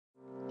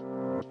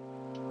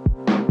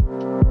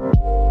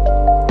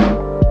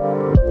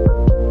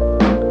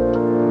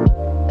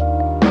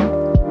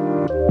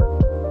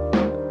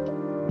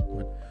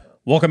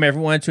Welcome,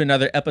 everyone, to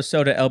another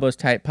episode of Elbows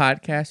Tight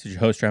Podcast. It's your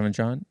host, Reverend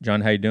John.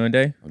 John, how you doing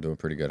today? I'm doing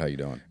pretty good. How you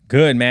doing?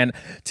 Good, man.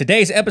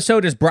 Today's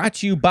episode is brought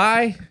to you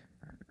by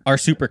our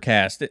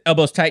Supercast at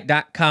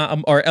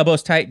elbowstight.com or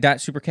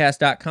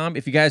elbowstight.supercast.com.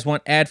 If you guys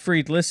want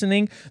ad-free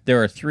listening,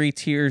 there are 3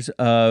 tiers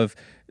of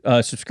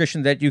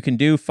subscription that you can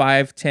do,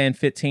 $5, $10,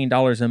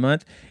 $15 a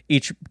month.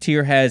 Each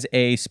tier has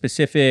a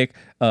specific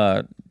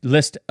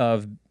list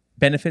of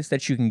benefits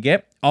that you can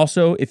get.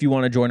 Also, if you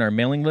want to join our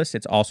mailing list,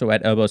 it's also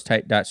at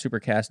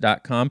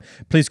elbowstight.supercast.com.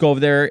 Please go over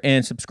there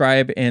and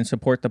subscribe and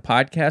support the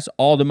podcast.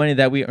 All the money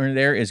that we earn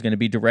there is going to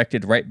be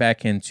directed right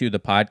back into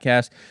the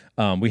podcast.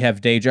 We have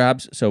day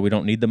jobs, so we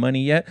don't need the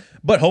money yet.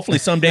 But hopefully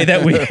someday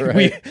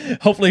that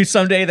hopefully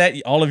someday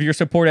that all of your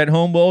support at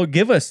home will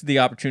give us the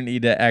opportunity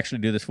to actually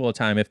do this full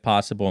time if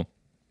possible.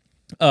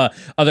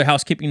 Other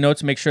housekeeping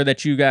notes, make sure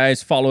that you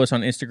guys follow us on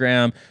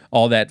Instagram,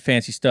 all that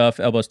fancy stuff,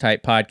 Elbows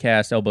Tight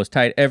Podcast, Elbows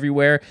Tight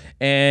everywhere.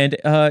 And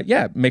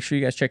make sure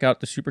you guys check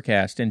out the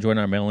Supercast and join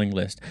our mailing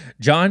list.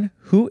 John,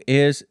 who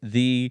is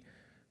the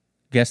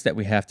guest that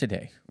we have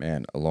today?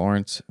 Man,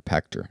 Laurenz,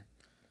 Pakter.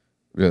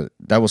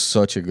 That was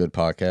such a good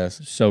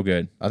podcast. So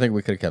good. I think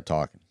we could have kept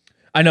talking.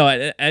 I know.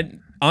 And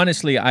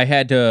honestly, I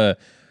had to,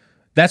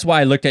 that's why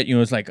I looked at you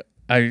and was like,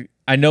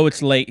 I know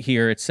it's late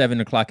here. It's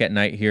 7:00 at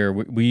night here.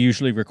 We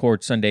usually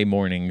record Sunday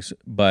mornings,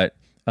 but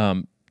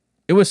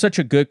it was such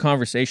a good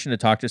conversation to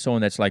talk to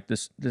someone that's like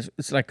this.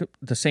 It's like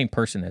the same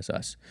person as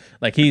us.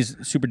 Like, he's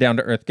super down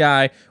to earth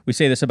guy. We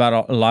say this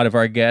about a lot of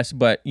our guests,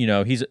 but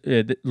he's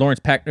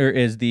Laurenz Pakter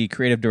is the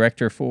creative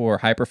director for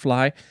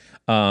Hyperfly.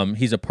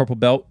 He's a purple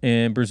belt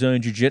in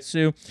Brazilian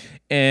Jiu-Jitsu,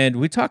 and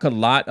we talk a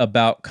lot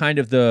about kind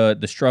of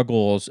the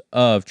struggles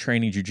of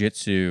training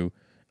Jiu-Jitsu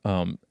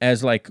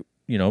as like,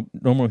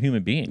 normal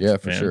human beings. Yeah,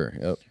 for sure.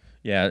 Yep.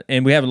 Yeah,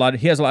 and he has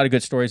a lot of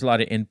good stories, a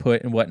lot of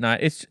input and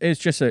whatnot. It's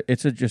just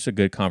a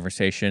good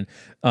conversation.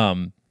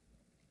 John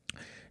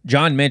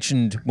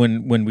mentioned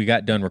when we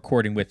got done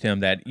recording with him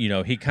that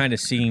he kind of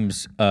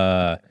seems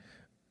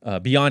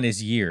beyond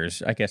his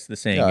years, I guess the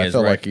saying is. I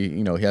felt right? like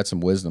he had some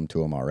wisdom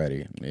to him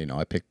already.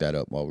 I picked that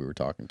up while we were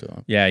talking to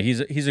him. Yeah,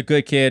 he's a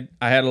good kid.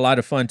 I had a lot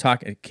of fun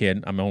talking.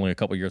 Kid, I'm only a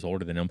couple years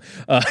older than him,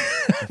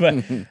 but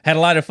had a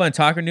lot of fun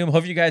talking to him.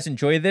 Hope you guys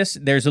enjoy this.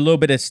 There's a little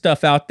bit of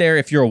stuff out there.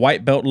 If you're a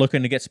white belt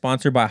looking to get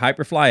sponsored by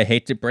Hyperfly, I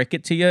hate to break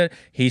it to you,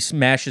 he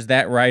smashes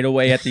that right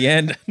away at the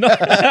end.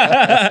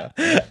 But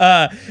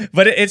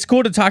it's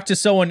cool to talk to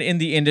someone in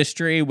the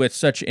industry with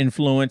such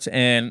influence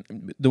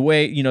and the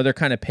way they're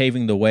kind of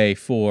paving the way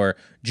for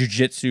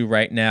jiu-jitsu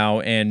right now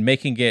and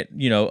making it,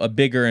 a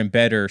bigger and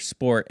better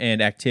sport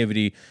and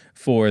activity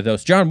for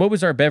those. John, what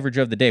was our beverage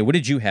of the day? What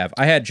did you have?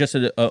 I had just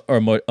a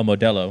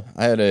Modelo.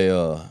 I had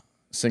a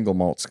single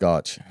malt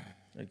scotch.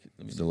 It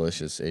was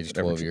delicious. Aged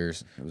 12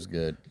 years. It was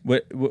good.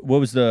 What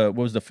was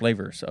the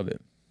flavors of it?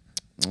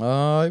 It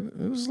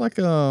was like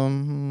this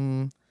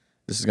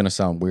is gonna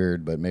sound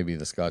weird, but maybe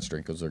the Scotch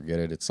drinkers will get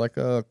it. It's like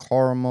a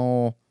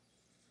caramel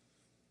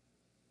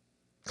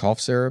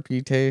cough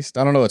syrupy taste.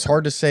 I don't know. It's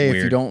hard to say if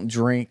you don't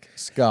drink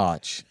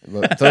Scotch.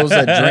 But those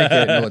that drink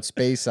it know what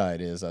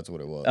Speyside is. That's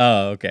what it was.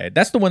 Oh, okay.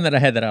 That's the one that I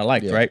had that I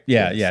liked, right?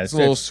 Yeah. It's a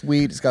little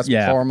sweet. It's got some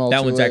caramel.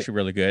 That one's actually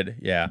really good.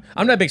 Yeah,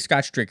 I'm not a big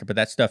Scotch drinker, but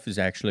that stuff is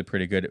actually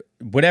pretty good.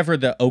 Whatever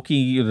the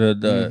oaky,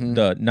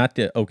 the not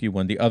the oaky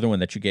one, the other one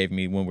that you gave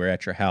me when we were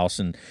at your house,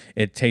 and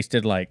it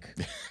tasted like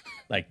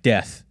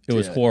death. It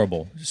was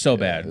horrible. So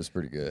bad. It was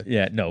pretty good.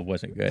 Yeah, no, it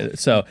wasn't good.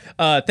 So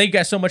thank you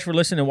guys so much for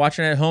listening and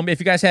watching at home. If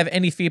you guys have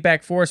any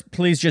feedback for us,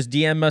 please just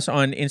DM us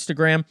on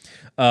Instagram.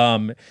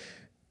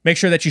 Make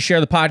sure that you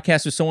share the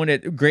podcast with someone.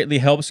 It greatly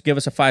helps. Give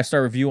us a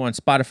 5-star review on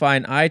Spotify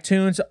and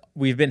iTunes.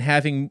 We've been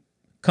having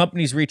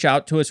companies reach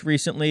out to us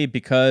recently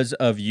because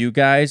of you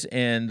guys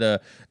and the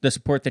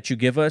support that you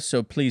give us.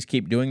 So please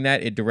keep doing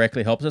that. It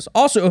directly helps us.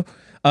 Also,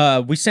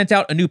 we sent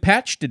out a new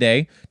patch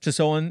today to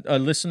someone, a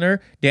listener.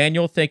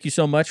 Daniel, thank you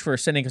so much for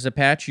sending us a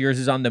patch. Yours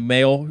is on the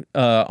mail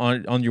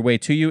on your way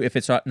to you if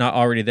it's not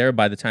already there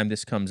by the time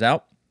this comes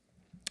out.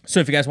 So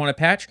if you guys want a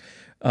patch,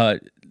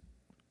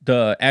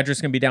 the address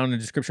is going to be down in the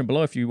description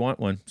below if you want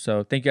one.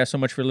 So thank you guys so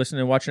much for listening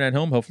and watching at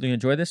home. Hopefully you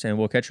enjoy this, and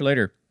we'll catch you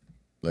later.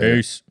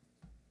 Peace.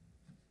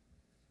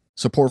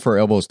 Support for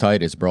Elbows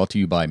Tight is brought to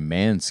you by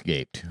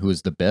Manscaped, who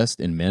is the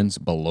best in men's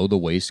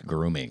below-the-waist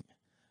grooming.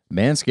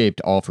 Manscaped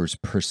offers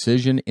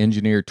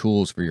precision-engineered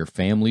tools for your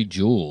family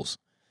jewels.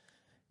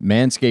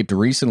 Manscaped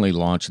recently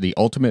launched the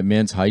Ultimate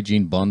Men's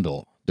Hygiene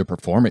Bundle, the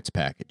Performance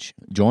Package.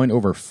 Join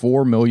over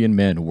 4 million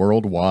men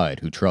worldwide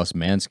who trust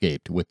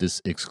Manscaped with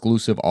this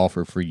exclusive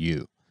offer for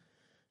you.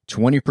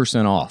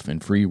 20% off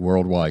and free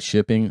worldwide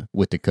shipping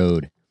with the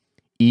code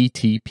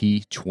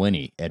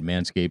ETP20 at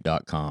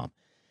manscaped.com.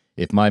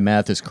 If my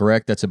math is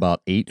correct, that's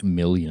about 8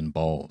 million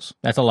balls.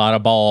 That's a lot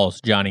of balls,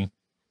 Johnny.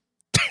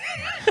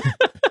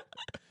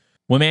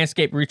 When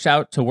Manscaped reached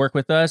out to work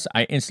with us,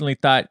 I instantly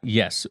thought,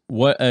 yes,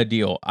 what a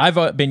deal.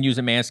 I've been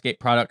using Manscaped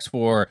products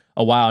for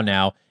a while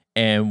now,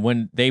 and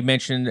when they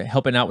mentioned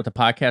helping out with the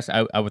podcast,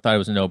 I thought it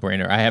was a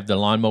no-brainer. I have the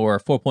Lawnmower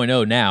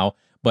 4.0 now,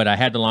 but I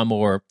had the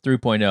Lawnmower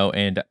 3.0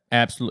 and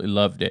absolutely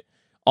loved it.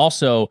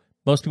 Also,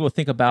 most people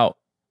think about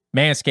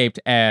Manscaped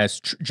as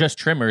just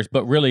trimmers,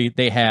 but really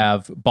they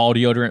have ball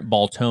deodorant,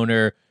 ball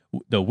toner,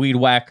 the weed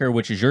whacker,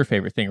 which is your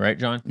favorite thing, right,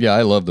 John? Yeah,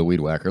 I love the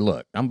weed whacker.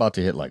 Look, I'm about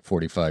to hit like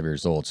 45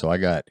 years old, so I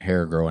got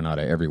hair growing out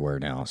of everywhere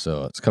now.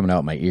 So it's coming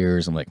out my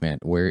ears. I'm like, man,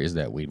 where is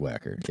that weed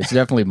whacker? It's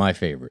definitely my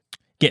favorite.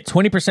 Get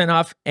 20%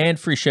 off and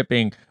free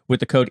shipping with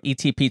the code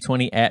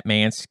ETP20 at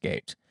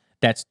Manscaped.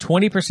 That's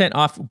 20%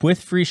 off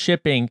with free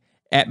shipping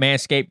at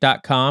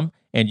manscaped.com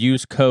and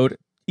use code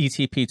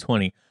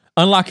ETP20.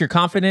 Unlock your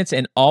confidence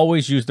and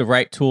always use the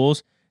right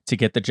tools to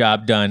get the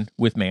job done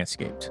with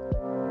Manscaped.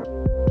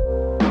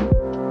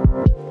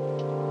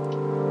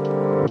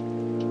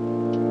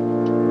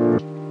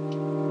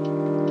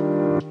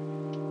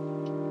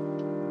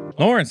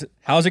 Laurenz,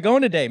 how's it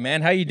going today,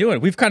 man? How you doing?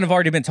 We've kind of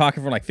already been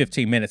talking for like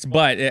 15 minutes,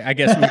 but I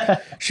guess we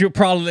should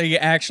probably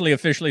actually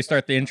officially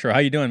start the intro. How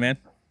you doing, man?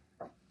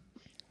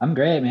 I'm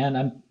great, man.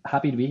 I'm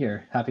happy to be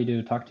here. Happy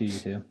to talk to you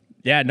too.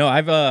 Yeah, no,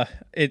 I've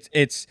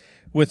it's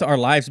with our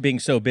lives being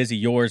so busy,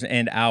 yours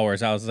and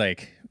ours. I was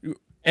like,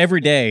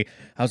 every day,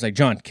 I was like,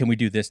 John, can we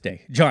do this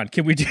day? John,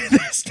 can we do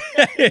this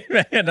day?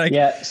 Man, like,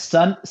 yeah,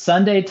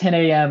 Sunday 10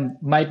 a.m.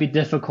 might be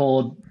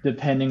difficult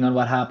depending on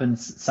what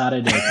happens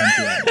Saturday 10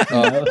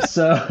 p.m.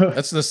 So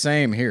That's the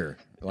same here.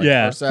 Like,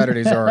 Yeah. our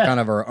Saturdays are kind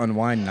of our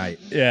unwind night.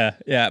 yeah.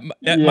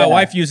 My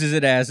wife uses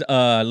it as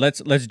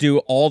let's do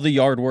all the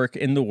yard work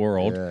in the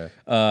world,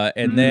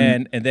 and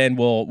then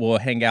we'll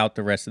hang out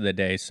the rest of the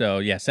day. So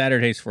yeah,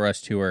 Saturdays for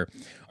us too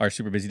are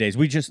super busy days.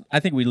 I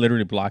think we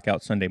literally block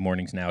out Sunday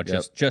mornings now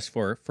just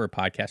for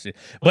podcasting.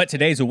 But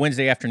today's a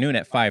Wednesday afternoon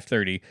at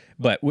 5:30,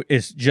 but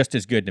it's just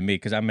as good to me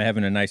because I'm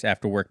having a nice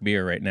after work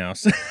beer right now.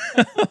 So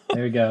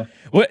there you go.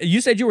 what you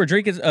said you were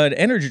drinking an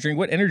energy drink?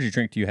 What energy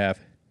drink do you have?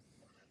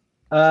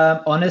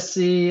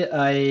 Honestly,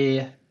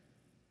 I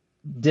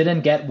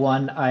didn't get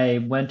one. I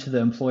went to the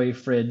employee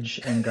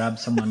fridge and grabbed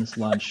someone's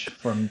lunch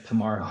from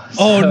tomorrow.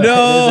 Oh, So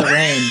no. it is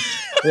arranged.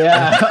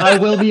 Yeah, I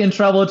will be in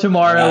trouble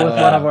tomorrow with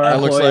one of our That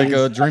employees. looks like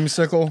a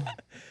dreamsicle.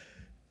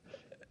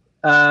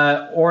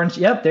 Orange.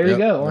 Yep, there you Yep,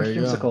 go. Orange there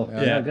you go. dreamsicle.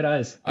 Yeah. Yeah, good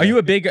eyes. Are you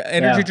a big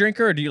energy Yeah.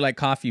 drinker, or do you like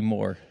coffee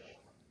more?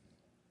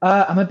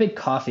 I'm a big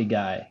coffee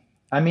guy.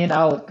 I mean,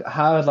 I'll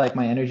have like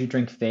my energy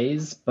drink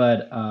phase,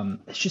 but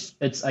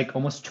it's like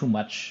almost too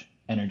much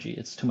energy.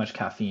 It's too much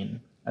caffeine,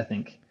 I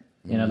think.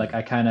 Like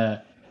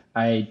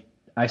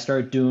I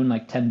start doing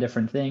like 10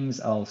 different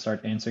things. I'll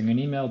start answering an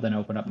email, then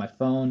open up my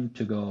phone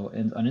to go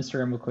on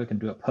Instagram real quick and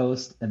do a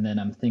post, and then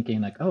I'm thinking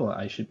like, oh,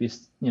 I should be,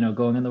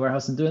 going in the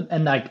warehouse and doing,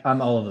 and like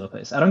I'm all over the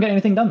place. I don't get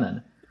anything done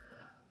then.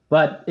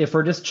 But if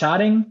we're just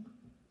chatting,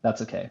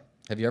 that's okay.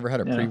 Have you ever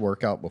had a Yeah.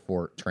 pre-workout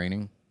before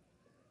training?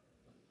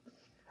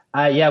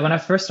 Yeah, when I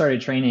first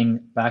started training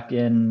back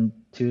in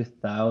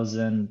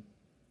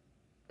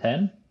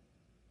 2010,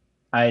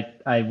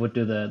 I would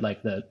do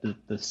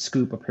the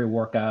scoop of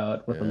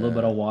pre-workout with a little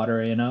bit of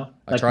water,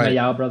 like tried my it.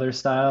 Yao Brothers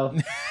style.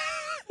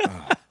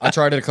 I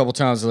tried it a couple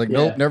times. I was like,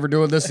 nope, Yeah. never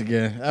doing this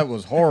again. That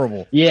was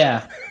horrible.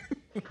 Yeah,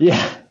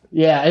 yeah,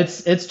 yeah.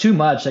 It's too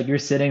much. Like you're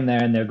sitting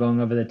there and they're going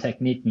over the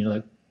technique, and you're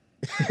like,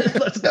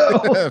 let's go,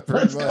 Pretty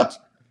let's much. go.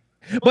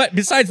 But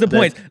besides the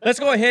points, let's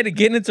go ahead and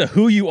get into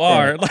who you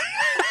are.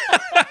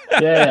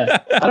 Yeah.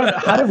 I don't know.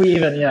 How did we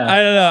even? Yeah.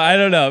 I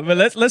don't know.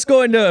 But let's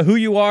go into who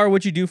you are,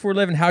 what you do for a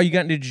living, how you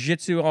got into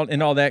jiu-jitsu,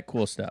 and all that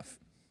cool stuff.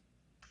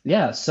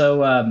 Yeah.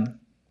 So I'm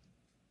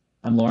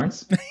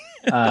Lawrence.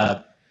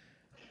 My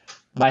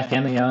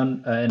family we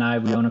own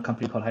a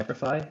company called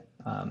Hyperfly.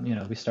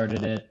 We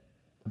started it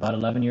about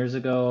 11 years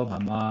ago. My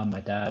mom,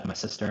 my dad, my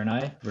sister,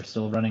 and we're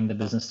still running the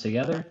business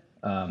together.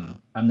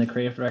 I'm the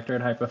creative director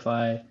at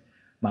Hyperfly.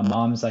 My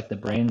mom's like the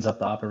brains of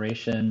the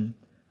operation.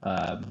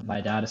 My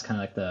dad is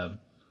kind of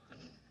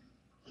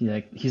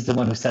like he's the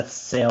one who sets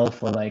sail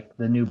for like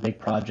the new big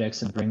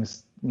projects and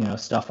brings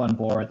stuff on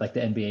board, like the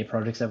NBA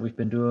projects that we've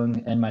been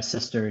doing. And my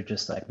sister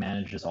just like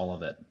manages all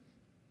of it.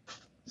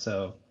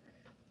 So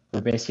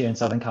we're based here in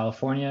Southern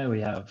California.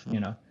 We have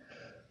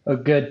a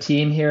good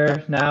team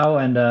here now,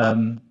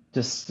 and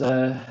just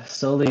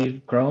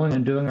slowly growing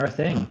and doing our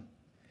thing.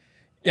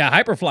 Yeah,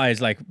 Hyperfly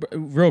is like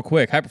real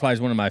quick. Hyperfly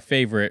is one of my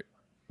favorite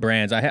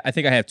brands. I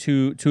think I have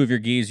two of your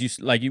gis.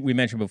 We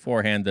mentioned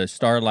beforehand, the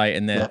Starlight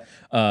and then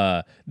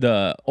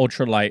the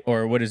Ultralight,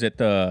 or what is it,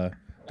 the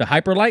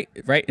Hyperlight,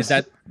 right? Is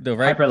that the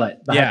right?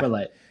 Hyperlight.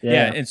 Hyperlight.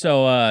 Yeah. And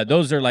so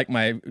those are like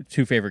my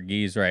two favorite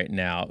gis right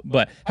now.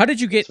 But how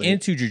did you get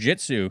into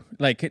jiu-jitsu?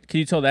 Like, can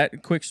you tell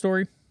that quick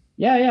story?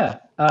 Yeah.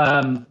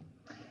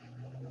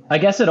 I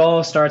guess it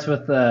all starts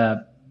with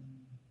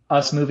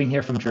us moving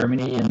here from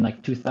Germany in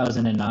like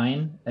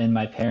 2009, and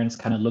my parents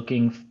kind of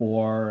looking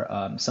for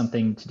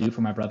something to do for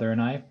my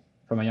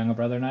younger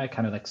brother and I,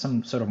 kind of like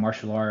some sort of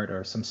martial art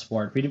or some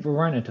sport. We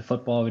weren't into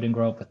football. We didn't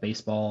grow up with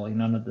baseball,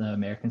 none of the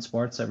American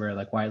sports that were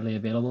like widely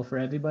available for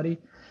everybody.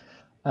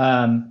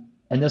 And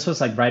this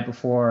was like right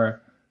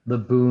before the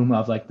boom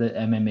of like the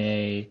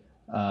MMA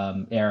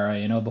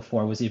era,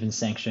 before it was even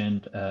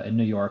sanctioned in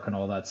New York and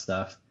all that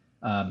stuff.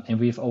 And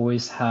we've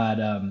always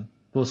had,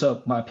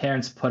 so my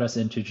parents put us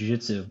into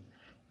jiu-jitsu,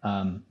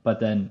 but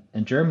then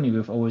in Germany,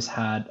 we've always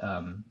had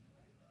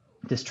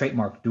this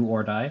trademark, Do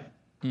or Die.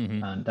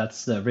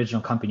 That's the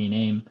original company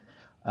name.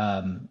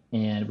 And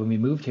when we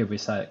moved here, we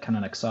saw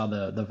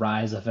the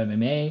rise of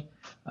MMA,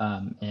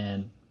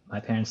 and my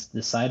parents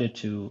decided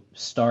to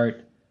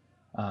start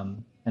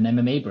an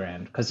MMA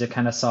brand because they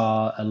kind of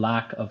saw a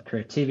lack of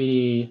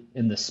creativity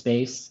in the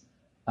space.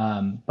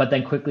 But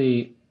then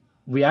quickly,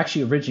 we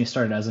actually originally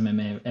started as an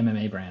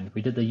MMA brand.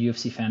 We did the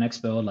UFC Fan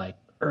Expo like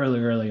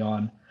early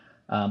on,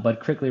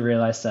 but quickly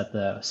realized that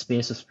the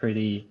space was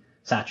pretty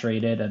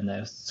saturated and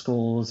the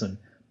skulls and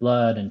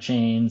blood and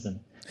chains and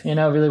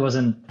really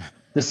wasn't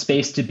the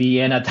space to be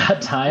in at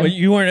that time. Well,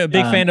 you weren't a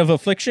big fan of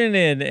Affliction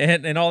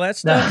and all that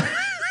stuff?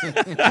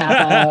 Tap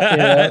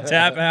out,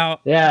 Tap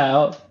out.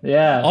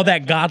 Yeah. All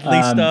that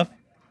godly stuff.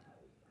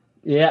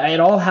 Yeah, it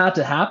all had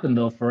to happen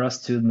though for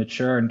us to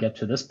mature and get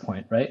to this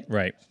point, right?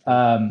 Right.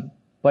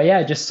 But yeah,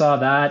 I just saw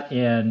that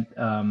and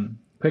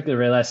quickly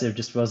realized it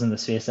just wasn't the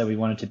space that we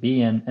wanted to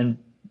be in. And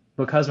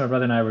because my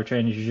brother and I were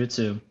training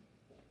jiu-jitsu,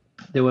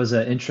 there was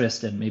an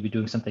interest in maybe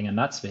doing something in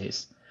that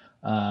space.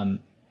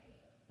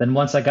 Then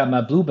once I got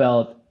my blue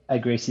belt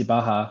at Gracie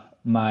Barra,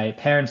 my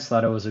parents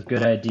thought it was a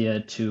good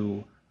idea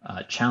to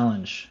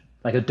challenge,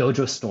 like a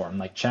dojo storm,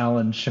 like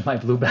challenge my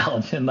blue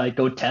belt and like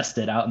go test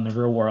it out in the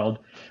real world.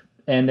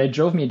 And they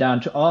drove me down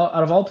to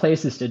out of all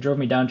places, they drove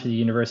me down to the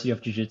University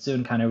of Jiu-Jitsu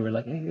and kind of were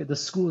like, hey, the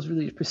school is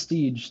really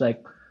prestige,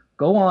 like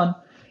go on.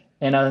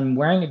 And I'm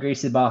wearing a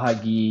Gracie Barra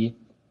gi.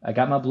 I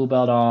got my blue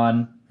belt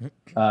on.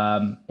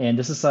 And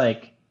this is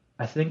like,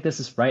 I think this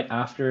is right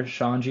after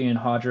Shanji and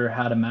Hodger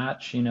had a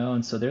match,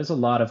 and so there's a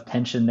lot of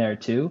tension there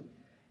too.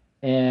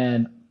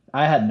 And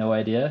I had no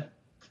idea.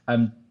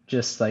 I'm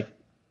just like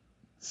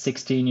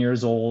 16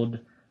 years old,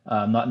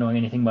 not knowing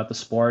anything about the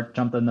sport,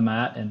 jumped on the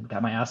mat and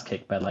got my ass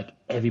kicked by like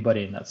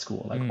everybody in that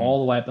school. Like all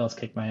the white belts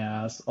kicked my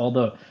ass, all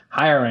the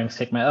higher ranks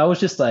kicked my. I was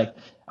just like,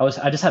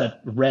 I just had a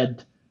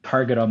red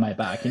target on my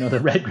back,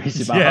 the red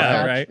Gracie Barra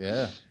patch. Right.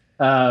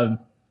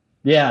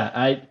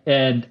 Yeah.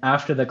 And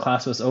after the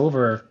class was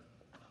over,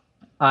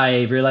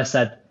 I realized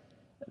that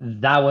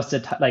was the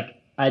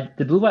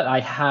the blue belt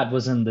I had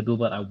wasn't the blue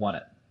belt I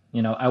wanted.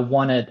 I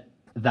wanted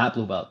that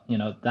blue belt.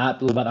 That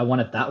blue belt. I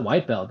wanted that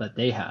white belt that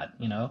they had.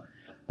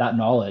 That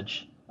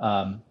knowledge.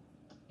 And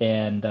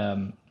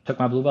took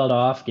my blue belt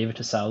off, gave it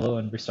to Saulo,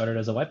 and restarted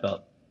as a white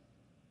belt.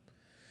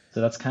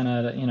 So that's kind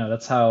of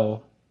that's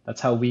how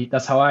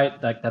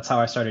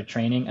I started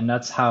training, and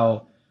that's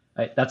how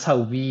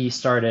we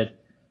started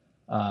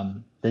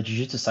the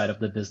jiu-jitsu side of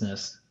the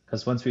business.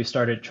 Because once we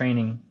started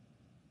training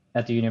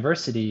at the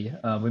university,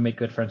 we made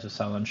good friends with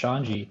Saulo and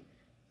Shanji,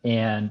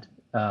 and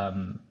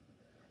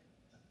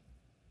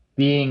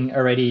being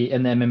already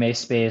in the MMA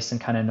space and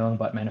kind of knowing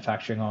about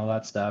manufacturing and all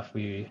that stuff,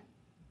 we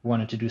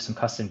wanted to do some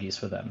custom gis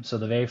for them. So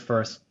the very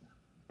first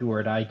do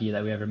or die gi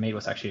that we ever made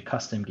was actually a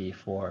custom gi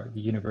for the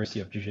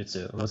University of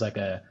Jiu-Jitsu. It was like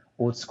a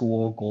old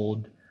school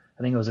gold,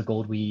 I think it was a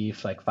gold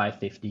weave, like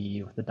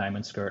 550 with the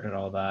diamond skirt and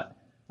all that.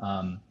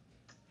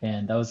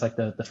 And that was like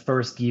the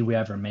first gi we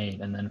ever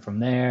made. And then from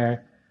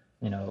there,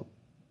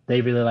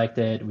 they really liked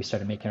it. We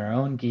started making our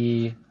own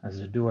gi as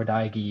a do or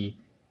die gi.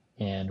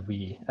 And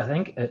I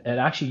think it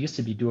actually used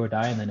to be do or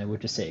die, and then it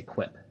would just say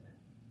equip.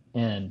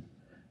 And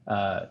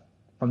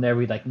from there,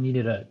 we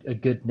needed a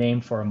good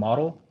name for a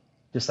model,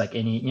 just like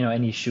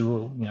any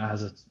shoe,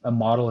 has a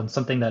model and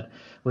something that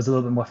was a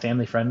little bit more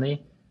family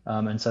friendly.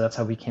 And so that's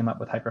how we came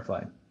up with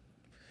Hyperfly.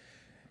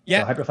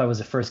 Yeah. So Hyperfly was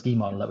the first gi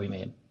model that we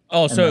made.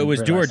 Oh, so it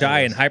was do or die,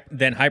 and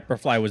then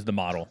Hyperfly was the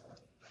model.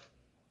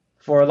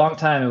 For a long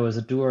time, it was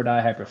a do or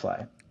die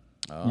Hyperfly.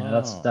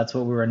 Oh. That's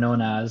what we were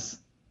known as.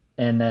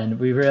 And then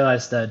we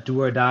realized that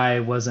do or die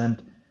wasn't.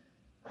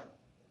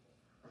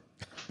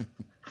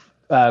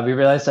 The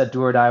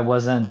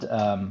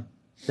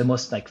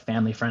most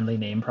family friendly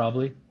name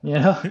probably.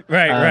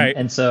 Right.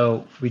 And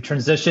so we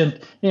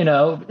transitioned.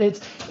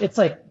 It's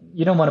like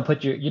you don't want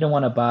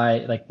to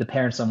buy the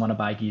parents don't want to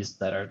buy gis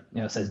that are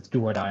says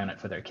do or die on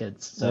it for their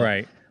kids. So,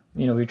 right.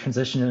 We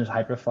transitioned into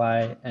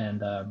Hyperfly,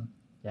 and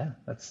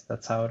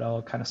that's how it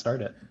all kind of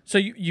started. So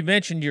you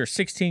mentioned you're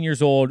 16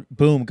 years old,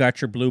 boom,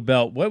 got your blue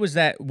belt. What was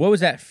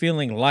that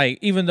feeling like?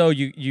 Even though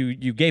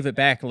you gave it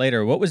back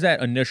later, what was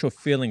that initial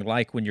feeling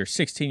like when you're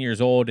 16 years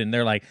old and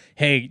they're like,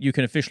 "Hey, you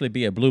can officially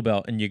be a blue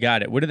belt," and you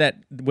got it? What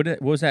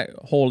was that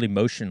whole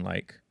emotion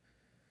like?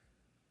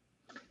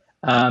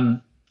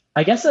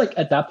 I guess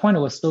at that point it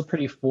was still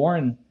pretty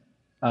foreign,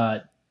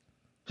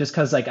 just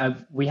because I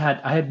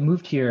had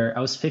moved here.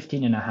 I was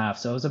 15 and a half,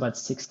 so I was about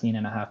 16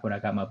 and a half when I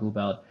got my blue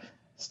belt.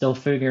 Still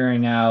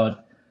figuring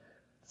out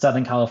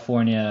Southern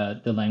California,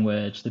 the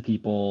language, the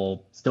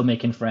people, still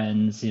making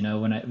friends.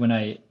 When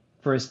I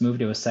first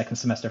moved, it was second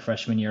semester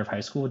freshman year of high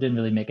school. Didn't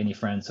really make any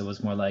friends. It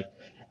was more like,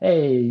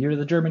 hey, you're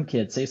the German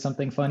kid, say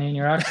something funny in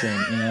your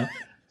accent,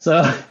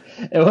 So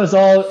it was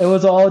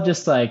all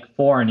just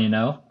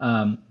foreign,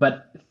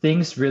 but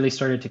things really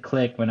started to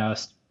click when I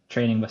was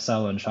training with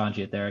Saulo and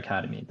Shanji at their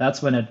academy.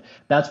 That's when it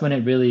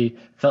really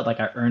felt like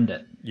I earned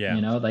it. Yeah.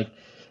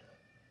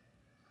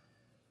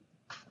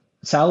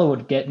 Saulo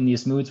would get in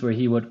these moods where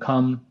he would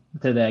come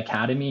to the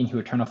academy, and he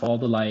would turn off all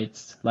the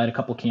lights, light a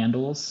couple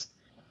candles,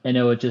 and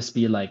it would just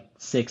be like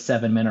 6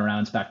 7 minute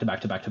rounds back to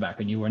back to back to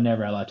back, and you were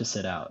never allowed to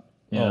sit out.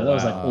 Oh, That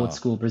was like wow. old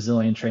school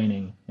Brazilian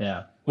training.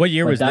 Yeah. What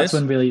year But was that's this?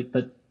 when really,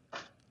 but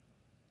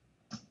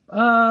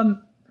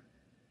um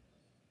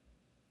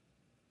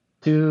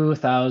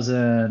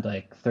 2000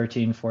 like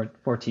 13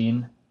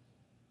 14.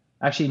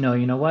 Actually, no,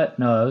 you know what?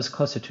 No, it was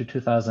closer to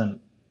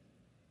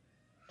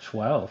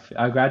 2012.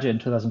 I graduated in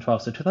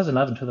 2012, so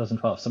 2011,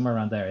 2012, somewhere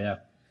around there. Yeah.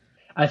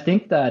 I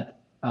think that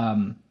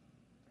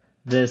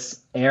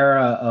this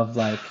era of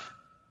like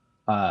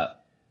uh,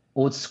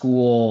 old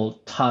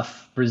school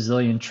tough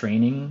Brazilian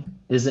training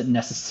isn't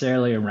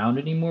necessarily around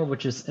anymore,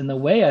 which is in the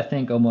way I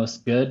think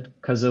almost good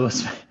because it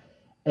was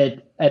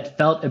it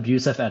felt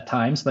abusive at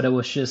times, but it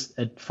was just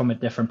from a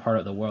different part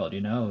of the world.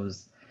 It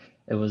was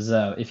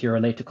if you were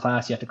late to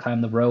class, you had to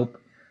climb the rope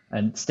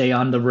and stay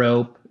on the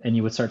rope, and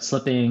you would start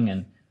slipping,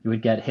 and you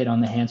would get hit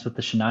on the hands with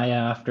the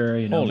shinaya after.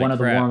 Holy One of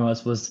the crap.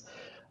 warm-ups was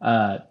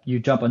you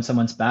jump on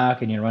someone's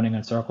back and you're running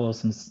in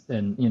circles, and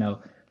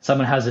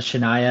someone has a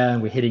shinaya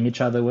and we're hitting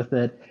each other with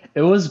it.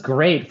 It was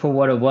great for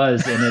what it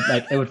was, and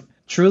it would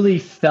truly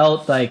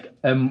felt like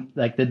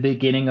the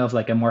beginning of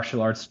like a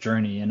martial arts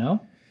journey, kind of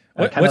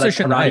What's a like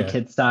Karate Shania?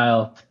 Kid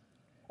style.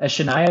 A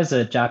shinaya is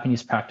a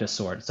Japanese practice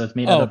sword, so it's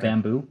made out Oh, of okay.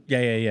 bamboo.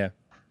 Yeah, yeah,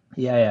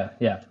 yeah.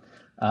 Yeah.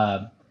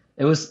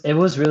 It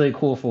was really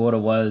cool for what it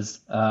was,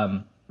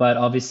 but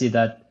obviously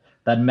that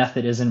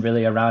method isn't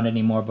really around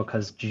anymore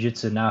because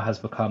jiu-jitsu now has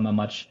become a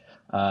much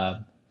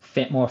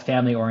more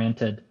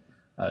family-oriented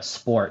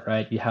sport,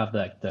 right? You have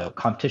the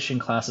competition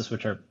classes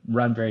which are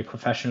run very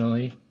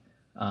professionally,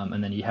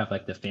 and then you have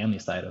like the family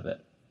side of it.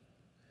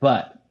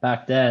 But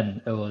back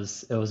then it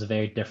was a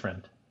very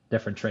different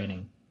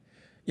training.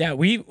 Yeah,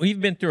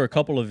 we've been through a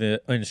couple of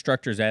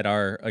instructors at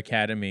our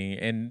academy,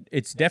 and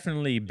it's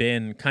definitely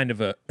been kind of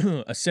a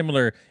a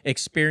similar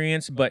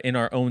experience, but in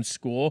our own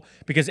school.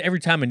 Because every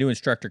time a new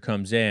instructor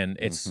comes in,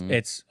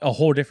 it's a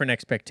whole different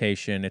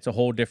expectation. It's a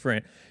whole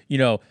different, you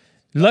know.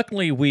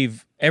 Luckily,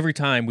 every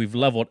time we've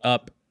leveled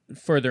up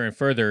further and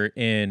further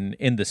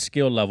in the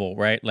skill level,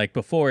 right? Like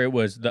before, it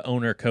was the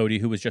owner Cody,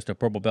 who was just a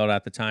purple belt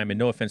at the time, and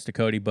no offense to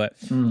Cody, but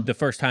the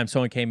first time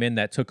someone came in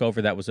that took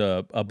over, that was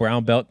a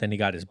brown belt. Then he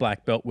got his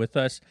black belt with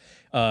us.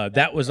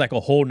 That was like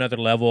a whole nother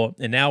level,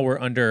 and now we're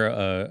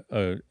under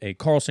a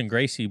Carlson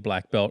Gracie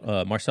black belt,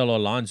 Marcelo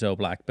Alonso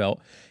black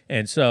belt,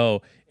 and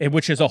so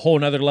which is a whole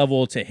nother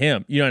level to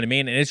him. You know what I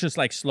mean? And it's just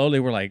like slowly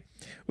we're like,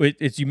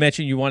 as you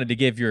mentioned, you wanted to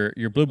give your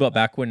blue belt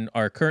back. When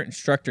our current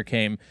instructor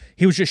came,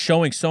 he was just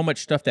showing so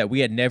much stuff that we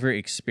had never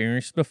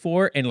experienced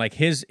before, and like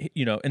his,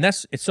 and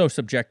it's so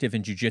subjective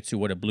in jiu-jitsu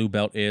what a blue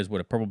belt is,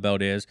 what a purple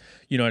belt is.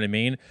 You know what I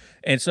mean?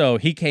 And so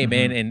he came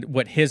in, and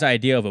what his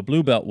idea of a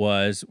blue belt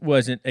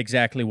wasn't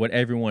exactly what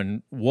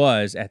everyone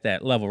was at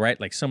that level, right?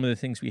 Like some of the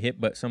things we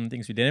hit, but some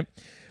things we didn't.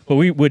 But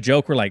we would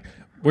joke, we're like,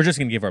 we're just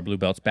gonna give our blue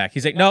belts back.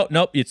 He's like, no,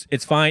 nope,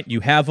 it's fine. You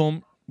have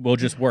them. We'll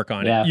just work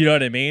on it. Yeah, You know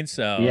what I mean?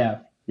 So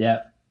yeah,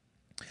 yeah.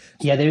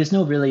 Yeah, there is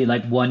no really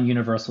like one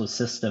universal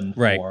system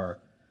right.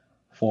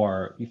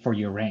 for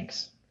your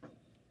ranks.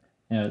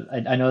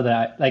 I know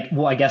that like,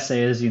 well, I guess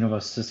there is a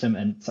universal system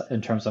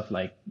in terms of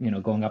like,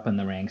 going up in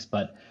the ranks,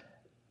 but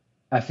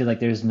I feel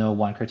like there's no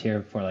one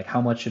criteria for like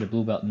how much should a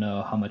blue belt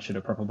know, how much should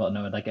a purple belt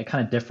know. Like it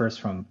kind of differs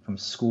from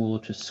school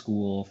to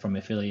school, from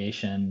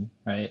affiliation,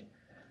 right?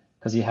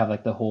 Because you have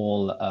like the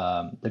whole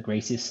the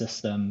Gracie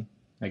system,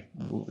 like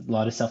a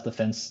lot of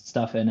self-defense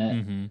stuff in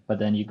it, but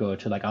then you go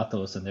to like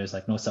Atos and there's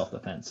like no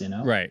self-defense.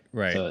 Right,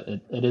 right. So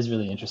it is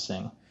really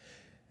interesting.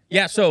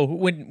 Yeah. So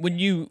when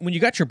you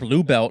got your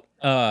blue belt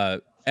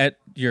at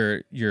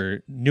your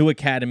new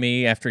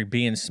academy after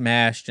being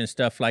smashed and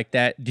stuff like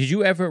that, did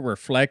you ever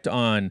reflect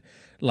on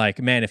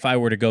like, man, if I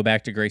were to go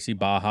back to Gracie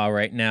Baja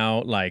right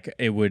now, like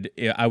I would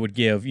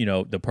give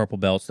the purple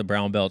belts, the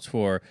brown belts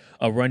for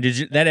a run?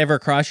 Did that ever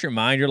cross your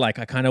mind? You're like,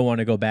 I kind of want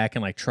to go back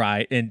and like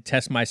try and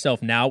test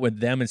myself now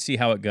with them and see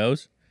how it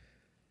goes.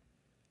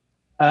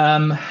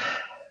 Um,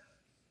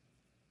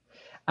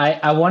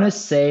 I want to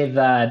say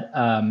that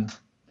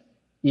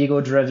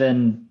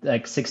ego-driven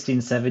like 16,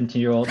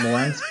 17-year-old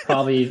Lawrence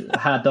probably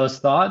had those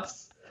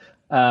thoughts,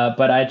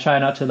 but I try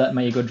not to let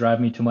my ego drive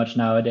me too much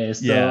nowadays.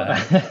 So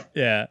Yeah.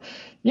 Yeah.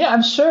 yeah,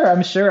 I'm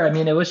sure. I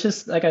mean, it was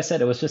just like I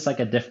said, it was just like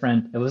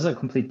it was a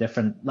complete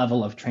different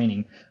level of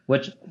training.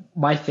 Which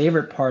my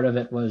favorite part of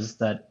it was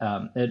that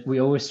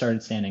we always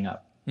started standing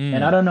up,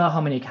 and I don't know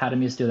how many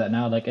academies do that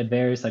now. Like it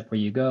varies, like where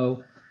you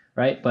go,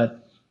 right?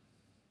 But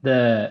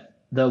the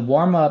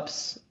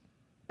warm-ups,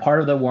 part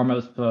of the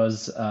warm-ups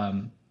was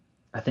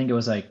I think it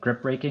was like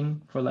grip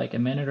breaking for like a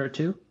minute or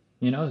two,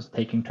 it was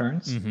taking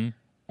turns, and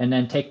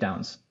then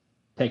takedowns,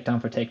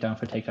 takedown for takedown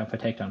for takedown for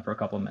takedown for a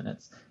couple of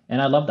minutes.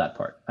 And I love that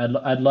part.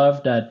 I'd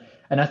love that.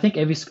 And I think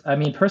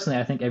personally,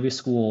 I think every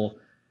school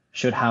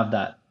should have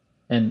that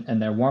in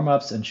their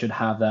warm-ups, and should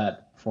have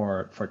that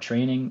for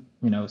training,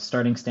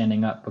 starting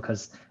standing up,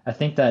 because I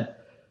think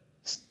that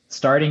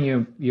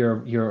starting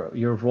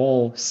your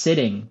role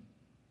sitting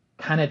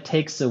kind of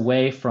takes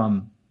away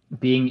from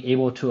being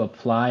able to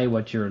apply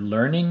what you're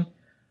learning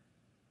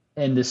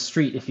in the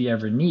street if you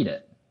ever need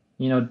it.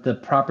 The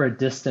proper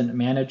distance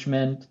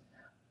management.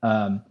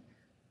 Um,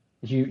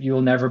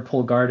 you'll never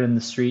pull guard in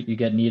the street. You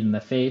get kneed in the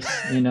face.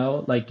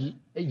 Like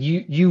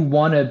you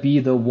want to be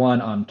the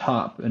one on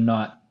top and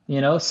not.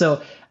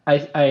 So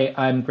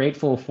I'm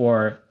grateful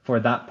for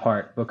that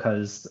part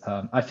because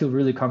I feel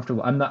really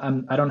comfortable.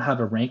 I don't have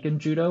a rank in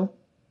judo,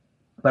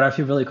 but I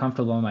feel really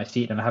comfortable on my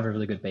feet and I have a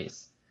really good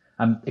base.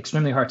 I'm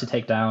extremely hard to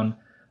take down.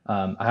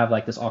 I have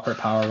like this awkward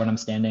power when I'm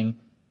standing,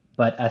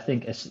 but I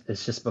think it's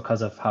just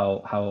because of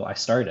how I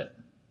started.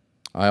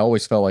 I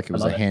always felt like it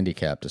was a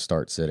handicap to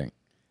start sitting.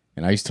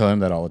 And I used to tell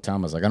him that all the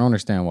time. I was like, I don't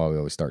understand why we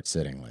always start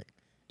sitting. Like,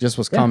 just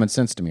was common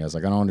sense to me. I was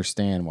like, I don't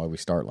understand why we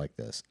start like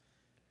this.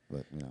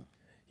 But,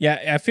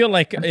 Yeah, I feel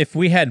like if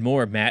we had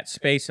more mat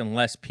space and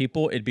less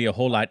people, it'd be a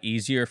whole lot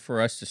easier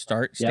for us to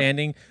start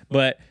standing.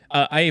 But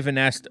I even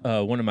asked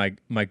one of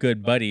my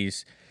good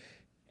buddies,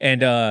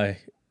 and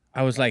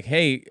I was like,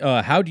 hey,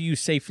 how do you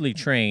safely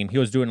train? He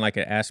was doing like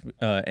an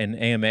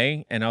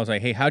AMA, and I was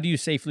like, hey, how do you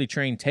safely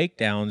train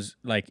takedowns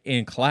like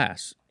in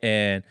class?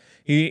 And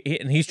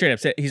he straight up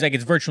said, he's like,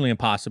 it's virtually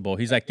impossible.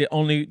 He's like,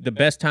 the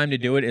best time to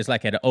do it is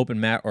like at an open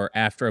mat or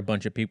after a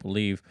bunch of people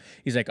leave.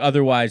 He's like,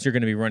 otherwise you're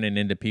going to be running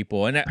into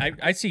people. And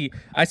I see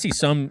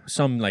some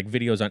like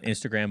videos on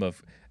Instagram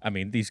of, I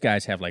mean, these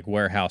guys have like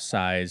warehouse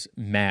size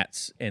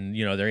mats and,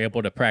 they're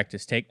able to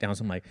practice takedowns.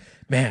 I'm like,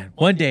 man,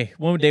 one day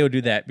we'll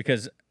do that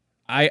because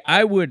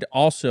I would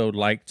also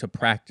like to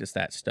practice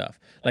that stuff.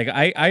 Like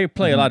I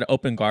play a lot of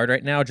open guard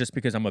right now just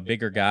because I'm a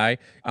bigger guy.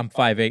 I'm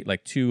 5'8",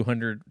 like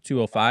 200,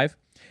 205.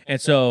 And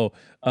so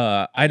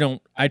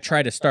I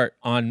try to start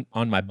on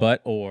my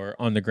butt or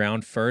on the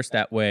ground first.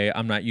 That way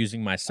I'm not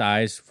using my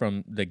size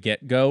from the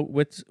get-go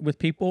with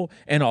people.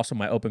 And also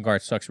my open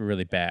guard sucks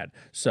really bad.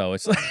 So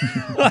it's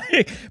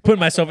like putting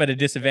myself at a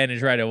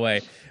disadvantage right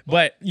away.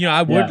 But,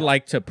 I would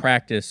like to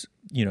practice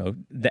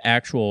the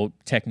actual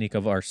technique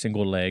of our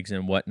single legs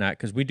and whatnot,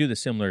 because we do the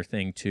similar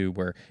thing too,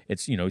 where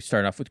it's, you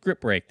start off with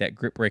grip break. That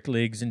grip break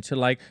leads into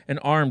like an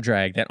arm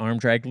drag. That arm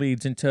drag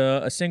leads into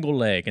a single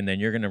leg, and then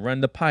you're going to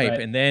run the pipe,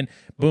 and then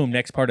boom,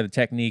 next part of the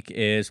technique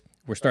is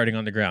we're starting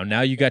on the ground.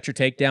 Now you got your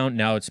takedown.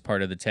 Now it's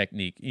part of the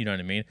technique. You know what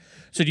I mean?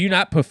 So do you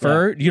not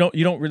prefer? You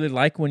don't really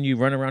like when you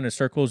run around in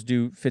circles,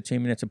 do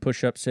 15 minutes of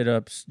push-ups,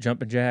 sit-ups,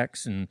 jumping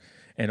jacks, and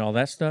all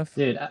that stuff?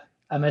 Dude,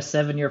 I'm a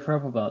 7-year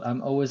purple belt.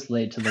 I'm always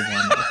late to the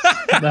warm-ups.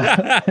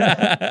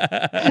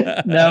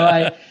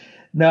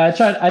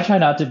 I try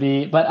not to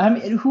be. But I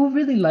mean, who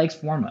really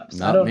likes warm-ups?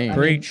 Not me.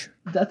 Preach.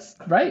 That's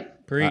right.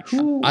 Preach.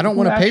 I don't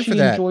want to pay for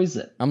that. Enjoys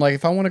it? I'm like,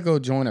 if I want to go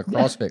join a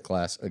CrossFit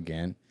class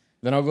again,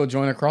 then I'll go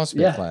join a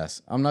CrossFit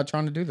class. I'm not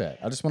trying to do that.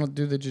 I just want to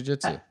do the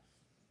jiu-jitsu.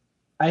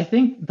 I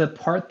think the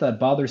part that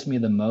bothers me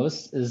the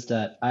most is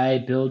that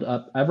I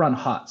run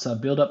hot, so I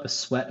build up a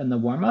sweat in the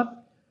warm-up,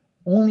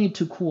 only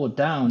to cool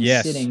down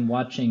sitting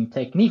watching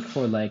technique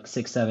for like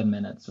 6-7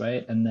 minutes,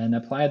 right? And then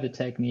apply the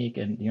technique,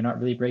 and you're not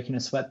really breaking a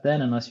sweat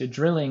then unless you're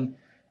drilling.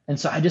 And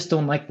so I just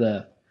don't like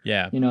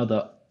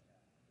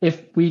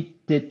if we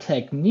did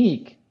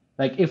technique,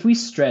 like if we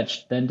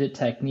stretched, then did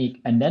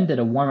technique, and then did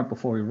a warm-up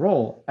before we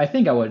roll, I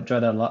think I would enjoy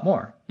that a lot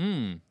more.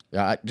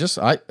 Yeah,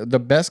 the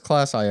best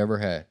class I ever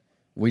had,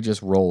 we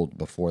just rolled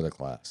before the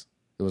class.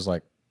 It was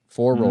like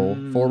 4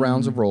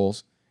 rounds of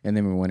rolls, and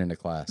then we went into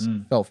class.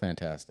 Felt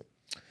fantastic.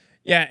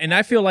 Yeah, and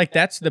I feel like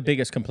that's the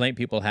biggest complaint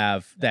people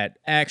have that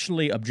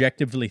actually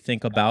objectively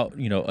think about,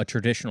 a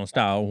traditional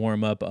style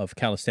warm-up of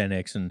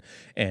calisthenics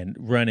and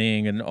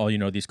running and all,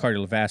 these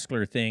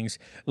cardiovascular things.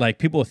 Like,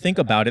 people think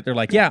about it, they're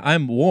like, yeah,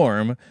 I'm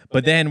warm,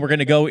 but then we're going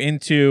to go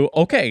into,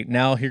 okay,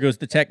 now here goes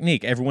the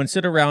technique. Everyone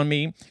sit around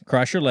me,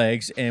 cross your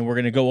legs, and we're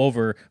going to go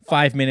over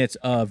 5 minutes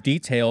of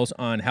details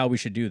on how we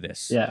should do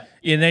this. Yeah.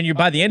 And then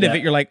by the end of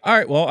it, you're like, all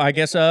right, well, I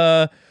guess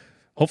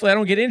hopefully I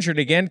don't get injured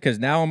again because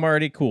now I'm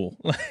already cool.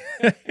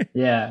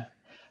 Yeah.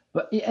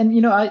 But,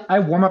 and I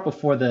warm up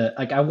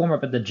I warm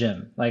up at the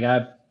gym. Like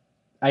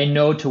I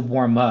know to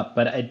warm up,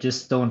 but I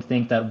just don't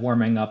think that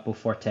warming up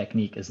before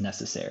technique is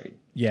necessary.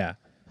 Yeah.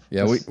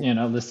 Yeah.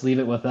 Let's leave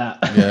it with that.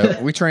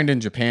 Yeah. We trained in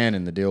Japan,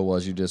 and the deal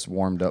was you just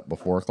warmed up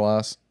before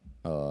class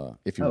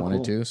if you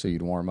wanted to. So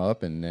you'd warm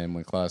up, and then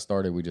when class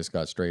started, we just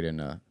got straight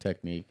into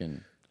technique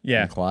and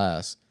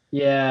class.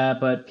 Yeah,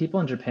 but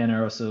people in Japan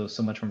are also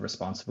so much more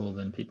responsible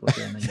than people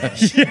here in the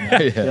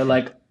US. They're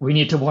like, we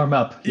need to warm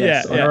up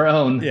on our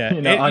own. Yeah.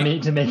 I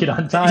need to make it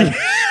on time.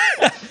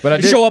 But I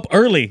did show up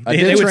early.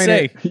 They would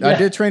say. I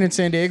did train in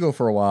San Diego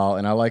for a while,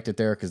 and I liked it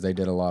there because they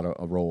did a lot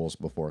of rolls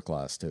before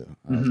class too.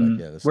 I was like,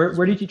 yeah.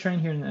 Where did you train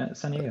here in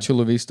San Diego?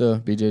 Chula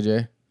Vista,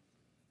 BJJ.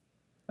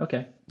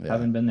 Okay,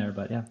 haven't been there,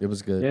 but it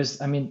was good.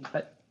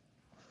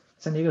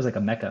 San Diego's like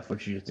a mecca for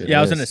jiu-jitsu. Yeah,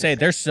 I was gonna say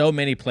there's so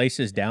many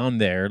places down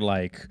there,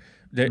 like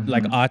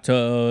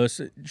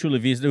Atos, Chula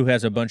Vista, who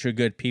has a bunch of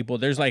good people.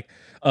 There's like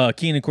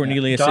Keenan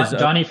Cornelius.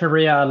 Johnny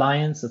Ferreira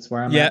Alliance. That's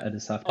where I'm at.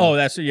 Oh,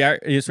 that's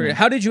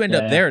How did you end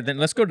up there? Then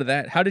let's go to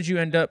that. How did you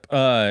end up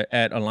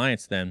at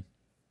Alliance then?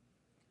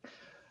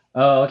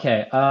 Oh,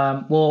 okay.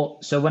 Well,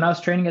 so when I was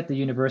training at the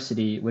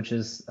university, which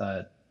is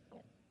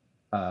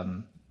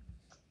um,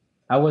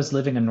 I was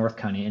living in North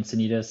County,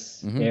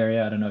 Encinitas Hmm.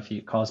 area. I don't know if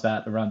you calls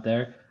that around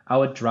there. I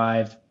would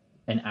drive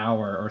an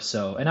hour or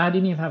so, and I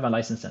didn't even have a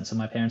license then, so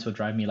my parents would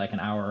drive me like an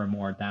hour or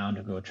more down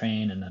to go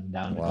train, and then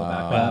down to go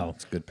back Wow, up. Wow.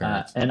 it's good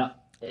parents. And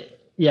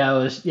yeah, it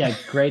was yeah,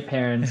 great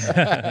parents.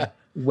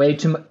 Way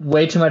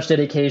too much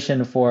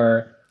dedication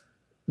for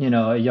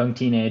a young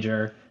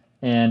teenager,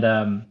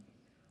 and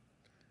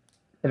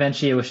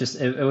eventually it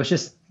was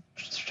just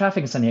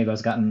traffic in San Diego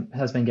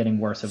has been getting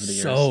worse over the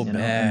years, So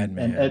bad, and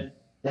man.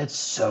 it's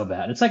so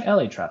bad. It's like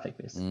LA traffic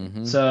basically.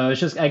 Hmm. So it's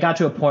just I got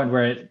to a point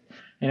where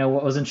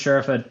wasn't sure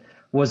if it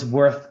was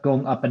worth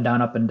going up and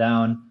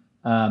down.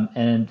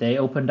 And they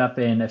opened up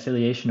an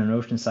affiliation in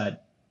Oceanside,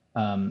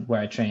 where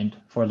I trained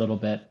for a little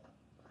bit.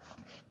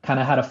 Kind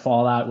of had a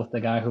fallout with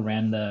the guy who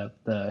ran the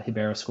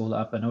Hibero school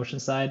up in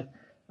Oceanside,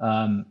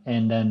 and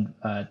then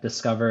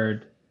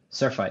discovered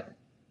Surf Fight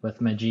with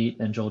Majid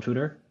and Joel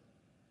Tudor.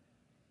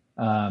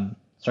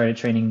 Started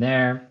training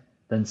there.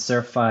 Then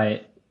Surf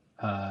Fight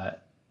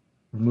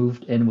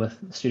moved in with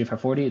Studio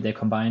 540. They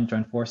combined,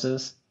 joined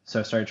forces. So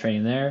I started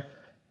training there.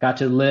 Got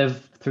to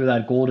live through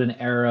that golden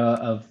era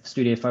of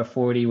Studio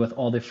 540 with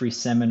all the free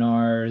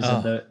seminars and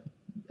Oh, the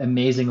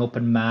amazing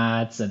open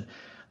mats and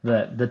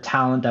the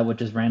talent that would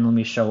just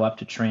randomly show up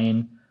to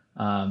train.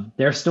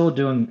 They're still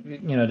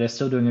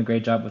doing a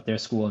great job with their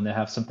school, and they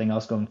have something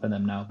else going for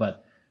them now.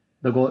 But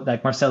the goal,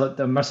 like Marcelo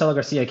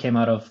Garcia came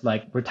out of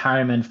like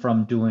retirement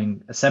from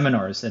doing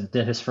seminars and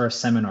did his first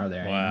seminar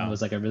there, and it wow.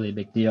 was like a really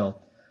big deal.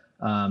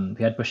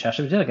 We had Bush,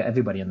 we did like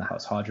everybody in the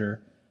house, Hodger,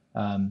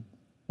 um,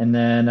 and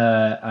then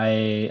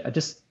I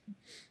just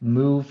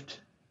moved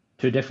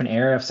to a different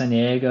area of San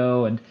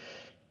Diego and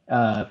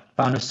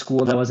found a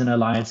school that was an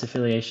Alliance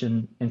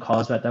affiliation in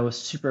Carlsbad that was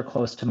super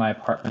close to my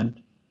apartment.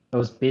 It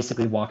was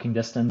basically walking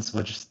distance,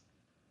 which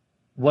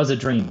was a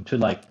dream to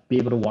like be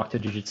able to walk to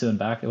jiu-jitsu and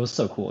back. It was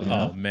so cool, you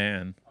Oh know?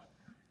 man.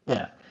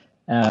 Yeah.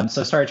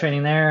 So I started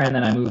training there, and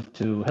then I moved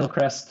to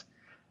Hillcrest,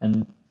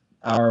 and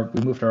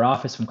we moved our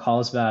office from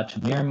Carlsbad to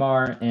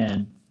Miramar,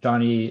 and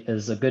Johnny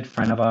is a good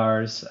friend of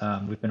ours.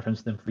 We've been friends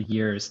with him for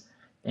years,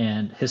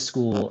 and his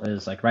school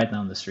is like right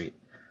down the street.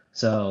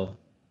 So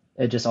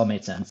it just all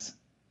made sense.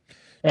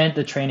 And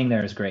the training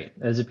there is great.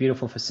 It's a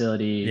beautiful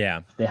facility.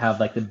 Yeah. They have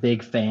like the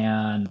big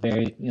fan,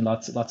 very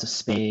lots of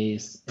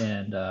space,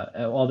 and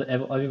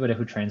everybody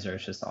who trains there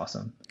is just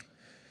awesome.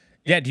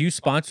 Yeah. Do you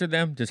sponsor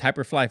them? Does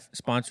Hyperfly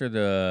sponsor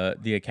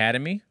the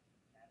academy?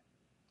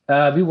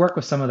 We work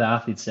with some of the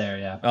athletes there,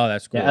 yeah. Oh,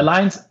 that's Yeah, cool.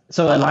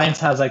 Alliance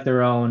has like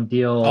their own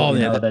deal, Oh,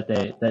 yeah.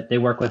 that they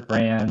work with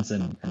brands,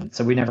 and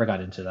so we never got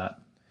into that.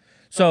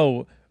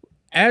 So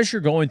as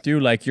you're going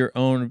through like your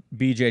own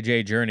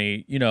BJJ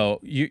journey,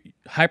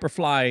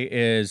 Hyperfly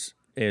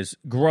is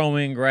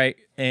growing, right?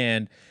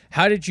 And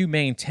how did you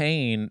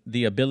maintain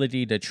the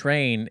ability to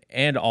train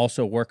and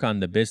also work on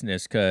the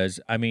business?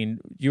 Because I mean,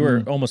 you were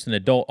Mm. almost an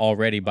adult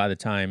already by the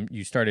time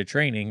you started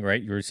training,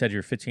 right? Said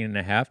you're 15 and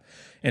a half.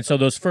 And so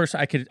those first,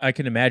 I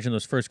can imagine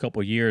those first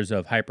couple years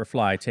of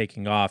Hyperfly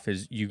taking off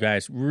is you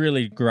guys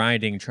really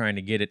grinding, trying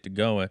to get it to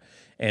go.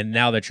 And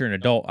now that you're an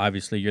adult,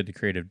 obviously you're the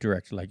creative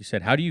director, like you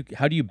said. How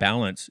do you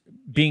balance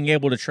being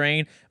able to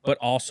train, but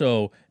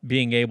also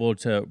being able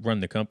to run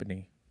the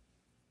company?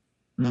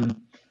 Mm.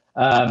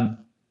 Um,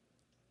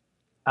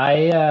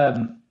 I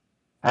um,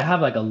 I have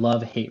like a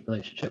love-hate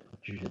relationship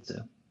with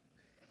jiu-jitsu.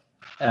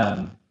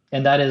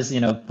 And that is,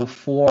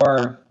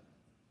 before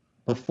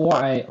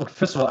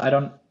first of all, I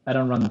don't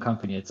run the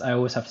company. I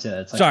always have to say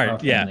that it's like Sorry, our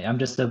yeah. family.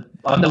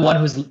 I'm the one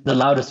who's the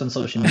loudest on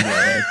social media.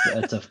 Right?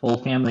 It's a full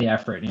family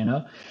effort, you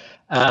know.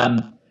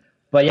 Um,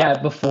 but yeah,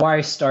 before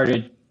I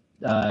started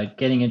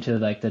getting into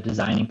like the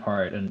designing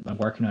part and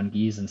working on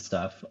gis and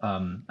stuff,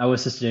 I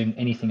was just doing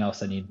anything else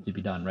that needed to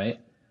be done, right?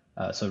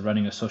 So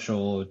running a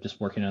social,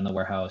 just working on the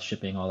warehouse,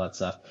 shipping, all that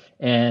stuff,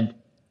 and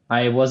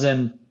I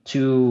wasn't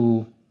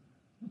too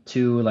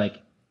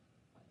like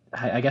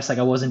I guess like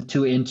I wasn't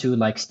too into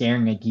like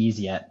staring at gis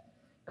yet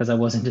because I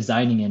wasn't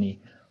designing any.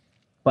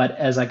 But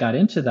as I got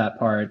into that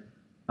part,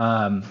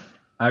 um,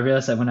 I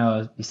realized that when I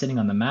would be sitting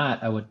on the mat,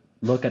 I would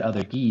look at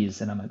other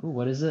gis and I'm like, oh,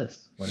 what is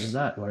this? What is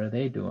that? What are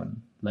they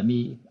doing?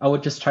 I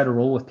would just try to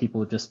roll with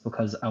people just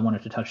because I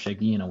wanted to touch their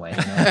gi in a way, you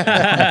know?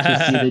 I wanted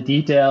to see the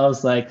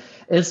details. Like,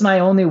 it's my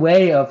only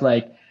way of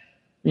like,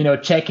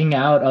 checking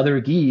out other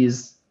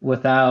gis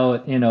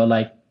without,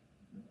 like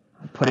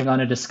putting on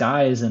a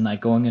disguise and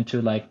like going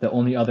into like the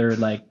only other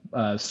like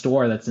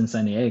store that's in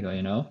San Diego,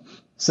 you know?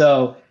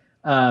 So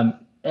I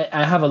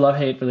have a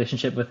love-hate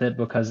relationship with it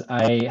because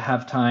I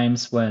have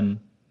times when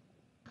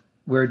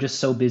we're just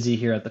so busy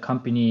here at the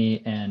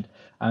company and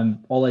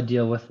all I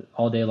deal with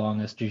all day long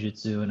is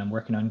jujitsu and I'm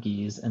working on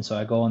gis. And so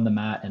I go on the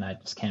mat and I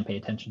just can't pay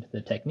attention to the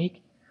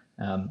technique.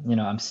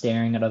 I'm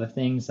staring at other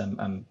things.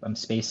 I'm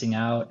spacing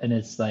out, and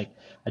it's like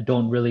I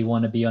don't really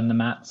want to be on the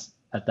mats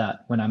at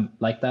that when I'm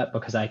like that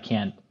because I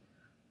can't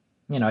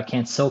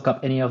soak up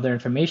any of their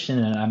information,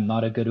 and I'm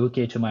not a good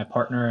uke to my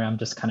partner. I'm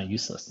just kind of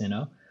useless.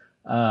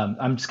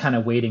 I'm just kind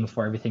of waiting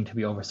for everything to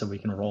be over so we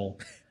can roll.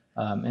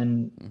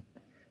 And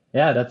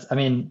yeah, that's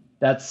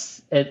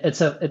it.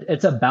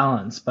 It's a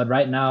balance, but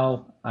right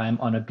now I'm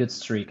on a good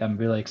streak. I'm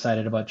really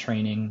excited about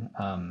training.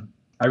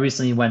 I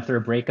recently went through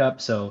a breakup,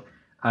 so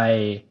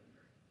I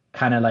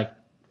kind of like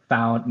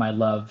found my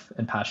love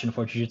and passion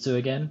for jiu-jitsu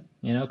again,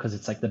 because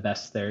it's like the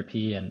best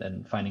therapy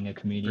and finding a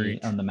community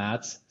Preach. on the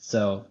mats.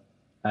 So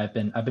I've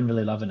been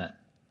really loving it.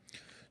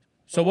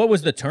 So what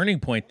was the turning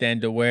point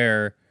then to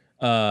where,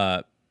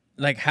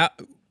 like how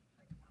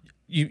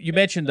you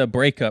mentioned the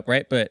breakup,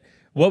 right? But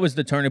what was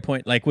the turning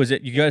point? Like, was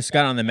it you guys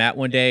got on the mat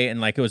one day and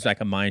like it was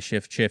like a mind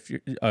shift?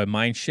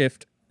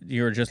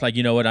 You were just like,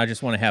 you know what? I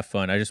just want to have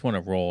fun. I just want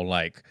to roll.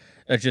 Like,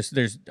 I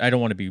don't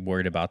want to be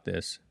worried about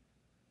this.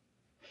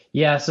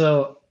 Yeah,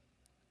 so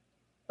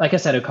like I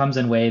said, it comes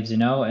in waves,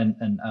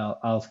 and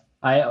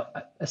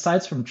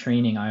aside from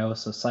training, I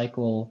also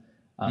cycle.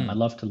 I Mm,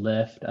 love to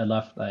lift. I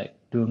love like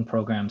doing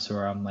programs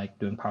where I'm like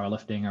doing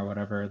powerlifting or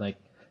whatever, like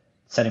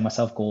setting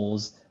myself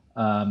goals.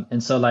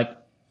 And so like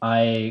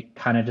I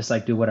kind of just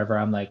like do whatever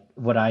I'm like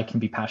what I can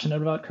be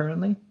passionate about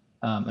currently.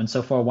 And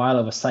so for a while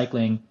I was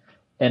cycling,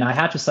 and I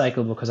had to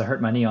cycle because I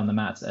hurt my knee on the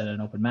mats at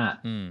an open mat.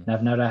 mm, And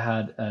I've never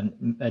had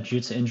a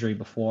jiu-jitsu injury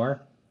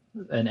before,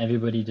 and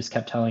everybody just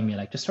kept telling me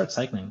like just start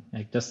cycling,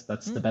 like just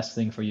that's the mm. best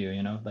thing for you,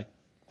 like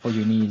for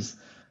your knees.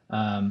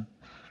 um,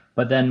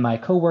 but then my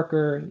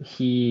coworker,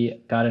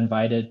 he got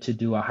invited to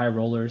do a high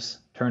rollers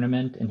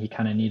tournament, and he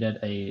kind of needed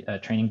a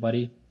training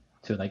buddy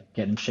to like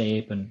get in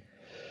shape and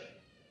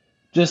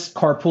just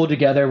carpool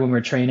together when we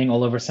are training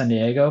all over San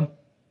Diego.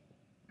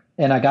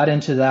 And I got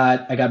into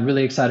that. I got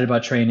really excited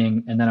about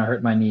training, and then I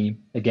hurt my knee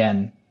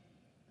again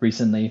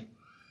recently.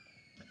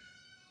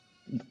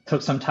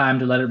 Took some time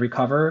to let it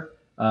recover,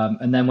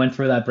 and then went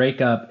through that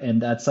breakup. And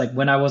that's like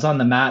when I was on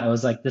the mat, I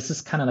was like, this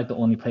is kind of like the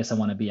only place I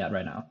want to be at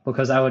right now,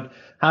 because I would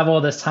have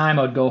all this time.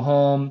 I would go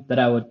home that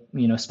I would,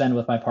 spend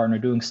with my partner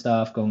doing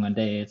stuff, going on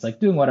dates, like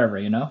doing whatever,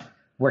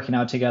 working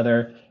out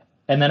together.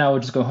 And then I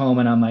would just go home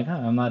and I'm like, oh,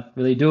 I'm not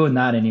really doing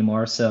that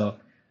anymore. So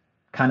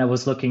kind of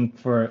was looking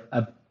for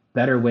a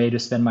better way to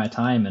spend my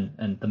time.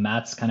 And the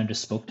mats kind of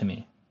just spoke to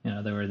me.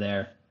 They were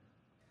there.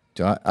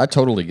 I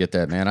totally get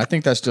that, man. I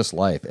think that's just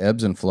life,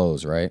 ebbs and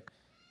flows, right?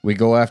 We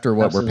go after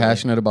what we're Absolutely.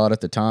 passionate about at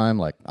the time.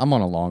 Like, I'm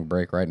on a long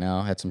break right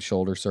now. Had some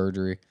shoulder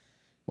surgery.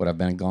 What, I've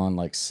been gone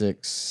like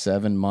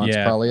 6-7 months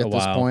Yeah, probably a at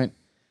this while. point.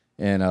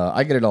 And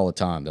I get it all the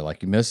time. They're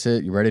like, you miss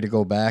it, you ready to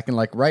go back? And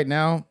like right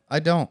now, I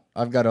don't.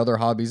 I've got other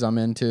hobbies I'm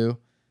into.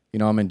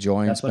 I'm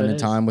enjoying That's what it spending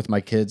is. time with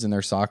my kids and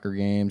their soccer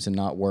games and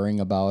not worrying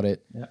about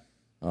it. Yeah.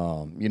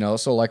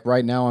 So like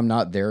right now I'm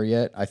not there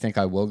yet. I think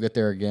I will get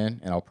there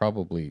again, and I'll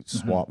probably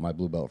swap my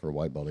blue belt for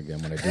white belt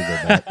again when I do go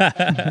back.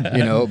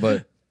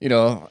 But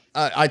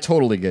I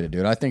totally get it,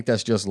 dude. I think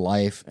that's just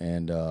life,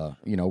 and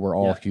we're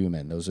all Yeah.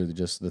 human. Those are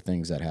just the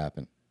things that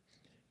happen.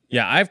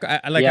 Yeah, like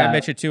I Yeah.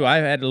 mentioned too, I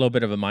had a little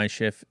bit of a mind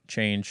shift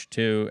change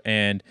too,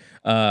 and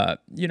I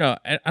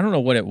don't know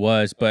what it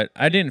was, but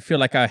I didn't feel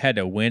like I had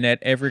to win at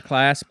every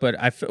class, but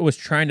was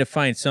trying to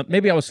find some.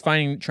 Maybe I was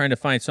trying to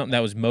find something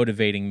that was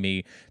motivating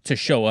me to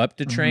show up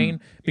to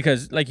train,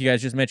 because, like you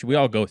guys just mentioned, we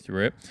all go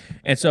through it,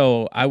 and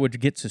so I would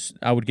get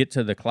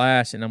to the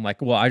class, and I'm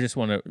like, well, I just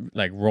want to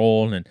like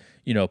roll and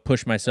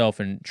push myself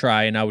and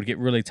try, and I would get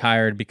really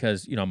tired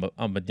because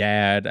I'm a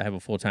dad, I have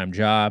a full-time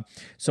job,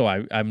 so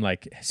I'm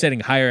like setting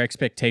higher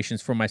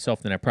expectations for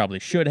myself than I probably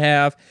should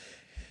have.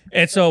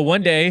 And so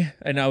one day,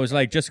 and I was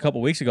like, just a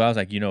couple weeks ago, I was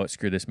like, you know what,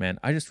 screw this, man.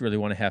 I just really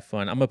want to have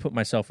fun. I'm gonna put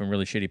myself in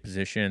really shitty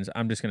positions.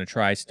 I'm just gonna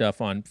try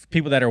stuff on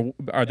people that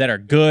are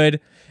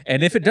good.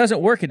 And if it doesn't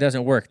work, it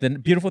doesn't work. The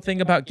beautiful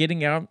thing about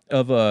getting out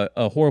of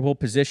a horrible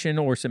position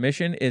or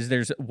submission is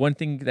there's one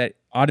thing that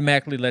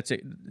automatically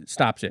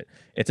stops it.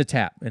 It's a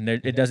tap, and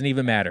it doesn't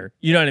even matter.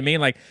 You know what I mean?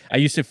 Like I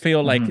used to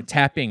feel like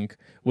tapping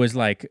was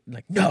like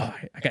no,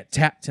 I got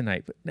tapped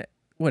tonight, but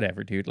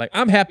whatever, dude. Like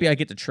I'm happy I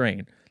get to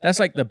train. That's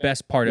like the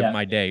best part of Yeah.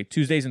 my day.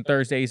 Tuesdays and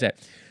Thursdays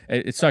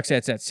it sucks that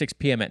it's at 6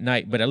 p.m. at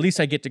night, but at least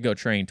I get to go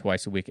train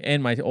twice a week,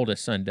 and my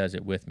oldest son does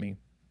it with me.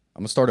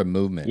 I'm gonna start a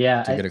movement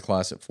Yeah, to get a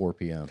class at 4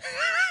 p.m.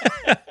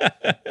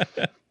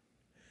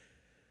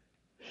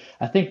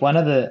 I think one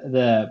of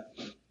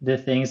the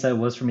things that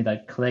was for me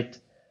that clicked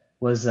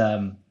was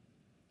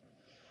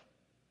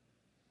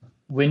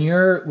when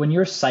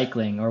you're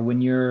cycling, or when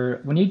you're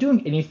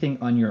doing anything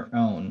on your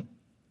own,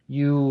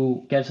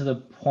 you get to the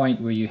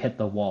point where you hit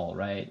the wall,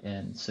 right?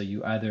 And so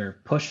you either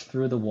push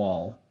through the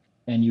wall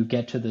and you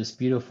get to this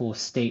beautiful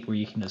state where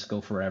you can just go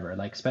forever.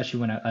 Like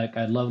especially when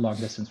I love long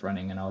distance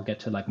running, and I'll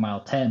get to like mile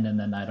 10 and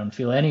then I don't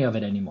feel any of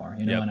it anymore,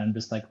 Yep. and I'm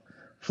just like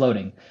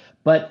floating.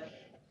 But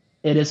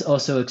it is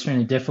also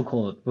extremely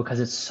difficult because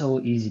it's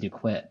so easy to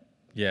quit. And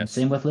Yes.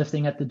 same with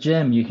lifting at the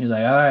gym. You can be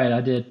like, all right,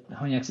 I did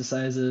how many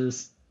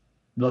exercises,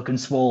 looking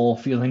swole,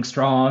 feeling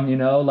strong,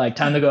 like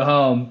time to go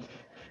home.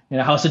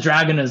 House of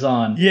Dragon is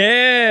on. But when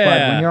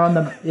Yeah. you're on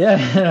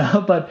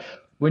the but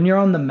when you're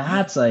on the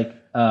mats, like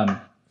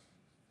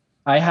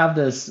I have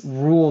this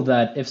rule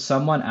that if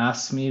someone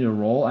asks me to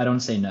roll, I don't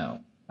say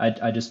no.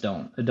 I just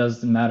don't. It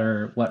doesn't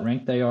matter what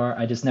rank they are.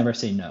 I just never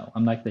say no.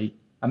 I'm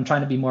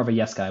trying to be more of a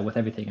yes guy with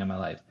everything in my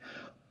life.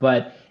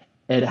 But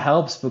it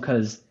helps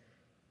because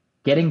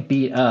getting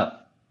beat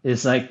up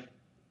is like,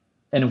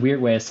 in a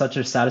weird way, it's such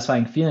a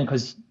satisfying feeling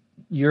because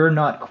you're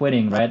not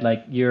quitting, right?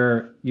 Like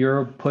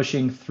you're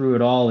pushing through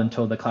it all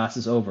until the class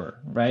is over,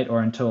 right?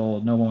 Or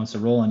until no one wants to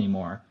roll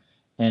anymore.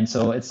 And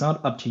so it's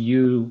not up to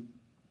you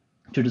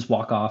to just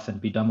walk off and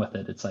be done with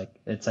it. It's like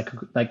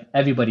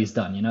everybody's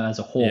done, as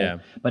a whole. Yeah.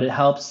 But it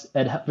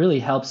really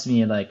helps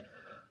me like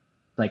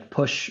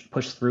push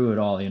through it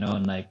all,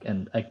 and like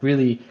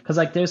really, because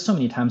like there's so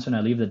many times when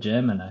I leave the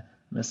gym and I'm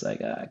just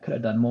like, I could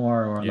have done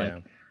more, or Yeah.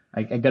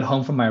 like I get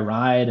home from my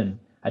ride and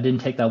I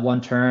didn't take that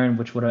one turn,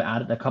 which would have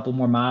added a couple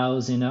more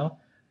miles,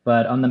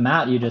 But on the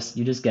mat, you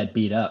just get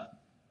beat up,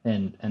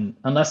 and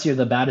unless you're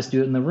the baddest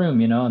dude in the room,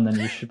 and then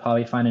you should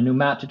probably find a new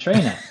mat to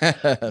train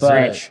at.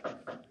 Rich.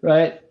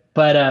 Right.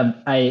 But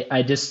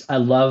I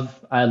love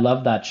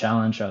that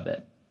challenge of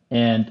it,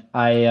 and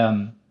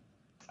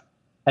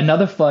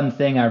another fun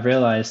thing I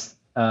realized,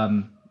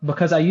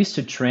 because I used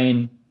to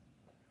train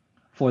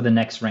for the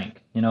next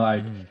rank,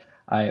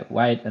 I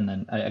white, and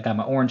then I got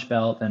my orange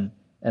belt, and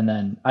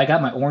then I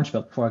got my orange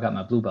belt before I got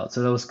my blue belt.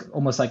 So it was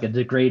almost like a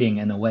degrading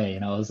in a way.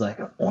 I was like,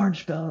 an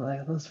orange belt,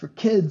 like those for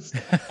kids.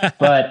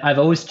 But I've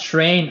always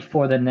trained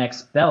for the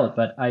next belt.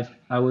 But I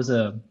was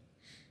a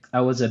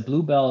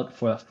blue belt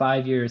for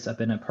 5 years. I've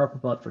been a purple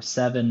belt for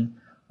 7.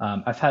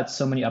 I've had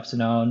so many ups and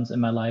downs in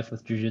my life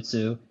with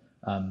jiu-jitsu.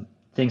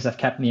 Things have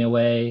kept me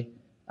away.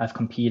 I've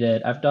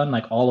competed. I've done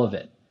like all of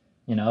it.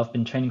 I've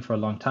been training for a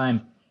long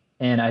time.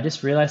 And I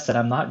just realized that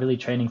I'm not really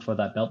training for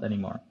that belt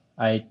anymore.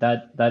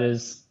 That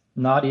is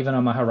not even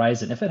on my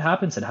horizon. If it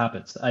happens, it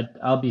happens.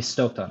 I'll be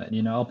stoked on it.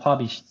 I'll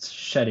probably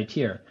shed a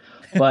tear.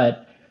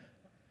 But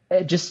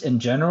just in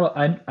general,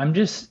 I'm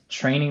just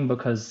training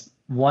because,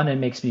 one, it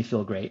makes me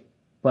feel great.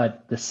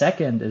 But the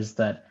second is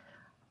that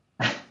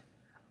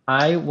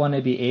I want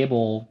to be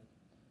able,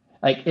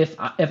 like if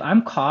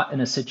I'm caught in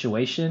a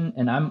situation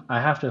and I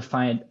have to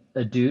find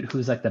a dude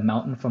who's like the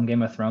mountain from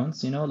Game of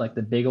Thrones, like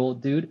the big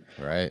old dude.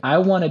 Right. I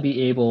want to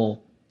be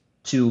able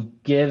to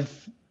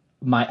give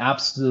my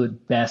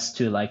absolute best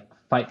to like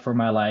fight for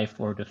my life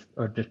or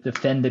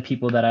defend the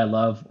people that I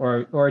love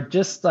or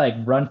just like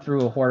run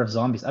through a horde of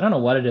zombies. I don't know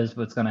what it is,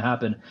 what's going to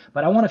happen,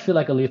 but I want to feel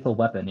like a lethal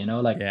weapon,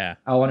 Yeah.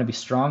 I I want to be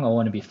strong. I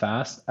want to be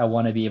fast. I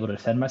want to be able to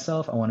defend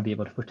myself. I want to be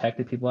able to protect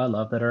the people I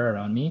love that are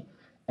around me.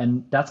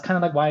 And that's kind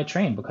of like why I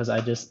train, because I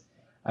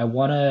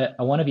want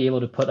to be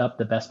able to put up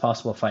the best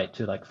possible fight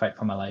to like fight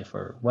for my life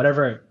or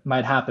whatever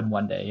might happen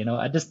one day.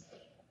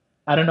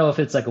 I don't know if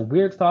it's like a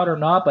weird thought or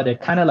not, but it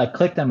kind of like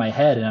clicked in my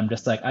head, and I'm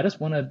just like, I just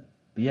want to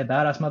be a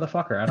badass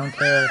motherfucker. I don't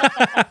care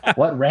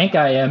what rank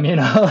I am,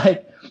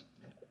 like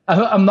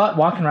I'm not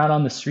walking around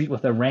on the street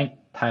with a rank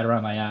tied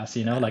around my ass,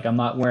 like I'm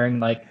not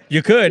wearing like,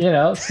 You could,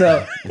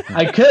 so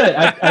I could,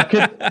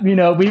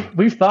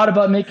 we've thought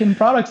about making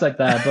products like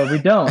that, but we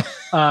don't.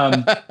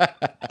 And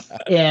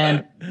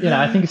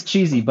I think it's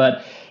cheesy,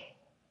 but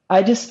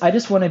I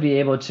just want to be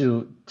able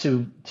to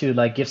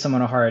like give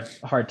someone a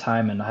hard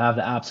time and have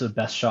the absolute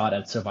best shot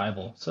at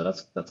survival. So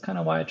that's kind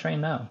of why I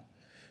train now.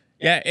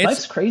 Yeah,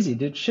 life's crazy,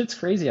 dude. Shit's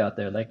crazy out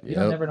there. Like you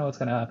never know what's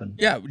gonna happen.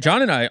 Yeah,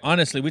 John and I,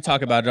 honestly, we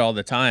talk about it all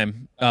the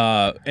time,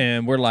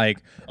 and we're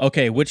like,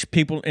 okay, which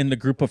people in the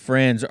group of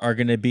friends are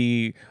going to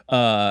be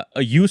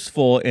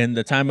useful in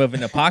the time of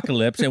an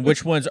apocalypse, and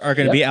which ones are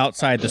going to be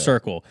outside the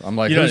circle? I'm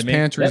like, you know whose what I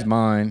mean? pantry is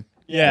mine?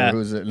 Yeah. Or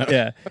who's it? No.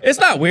 Yeah. It's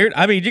not weird.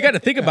 I mean, you got to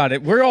think about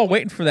it. We're all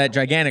waiting for that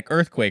gigantic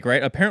earthquake,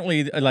 right?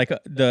 Apparently, like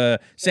what's the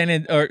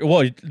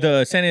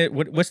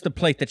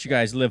plate that you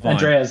guys live on?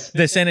 Andreas.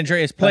 The San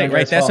Andreas plate,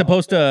 right? Andreas That's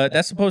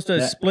supposed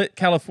to split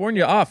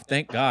California off.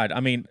 Thank God. I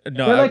mean,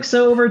 no. We're like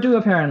so overdue,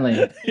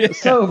 apparently.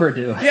 So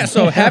overdue. Yeah,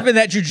 so having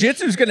that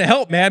jujitsu is going to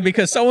help, man,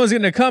 because someone's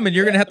going to come and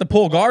you're going to have to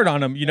pull guard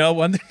on them, Yeah.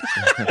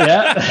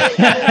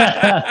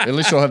 At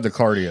least you'll have the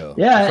cardio.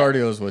 Yeah. The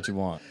cardio is what you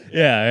want.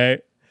 Yeah, right?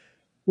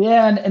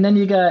 Yeah, and then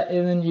you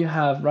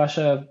have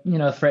Russia,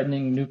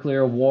 threatening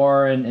nuclear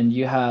war, and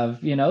you have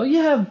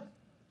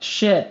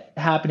shit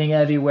happening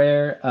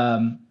everywhere.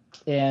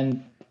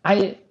 And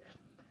I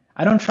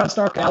don't trust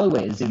dark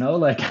alleyways,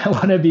 like I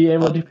want to be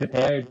able to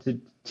prepare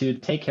to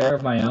take care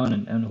of my own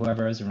and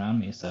whoever is around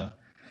me. So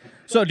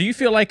do you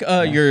feel like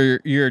your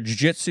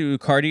jiu-jitsu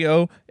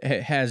cardio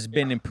has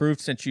been improved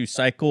since you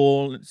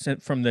cycle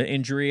from the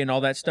injury and all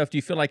that stuff? Do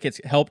you feel like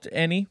it's helped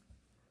any?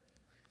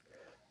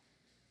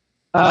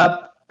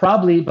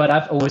 Probably, but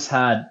I've always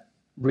had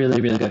really,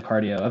 really good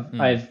cardio.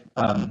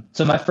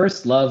 So my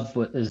first love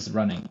is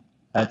running.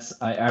 I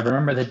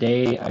remember the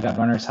day I got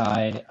runner's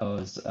high.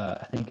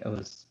 I think I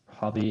was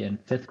probably in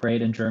 5th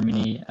grade in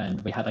Germany,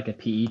 and we had like a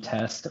PE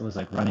test. It was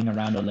like running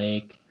around a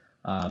lake,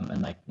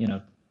 and like,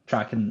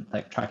 tracking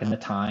the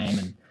time,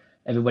 and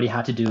everybody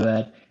had to do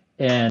it.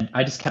 And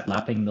I just kept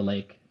lapping the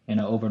lake,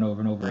 over and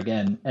over and over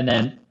again. And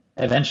then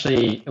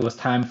eventually it was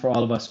time for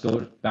all of us to go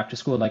back to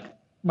school. Like,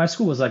 my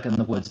school was like in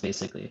the woods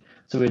basically.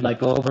 So we'd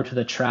like go over to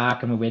the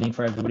track and we're waiting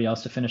for everybody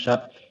else to finish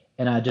up.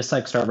 and I just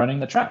like start running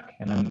the track,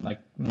 and I'm like,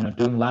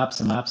 doing laps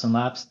and laps and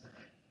laps.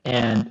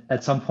 And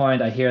at some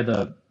point, I hear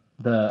the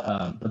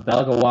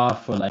bell go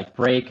off for like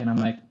break, and I'm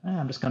like,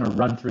 I'm just gonna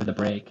run through the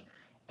break,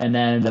 and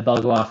then the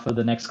bell go off for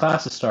the next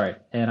class to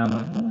start, and I'm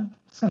like, I'm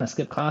just gonna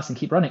skip class and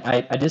keep running.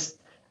 I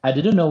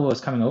didn't know what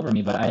was coming over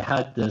me, but I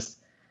had this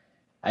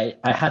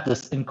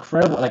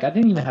incredible, like I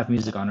didn't even have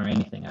music on or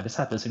anything. I just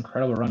had this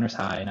incredible runner's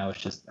high, and I was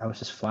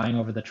just flying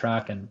over the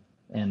track, and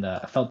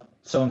I felt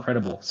so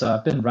incredible. So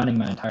I've been running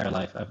my entire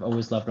life. I've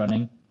always loved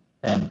running,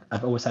 and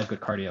I've always had good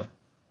cardio.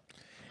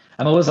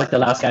 I'm always like the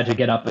last guy to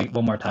get up like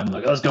one more time,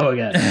 like let's go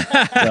again.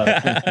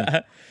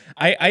 So,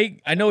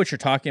 I know what you're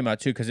talking about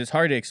too, because it's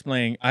hard to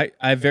explain. I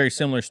have a very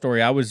similar story.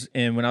 When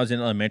I was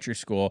in elementary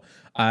school,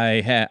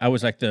 I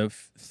was like the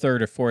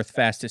third or fourth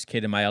fastest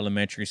kid in my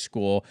elementary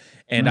school,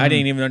 and I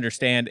didn't even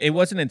understand. It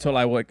wasn't until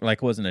I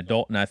was an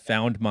adult and I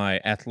found my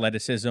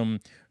athleticism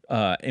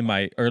in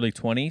my early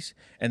 20s,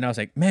 and I was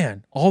like,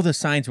 man, all the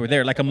signs were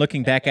there. Like, I'm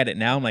looking back at it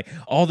now, I'm like,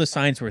 all the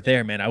signs were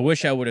there, man. I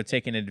wish I would have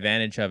taken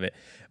advantage of it.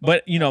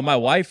 But my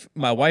wife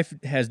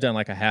has done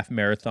like a half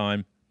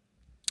marathon,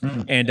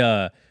 and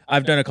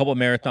I've done a couple of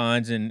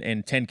marathons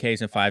and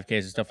 10Ks and 5Ks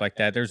and stuff like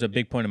that. There's a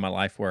big point in my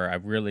life where I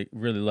really,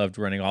 really loved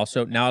running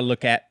also. Now I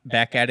look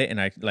back at it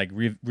and I like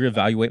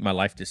reevaluate my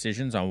life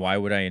decisions on why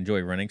would I enjoy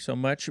running so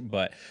much.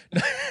 But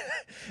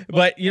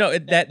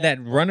that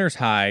runner's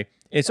high,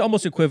 it's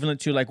almost equivalent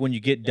to like when you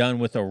get done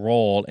with a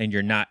roll and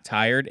you're not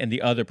tired and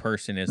the other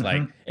person is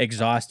like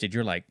exhausted.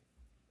 You're like,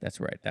 that's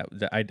right.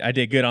 I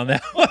did good on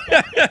that one.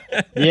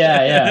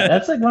 yeah.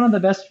 That's like one of the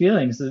best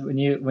feelings when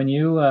you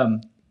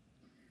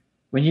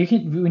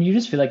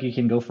just feel like you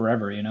can go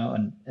forever,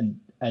 and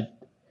I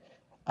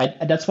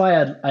that's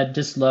why I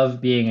just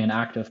love being an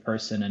active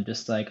person, and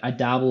just like I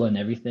dabble in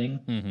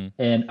everything,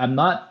 and I'm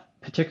not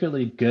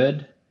particularly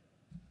good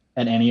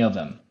at any of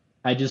them.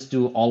 I just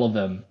do all of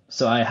them.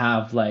 So I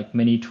have like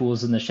many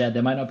tools in the shed.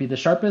 They might not be the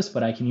sharpest,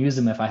 but I can use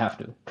them if I have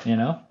to,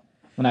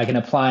 when I can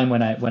apply them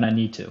when I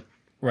need to.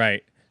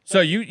 Right.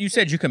 So you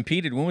said you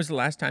competed. When was the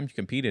last time you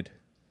competed?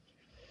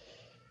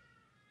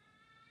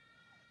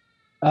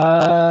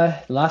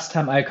 Last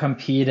time I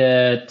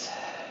competed,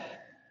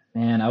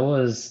 man, I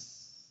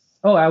was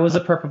a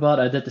purple belt.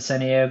 I did the San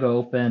Diego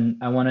Open.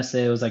 I want to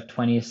say it was like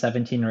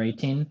 2017 or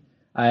 18.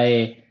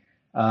 I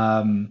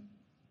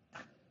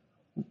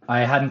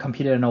hadn't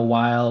competed in a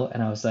while,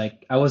 and I was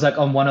like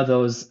on one of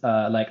those,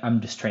 like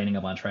I'm just training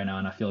a bunch right now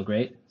and I feel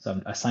great.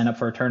 So I signed up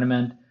for a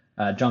tournament,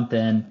 jumped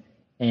in,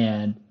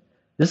 and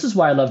this is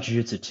why I love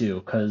jiu-jitsu too,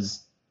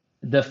 because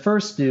the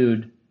first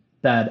dude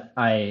that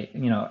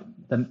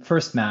the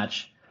first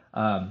match,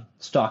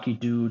 stocky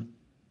dude,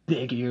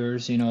 big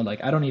ears,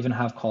 like I don't even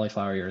have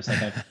cauliflower ears.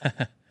 Like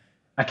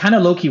I kind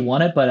of low-key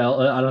want it, but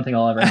I don't think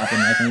I'll ever happen.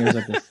 I think ears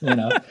like this,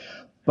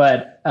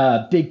 But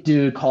big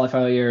dude,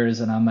 cauliflower ears,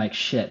 and I'm like,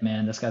 shit,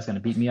 man, this guy's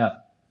gonna beat me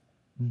up.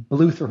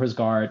 Blew through his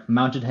guard,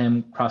 mounted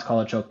him, cross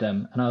collar choked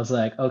him, and I was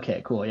like,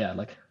 okay, cool, yeah.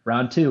 Like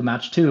round 2,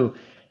 match 2,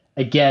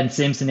 again,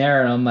 same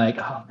scenario. And I'm like,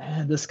 oh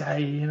man, this guy,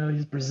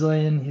 he's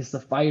Brazilian, he's the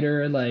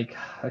fighter. Like,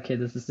 okay,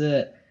 this is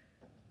it.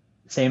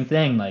 Same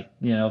thing, like,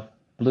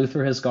 blew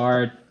through his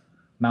guard,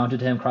 mounted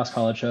him, cross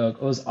collar choke.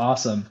 It was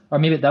awesome. Or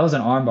maybe that was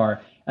an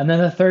armbar. And then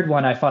the third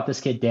one, I fought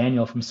this kid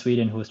Daniel from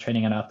Sweden who was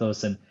training at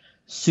Athos, and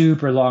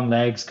super long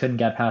legs, couldn't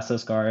get past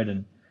this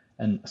guard,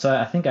 and so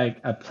I think I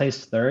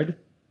placed third,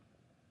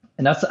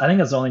 and I think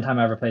that's the only time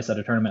I ever placed at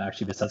a tournament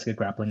actually, besides like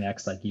Grappling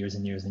X like years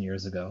and years and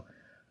years ago.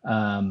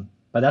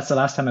 But that's the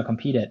last time I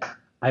competed.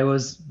 I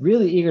was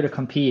really eager to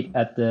compete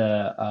at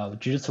the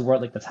Jiu-Jitsu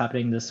World League that's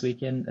happening this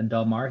weekend in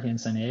Del Mar here in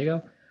San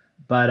Diego,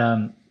 but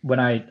when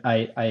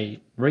I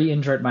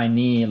re-injured my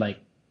knee like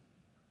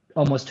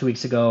almost 2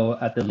 weeks ago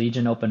at the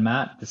Legion Open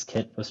mat, this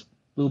kid was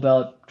blue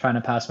belt trying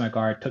to pass my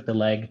guard, took the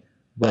leg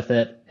with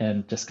it,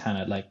 and just kind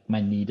of like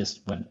my knee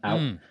just went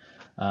out.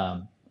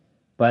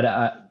 But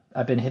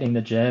I've been hitting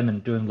the gym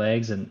and doing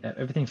legs, and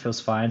everything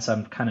feels fine. So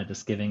I'm kind of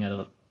just giving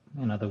it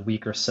another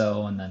week or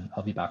so, and then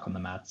I'll be back on the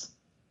mats.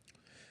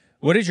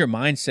 What is your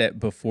mindset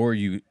before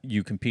you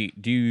compete?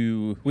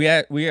 We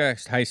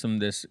asked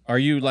Heisem this. Are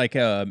you like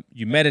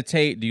you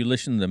meditate? Do you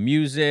listen to the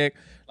music?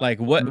 Like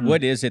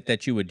what is it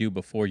that you would do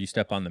before you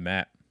step on the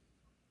mat?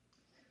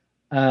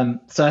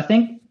 So I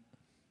think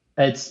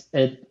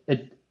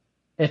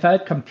if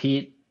I'd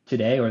compete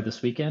today or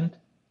this weekend,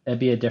 it'd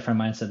be a different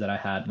mindset that I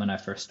had when I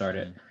first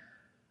started.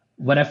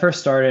 When I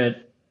first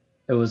started,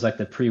 it was like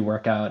the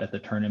pre-workout at the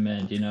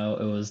tournament, it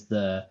was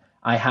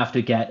I have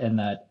to get in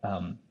that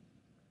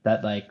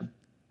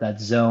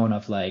zone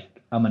of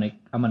like, I'm going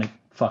to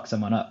fuck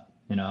someone up,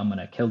 I'm going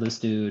to kill this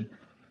dude.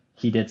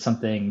 He did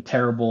something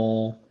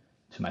terrible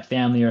to my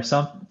family or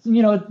something,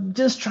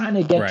 just trying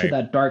to get to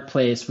that dark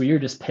place where you're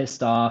just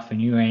pissed off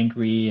and you're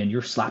angry and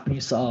you're slapping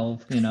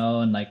yourself,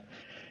 and like,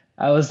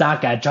 I was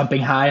that guy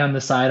jumping high on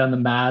the side on the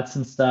mats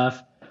and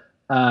stuff.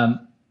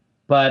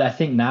 But I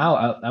think now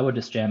I would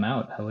just jam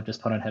out. I would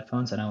just put on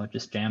headphones and I would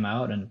just jam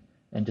out and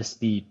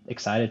just be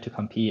excited to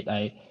compete.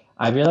 I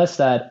realized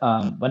that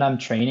when I'm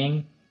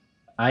training,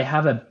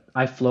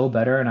 I flow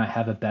better and I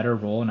have a better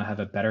role and I have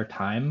a better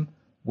time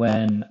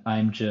when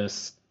I'm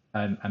just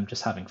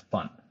having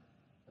fun.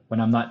 When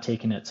I'm not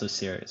taking it so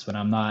serious, when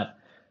I'm not,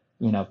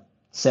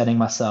 setting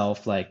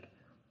myself like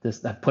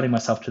this, putting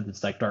myself to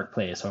this like dark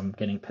place or I'm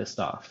getting pissed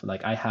off.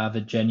 Like I have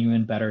a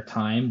genuine better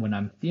time when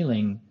I'm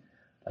feeling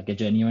like a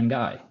genuine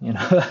guy.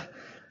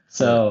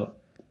 So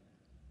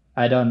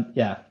I don't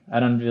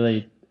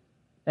really,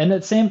 and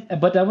it's same,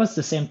 but that was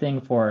the same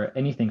thing for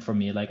anything for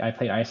me. Like I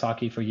played ice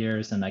hockey for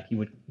years and like he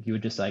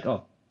would just like,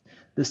 oh,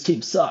 this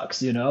team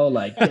sucks,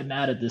 like get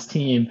mad at this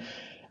team.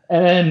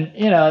 And then,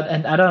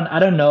 and I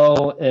don't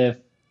know if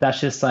that's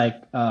just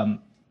like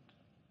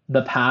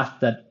the path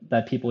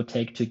that people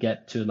take to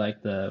get to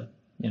like the,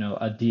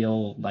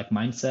 ideal like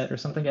mindset or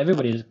something.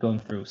 Everybody's going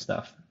through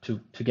stuff to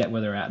get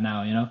where they're at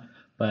now.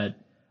 But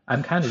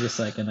I'm kind of just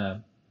like in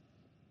a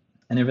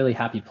really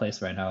happy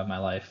place right now in my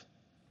life,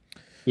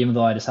 even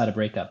though I just had a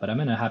breakup. But I'm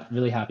in a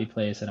really happy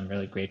place, and I'm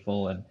really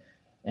grateful. And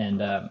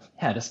I'm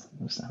just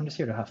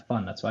here to have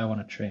fun. That's why I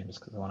want to train, just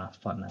because I want to have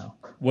fun now.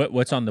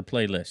 What's on the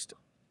playlist?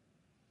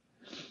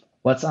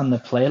 What's on the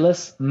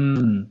playlist?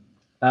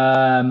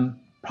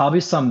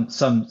 Probably some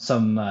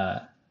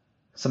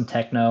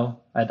techno.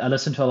 I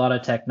listen to a lot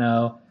of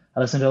techno. I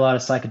listen to a lot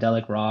of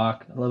psychedelic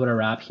rock, a little bit of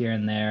rap here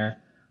and there.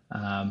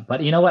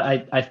 But you know what?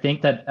 I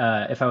think that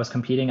if I was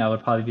competing, I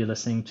would probably be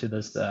listening to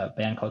this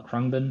band called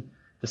Krungben,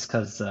 just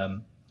because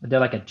they're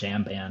like a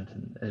jam band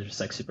and it's just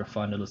like super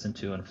fun to listen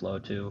to and flow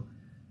to.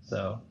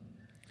 So,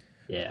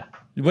 yeah.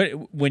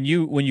 When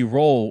you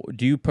roll,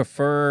 do you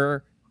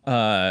prefer?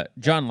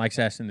 John likes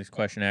asking this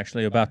question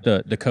actually about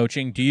the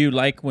coaching. Do you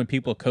like when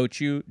people coach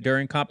you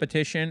during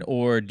competition,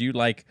 or do you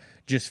like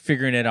just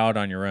figuring it out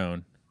on your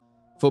own?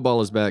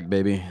 Football is back,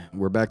 baby.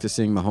 We're back to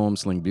seeing Mahomes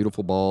sling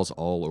beautiful balls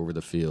all over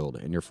the field,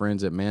 and your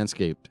friends at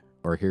Manscaped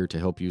are here to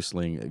help you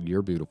sling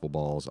your beautiful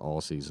balls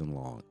all season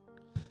long.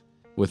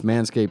 With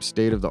Manscaped's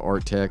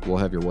state-of-the-art tech, we'll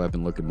have your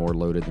weapon looking more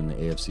loaded than the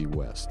AFC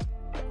West.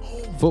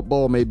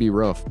 Football may be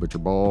rough, but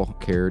your ball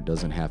care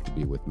doesn't have to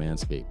be with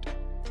Manscaped.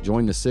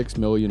 Join the 6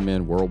 million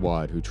men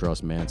worldwide who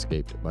trust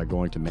Manscaped by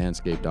going to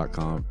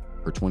manscaped.com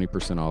for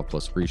 20% off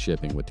plus free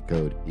shipping with the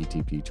code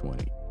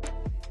ETP20.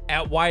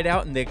 At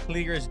Whiteout and the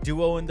clearest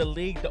duo in the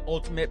league, the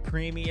Ultimate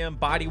Premium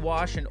Body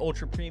Wash and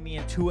Ultra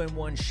Premium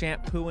 2-in-1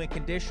 Shampoo and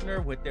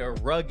Conditioner with their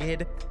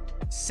rugged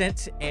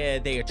scent,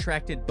 they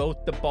attracted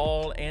both the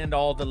ball and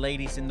all the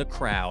ladies in the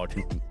crowd.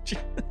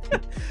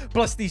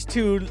 Plus, these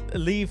two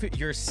leave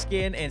your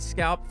skin and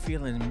scalp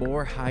feeling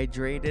more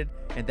hydrated,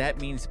 and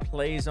that means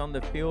plays on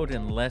the field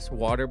and less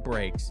water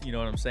breaks. You know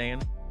what I'm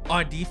saying?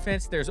 On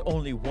defense, there's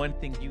only one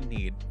thing you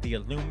need: the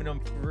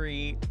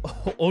aluminum-free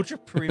ultra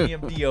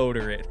premium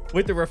deodorant.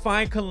 With the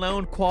refined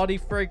cologne quality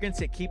fragrance,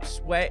 it keeps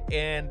sweat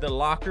and the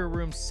locker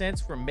room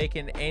scents from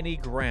making any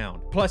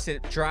ground. Plus,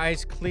 it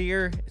dries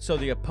clear, so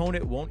the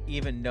opponent won't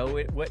even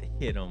know what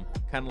hit them.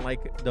 Kind of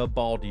like the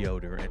ball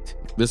deodorant.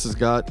 This has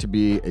got to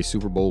be a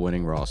Super Bowl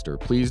winning roster.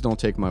 Please don't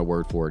take my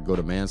word for it. Go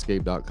to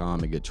manscaped.com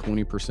and get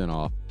 20%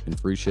 off and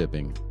free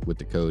shipping with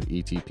the code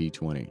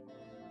ETP20.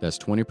 That's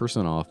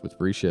 20% off with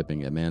free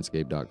shipping at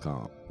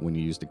manscaped.com when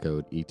you use the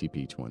code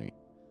ETP20.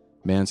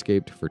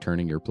 Manscaped, for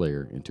turning your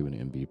player into an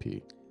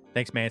MVP.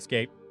 Thanks,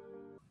 Manscaped.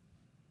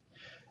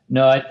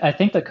 No, I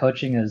think the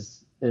coaching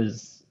is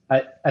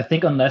I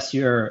think unless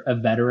you're a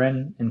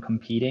veteran in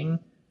competing,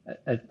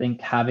 I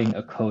think having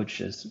a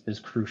coach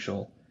is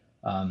crucial.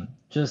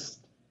 Just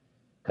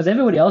because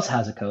everybody else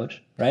has a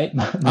coach, right?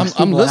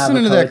 I'm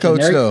listening to that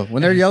coach though.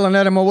 When they're yelling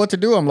at him on what to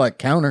do, I'm like,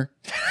 counter,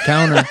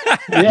 move,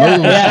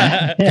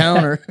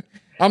 counter.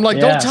 I'm like,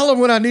 don't tell him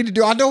what I need to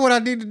do. I know what I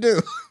need to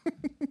do.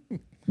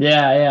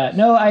 Yeah.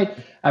 No, I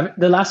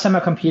the last time I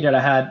competed, I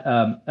had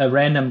a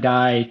random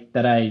guy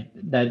that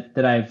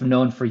I've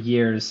known for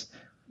years.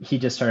 He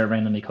just started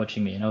randomly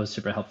coaching me, and it was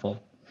super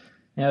helpful.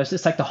 It's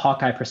just like the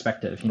Hawkeye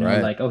perspective,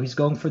 right. Like, oh, he's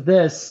going for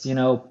this,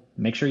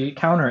 make sure you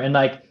counter. And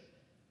like,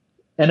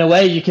 in a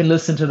way you can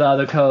listen to the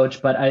other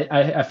coach, but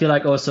I feel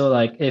like also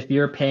like if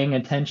you're paying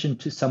attention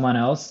to someone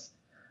else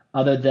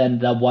other than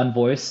the one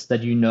voice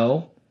that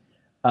you'll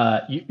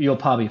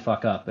probably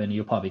fuck up and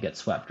you'll probably get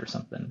swept or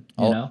something.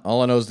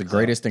 All I know is the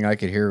greatest thing I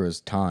could hear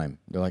was time.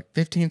 They're like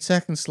 15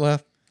 seconds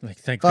left. Like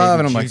thank 5,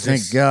 and I'm Jesus. like,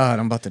 thank God,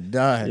 I'm about to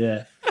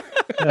die.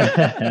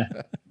 Yeah.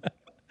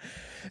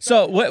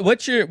 So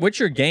what's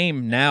your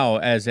game now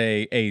as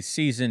a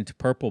seasoned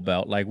purple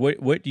belt? Like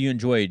what do you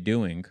enjoy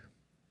doing?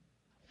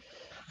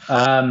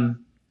 I've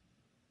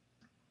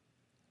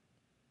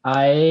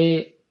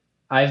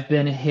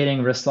been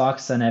hitting wrist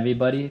locks on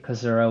everybody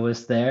because they're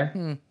always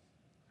there,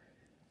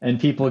 and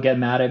people get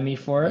mad at me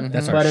for it.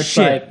 That's but our it's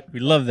shit. like We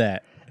love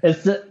that.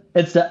 it's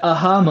the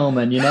aha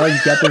moment, you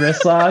get the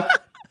wrist lock,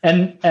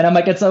 and I'm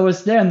like, it's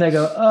always there, and they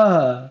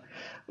go,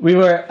 We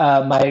were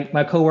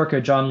my coworker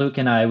John Luke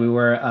and I. We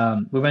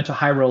went to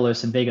High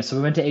Rollers in Vegas. So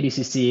we went to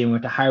ADCC and we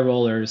went to High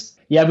Rollers.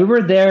 Yeah, we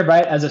were there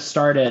right as it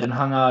started and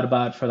hung out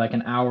about for like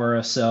an hour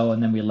or so,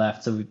 and then we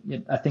left. So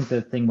I think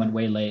the thing went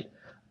way late.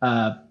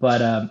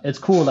 But it's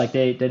cool. Like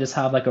they just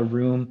have like a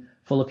room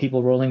full of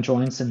people rolling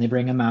joints, and they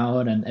bring them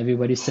out, and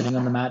everybody's sitting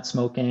on the mat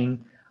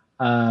smoking.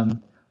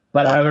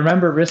 But I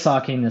remember wrist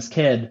hocking this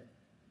kid,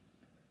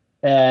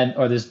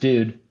 or this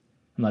dude.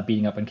 I'm not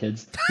beating up on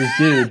kids. This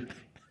dude,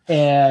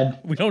 and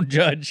We don't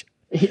judge.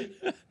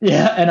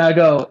 yeah, and I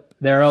go,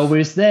 they're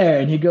always there,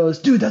 and he goes,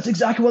 dude, that's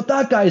exactly what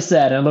that guy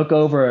said. And I look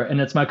over,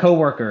 and it's my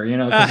coworker,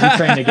 because we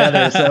train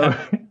together. So,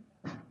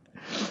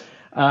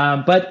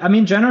 but I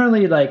mean,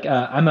 generally, like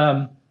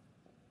I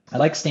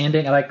like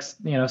standing. I like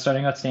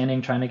starting out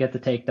standing, trying to get the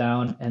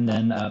takedown, and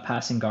then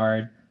passing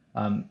guard.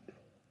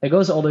 It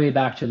goes all the way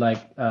back to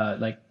like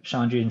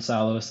Shandri and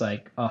Salos,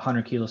 like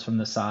 100 kilos from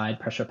the side,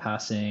 pressure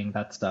passing,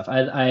 that stuff.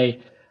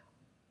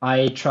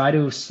 I try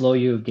to slow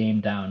your game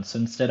down. So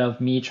instead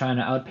of me trying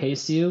to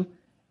outpace you,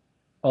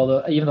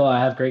 even though I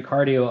have great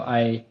cardio,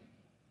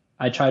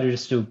 I try to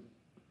just do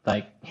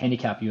like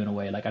handicap you in a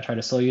way. Like I try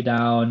to slow you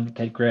down,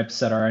 get grips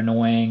that are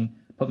annoying,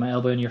 put my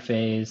elbow in your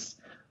face,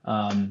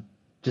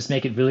 just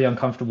make it really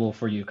uncomfortable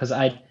for you. Because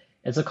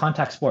it's a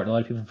contact sport. A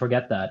lot of people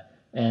forget that.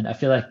 And I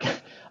feel like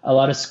a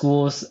lot of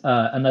schools,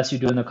 unless you're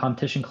doing a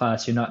competition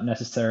class, you're not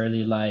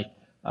necessarily like,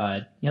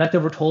 like the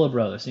Rotola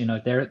brothers,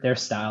 their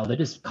style, they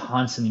just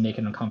constantly make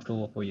it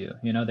uncomfortable for you.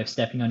 They're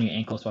stepping on your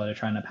ankles while they're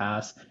trying to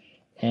pass.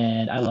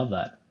 And I love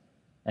that.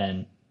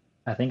 And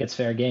I think it's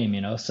fair game,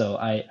 so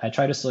I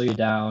try to slow you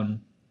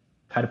down,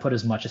 try to put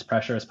as much as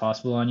pressure as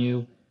possible on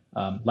you,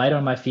 light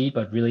on my feet,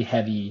 but really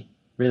heavy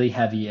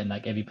in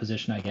like every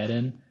position I get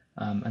in.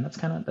 And that's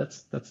kind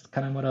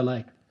of what I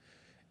like.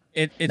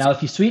 Now,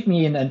 if you sweep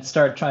me and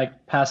start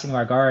passing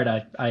my guard,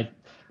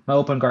 my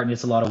open guard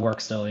needs a lot of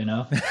work still,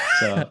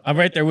 So I'm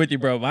right there with you,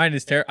 bro. Mine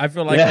is terrible. I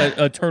feel like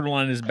a turtle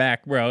on his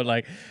back, bro.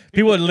 Like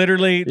people would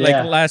literally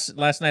like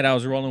last night I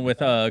was rolling with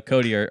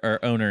Cody, our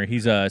owner.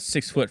 He's a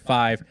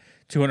 6'5",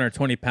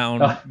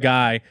 220-pound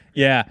guy.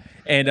 Yeah,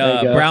 and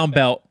brown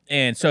belt.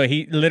 And so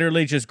he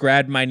literally just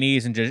grabbed my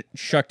knees and just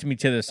shucked me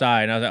to the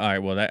side. And I was like, all right,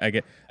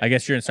 well, I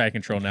guess you're in side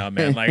control now,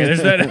 man. Like,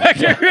 there's nothing I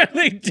can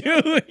really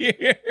do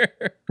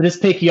here.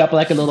 Just pick you up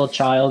like a little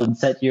child and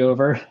set you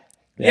over.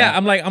 Yeah,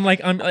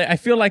 I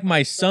feel like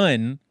my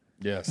son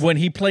when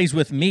he plays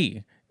with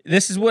me.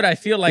 This is what I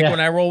feel like when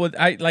I roll with.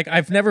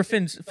 I've never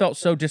felt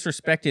so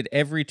disrespected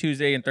every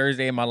Tuesday and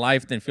Thursday in my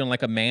life than feeling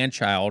like a man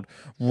child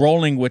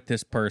rolling with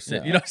this person.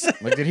 Yeah. You know what I'm saying?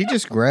 Like, did he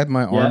just grab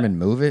my arm and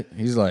move it?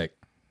 He's like,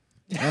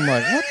 I'm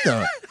like, what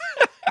the?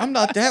 I'm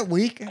not that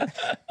weak.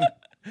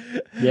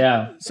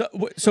 Yeah. So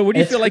what do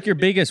you feel like your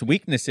biggest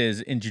weakness is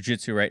in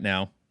jiu-jitsu right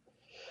now?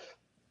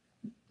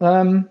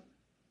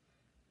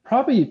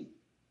 Probably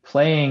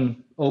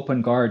playing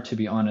open guard, to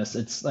be honest.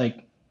 It's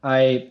like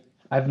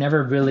I've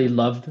never really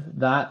loved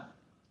that,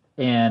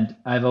 and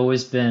I've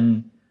always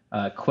been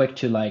quick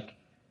to like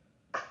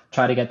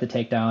try to get the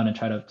takedown and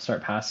try to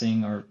start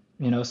passing, or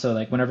so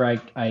like whenever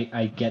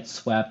I get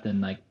swept and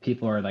like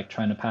people are like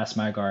trying to pass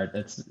my guard,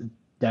 that's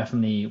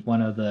definitely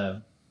one of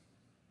the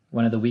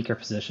weaker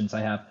positions I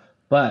have.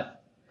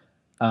 But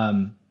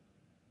I'm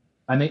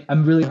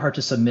really hard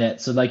to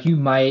submit. So like you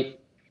might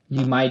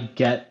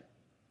get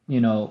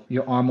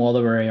your arm all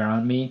the way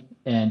around me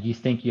and you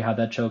think you have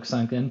that choke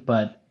sunk in,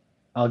 but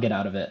I'll get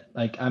out of it.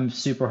 Like I'm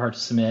super hard to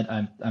submit.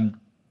 I'm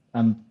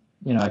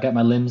I got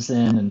my limbs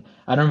in and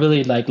I don't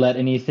really like let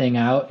anything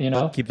out,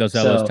 Keep those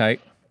elbows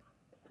tight.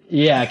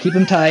 Yeah, keep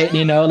them tight,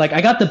 like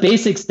I got the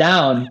basics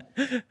down,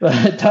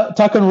 but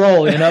tuck and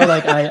roll,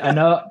 like I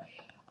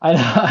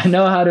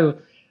know how to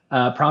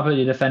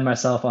properly defend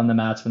myself on the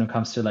mats when it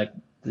comes to like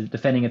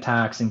defending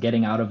attacks and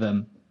getting out of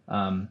them.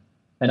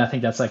 And I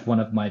think that's like one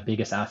of my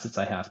biggest assets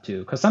I have too.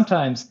 Because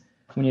sometimes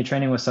when you're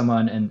training with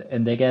someone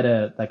and they get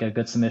a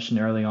good submission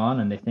early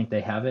on and they think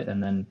they have it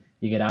and then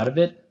you get out of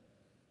it,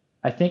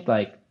 I think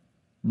like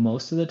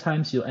most of the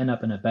times you'll end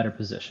up in a better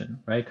position,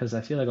 right? Because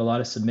I feel like a lot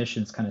of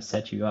submissions kind of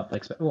set you up,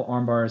 like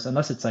arm bars,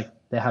 unless it's like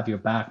they have your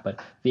back, but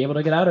be able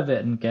to get out of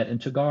it and get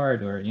into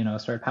guard or,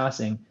 start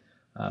passing.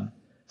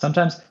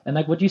 Sometimes, and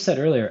like what you said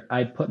earlier,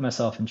 I put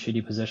myself in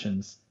shitty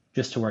positions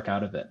just to work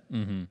out of it.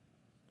 Mm-hmm.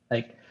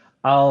 Like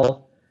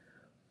I'll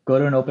go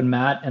to an open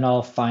mat and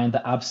I'll find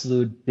the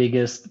absolute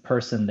biggest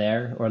person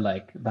there or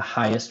like the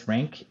highest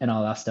rank and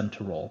I'll ask them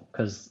to roll.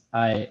 Cause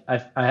I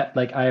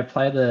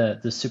apply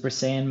the Super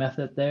Saiyan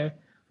method there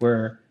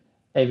where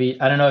I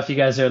don't know if you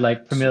guys are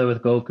like familiar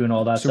with Goku and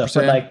all that Super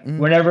stuff, Saiyan.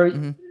 but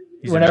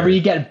like whenever you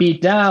get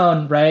beat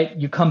down, right,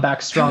 you come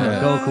back stronger.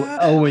 Goku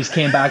always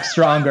came back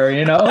stronger,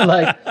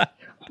 like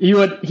he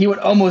would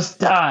almost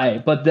die,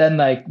 but then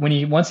like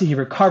once he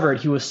recovered,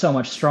 he was so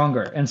much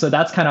stronger. And so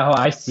that's kind of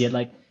how I see it.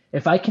 Like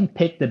if I can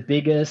pick the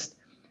biggest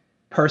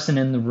person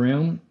in the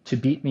room to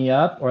beat me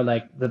up, or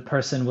like the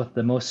person with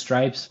the most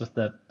stripes with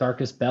the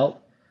darkest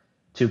belt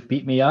to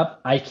beat me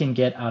up, I can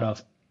get out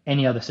of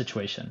any other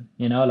situation.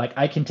 Like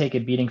I can take a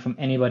beating from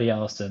anybody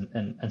else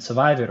and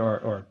survive it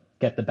or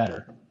get the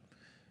better.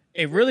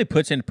 It really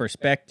puts in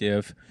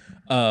perspective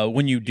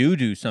when you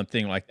do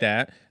something like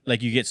that,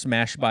 like you get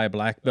smashed by a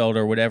black belt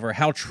or whatever,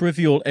 how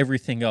trivial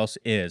everything else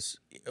is,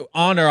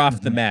 on or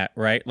off the mat,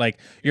 right? Like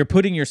you're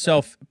putting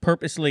yourself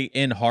purposely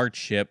in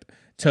hardship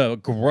to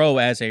grow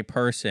as a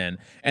person.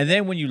 And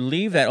then when you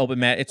leave that open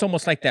mat, it's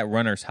almost like that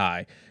runner's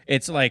high.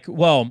 It's like,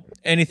 well,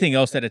 anything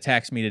else that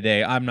attacks me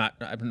today, I'm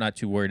not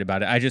too worried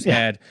about it. I just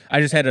had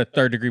a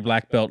 3rd-degree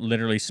black belt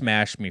literally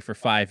smash me for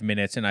 5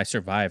 minutes, and I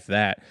survived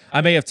that.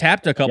 I may have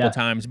tapped a couple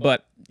times,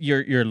 but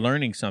you're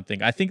learning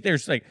something. I think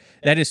there's like,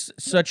 that is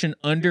such an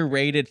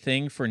underrated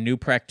thing for new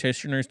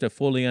practitioners to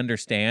fully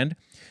understand,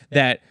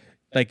 that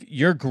like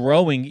you're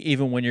growing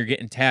even when you're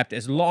getting tapped,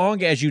 as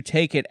long as you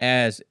take it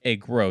as a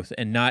growth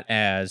and not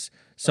as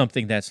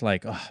something that's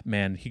like, oh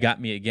man, he got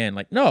me again.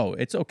 Like, no,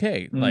 it's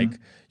okay. Like,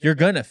 you're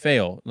gonna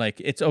fail. Like,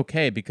 it's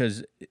okay,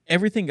 because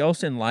everything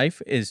else in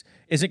life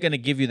isn't gonna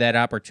give you that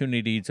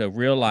opportunity to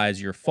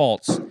realize your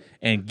faults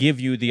and give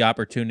you the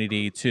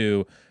opportunity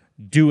to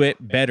do it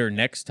better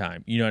next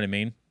time. You know what I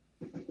mean?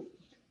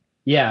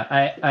 Yeah,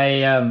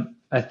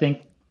 I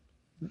think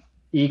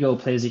ego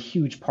plays a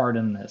huge part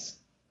in this,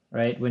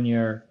 right? When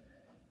you're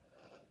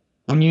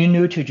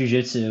new to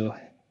jiu-jitsu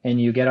and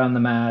you get on the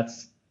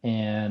mats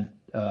and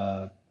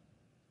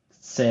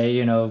say,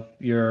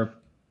 you're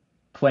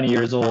 20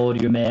 years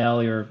old, you're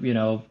male, you're,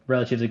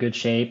 relatively good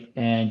shape,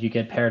 and you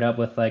get paired up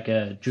with like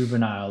a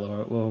juvenile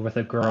or with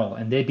a girl,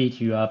 and they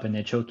beat you up and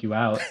they choke you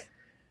out.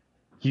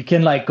 You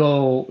can like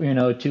go,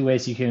 two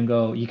ways. You can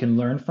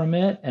learn from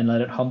it and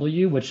let it humble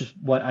you, which is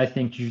what I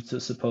think jiu-jitsu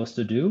is supposed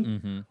to do.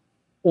 Mm-hmm.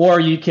 Or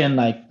you can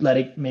like let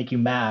it make you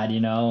mad,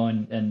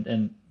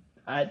 and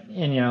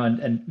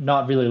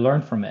not really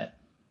learn from it.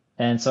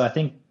 And so I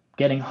think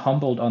getting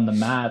humbled on the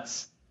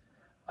mats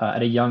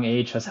at a young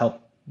age has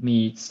helped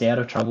me stay out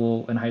of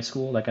trouble in high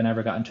school. Like, I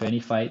never got into any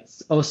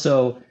fights.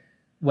 Also,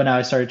 when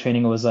I started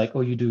training, it was like,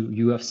 oh, you do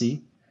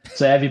UFC?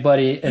 So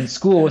everybody in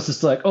school was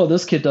just like, oh,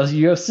 this kid does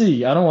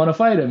UFC. I don't want to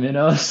fight him,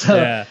 So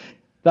Yeah.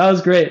 That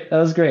was great.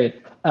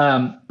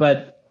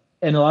 But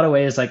in a lot of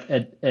ways, like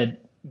at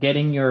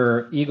getting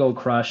your ego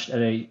crushed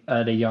at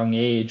a young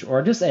age,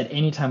 or just at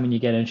any time when you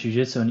get into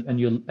jiu-jitsu and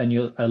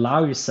you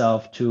allow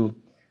yourself to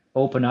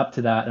open up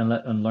to that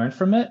and learn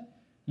from it,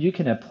 you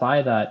can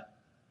apply that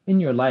in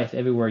your life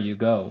everywhere you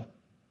go.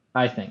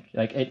 I think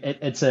like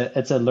it's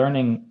a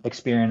learning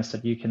experience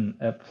that you can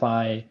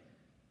apply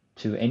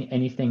to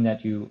anything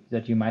that you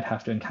might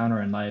have to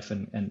encounter in life,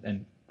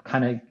 and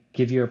kind of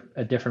give you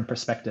a different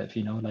perspective,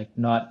 like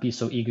not be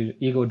so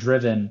ego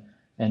driven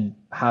and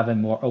have a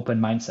more open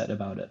mindset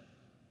about it.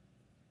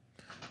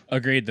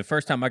 Agreed. The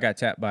first time I got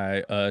tapped by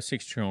a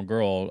 16-year-old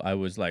girl, I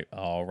was like,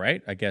 all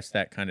right, I guess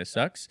that kind of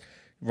sucks.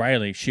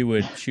 Riley, she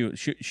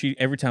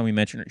every time we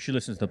mention her, she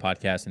listens to the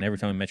podcast, and every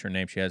time we mention her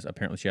name, she has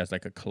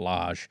like a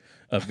collage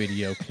of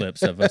video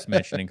clips of us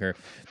mentioning her.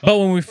 But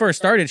when we first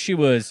started,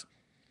 she's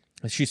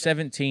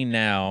 17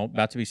 now,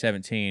 about to be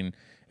 17,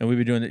 and we've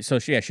been doing this. So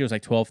she was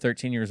like 12,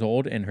 13 years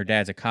old, and her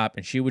dad's a cop,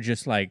 and she would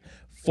just like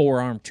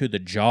forearm to the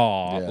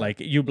jaw. Yeah. Like,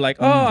 you'd be like,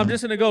 oh, I'm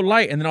just gonna go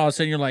light, and then all of a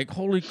sudden you're like,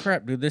 holy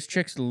crap, dude, this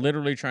chick's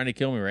literally trying to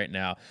kill me right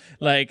now.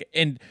 Like,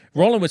 and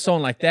rolling with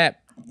someone like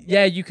that,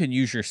 yeah, you can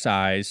use your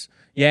size,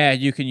 yeah,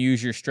 you can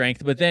use your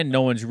strength, but then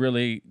no one's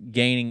really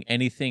gaining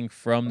anything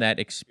from that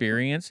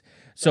experience.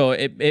 So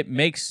it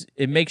makes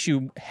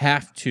you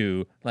have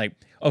to like,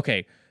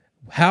 okay,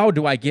 how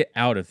do I get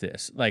out of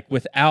this? Like,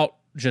 without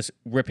just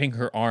ripping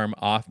her arm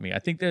off me. I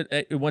think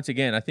that, once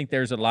again, I think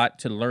there's a lot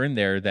to learn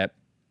there, that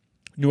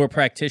newer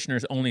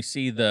practitioners only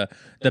see the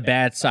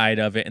bad side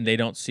of it, and they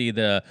don't see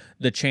the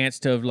chance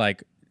to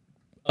like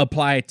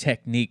apply a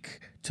technique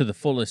to the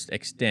fullest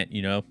extent,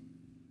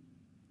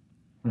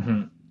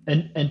 Mm-hmm.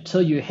 And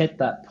until you hit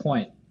that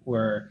point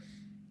where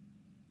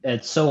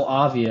it's so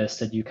obvious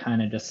that you kind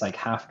of just like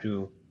have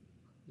to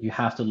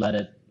let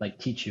it like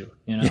teach you,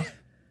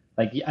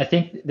 Like, I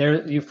think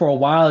for a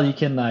while you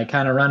can like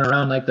kind of run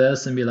around like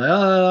this and be like,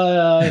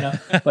 oh,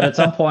 but at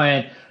some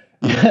point,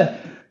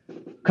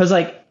 because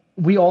like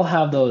we all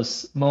have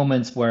those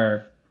moments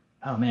where,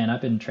 oh man,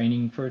 I've been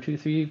training for 2,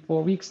 3,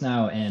 4 weeks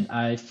now, and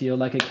I feel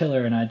like a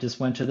killer, and I just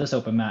went to this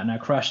open mat and I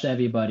crushed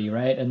everybody,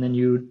 right? And then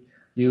you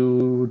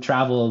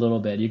travel a little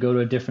bit, you go to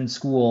a different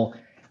school,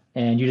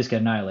 and you just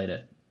get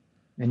annihilated,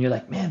 and you're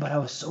like, man, but I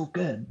was so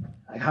good.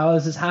 Like, how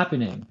is this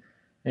happening?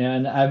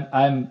 And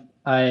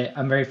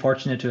I'm very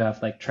fortunate to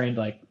have like trained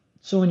like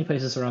so many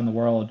places around the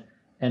world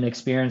and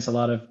experience a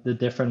lot of the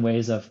different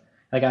ways of,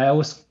 like, I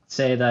always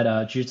say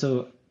that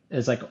jiu-jitsu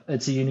is like,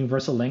 it's a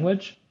universal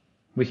language.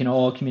 We can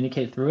all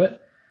communicate through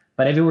it,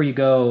 but everywhere you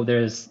go,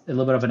 there's a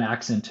little bit of an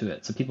accent to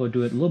it. So people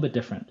do it a little bit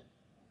different,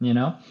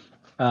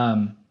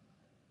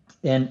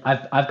 and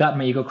I've gotten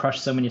my ego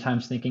crushed so many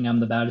times thinking I'm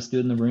the baddest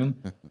dude in the room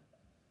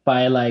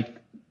by like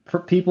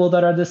people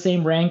that are the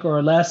same rank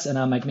or less. And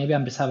I'm like, maybe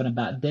I'm just having a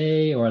bad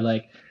day, or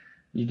like,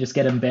 you just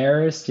get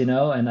embarrassed,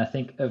 and I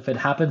think if it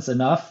happens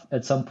enough,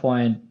 at some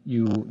point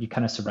you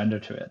kind of surrender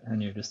to it,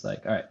 and you're just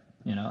like, all right,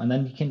 and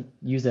then you can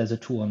use it as a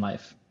tool in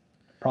life,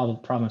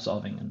 problem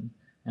solving,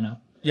 and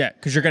Yeah,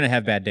 because you're gonna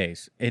have bad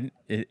days.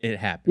 It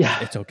happens.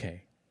 Yeah. It's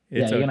okay.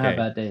 You're gonna have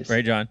bad days,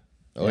 right, John?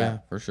 Oh yeah,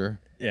 for sure.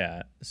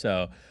 Yeah.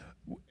 So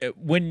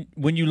when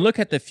you look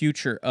at the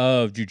future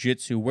of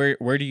jiu-jitsu,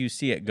 where do you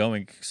see it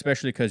going?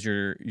 Especially because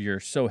you're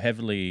so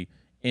heavily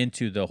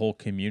into the whole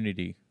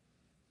community?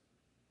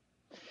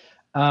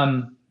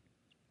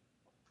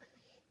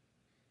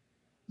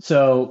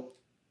 So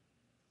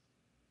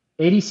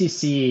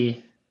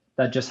ADCC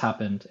that just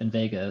happened in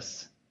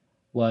Vegas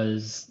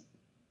was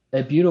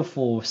a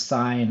beautiful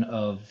sign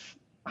of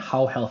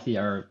how healthy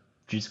our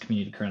jiu-jitsu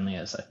community currently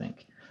is, I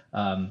think.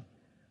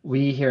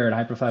 We here at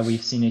Hyperfly,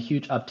 we've seen a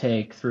huge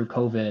uptake through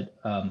COVID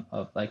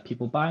of like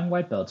people buying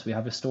white belts. We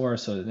have a store,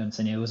 so in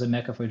San Diego was a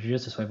mecca for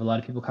jiu-jitsu, so we have a lot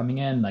of people coming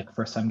in, like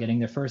first time getting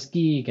their first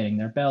gi, getting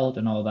their belt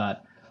and all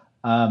that.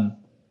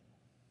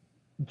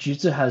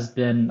 Jiu-jitsu has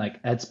been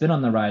it's been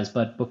on the rise,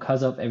 but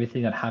because of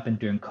everything that happened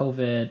during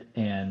COVID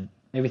and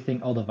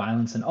everything, all the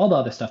violence and all the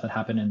other stuff that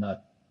happened in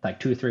the like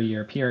 2 or 3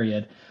 year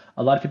period,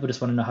 a lot of people just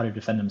want to know how to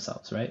defend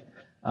themselves, right?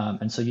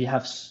 And so you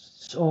have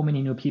so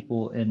many new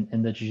people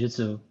in the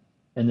jiu-jitsu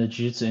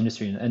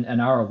industry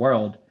and our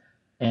world,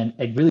 and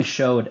it really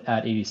showed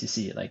at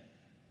ADCC. Like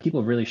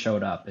people really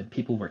showed up, and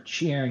people were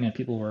cheering, and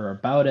people were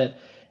about it.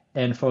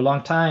 And for a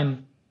long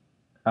time,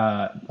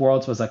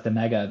 Worlds was like the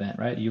mega event,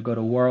 right? You go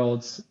to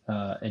Worlds,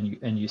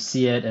 and you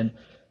see it, and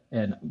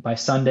by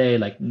Sunday,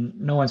 like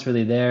no one's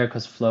really there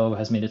because Flow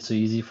has made it so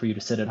easy for you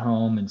to sit at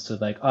home, and so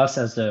like us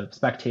as the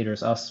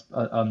spectators, us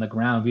on the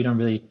ground, we don't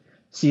really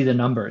see the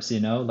numbers,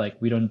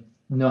 like we don't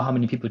know how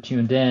many people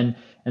tuned in,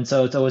 and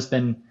so it's always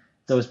been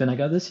like,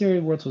 oh, this year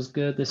Worlds was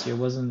good, this year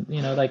wasn't,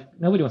 like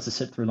nobody wants to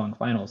sit through long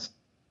finals.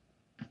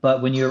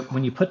 But when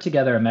you put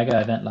together a mega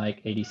event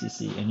like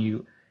ADCC and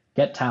you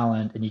get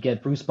talent and you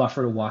get Bruce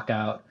Buffer to walk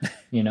out,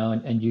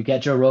 and you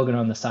get Joe Rogan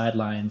on the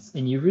sidelines,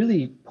 and you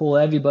really pull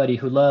everybody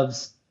who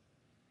loves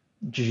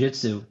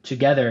jiu-jitsu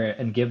together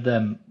and give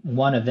them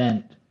one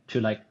event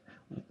to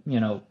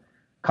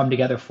come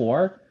together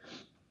for,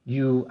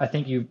 I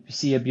think you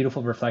see a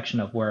beautiful reflection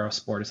of where our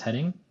sport is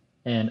heading.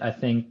 And I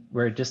think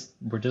we're just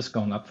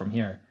going up from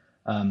here.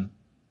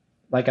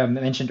 Like I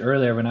mentioned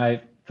earlier, when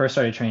I first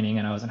started training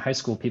and I was in high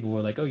school, people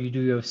were like, "Oh, you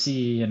do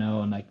UFC,"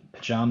 and like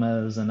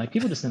pajamas, and like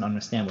people just didn't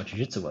understand what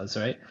jiu-jitsu was,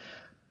 right?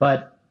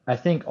 But I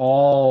think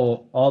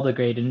all the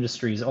great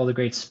industries, all the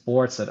great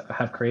sports that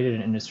have created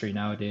an industry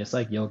nowadays,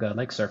 like yoga,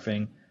 like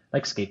surfing,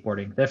 like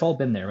skateboarding, they've all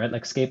been there, right?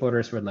 Like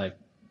skateboarders were like,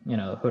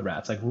 hood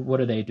rats. Like,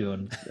 what are they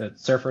doing?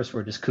 Surfers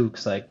were just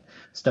kooks, like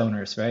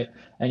stoners, right?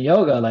 And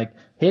yoga, like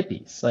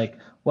hippies. Like,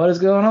 what is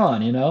going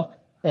on,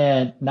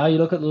 And now you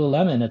look at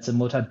Lululemon, it's a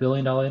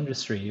multi-billion-dollar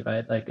industry,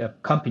 right? Like a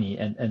company,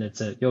 and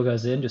it's a yoga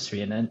as an industry.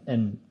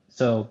 And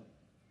so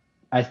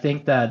I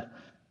think that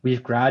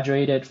we've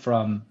graduated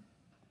from,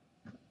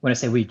 when I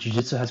say we,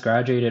 jiu-jitsu has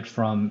graduated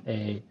from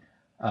a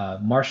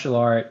martial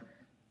art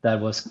that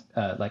was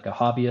like a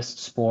hobbyist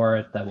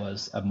sport, that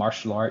was a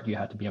martial art, you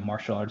had to be a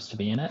martial artist to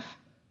be in it,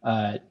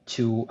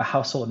 to a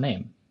household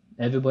name.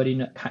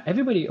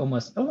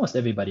 Almost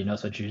everybody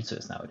knows what jiu-jitsu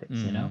is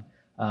nowadays,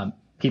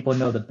 people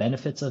know the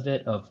benefits of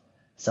it, of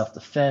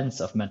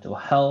self-defense, of mental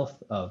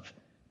health, of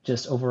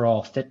just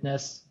overall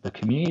fitness, the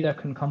community that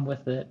can come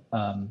with it,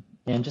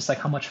 and just like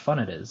how much fun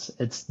it is.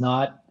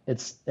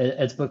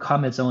 It's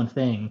become its own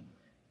thing.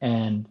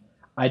 And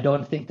I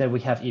don't think that we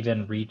have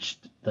even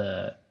reached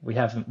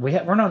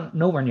we're not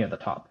nowhere near the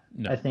top.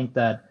 No. I think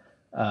that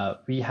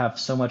we have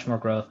so much more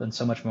growth and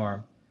so much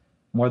more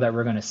that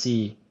we're going to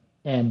see.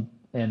 And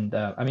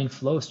I mean,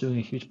 Flow is doing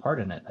a huge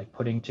part in it, like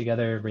putting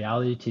together a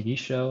reality TV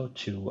show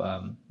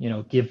to,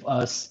 give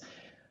us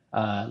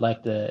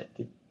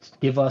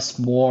give us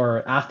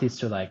more athletes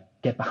to like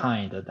get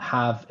behind, that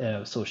have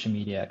a social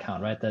media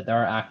account, right? That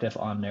are active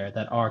on there,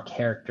 that are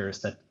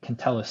characters that can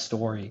tell a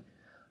story.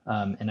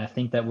 And I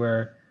think that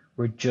we're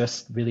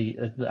just really,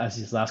 as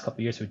these last couple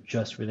of years, we're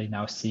just really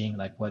now seeing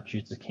like what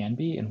jiu-jitsu can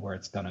be and where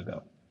it's gonna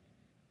go.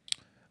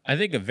 I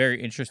think a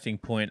very interesting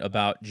point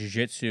about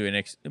jiu-jitsu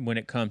and when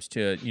it comes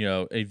to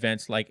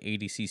events like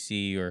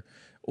ADCC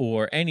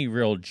or any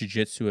real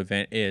jiu-jitsu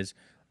event is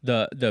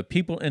the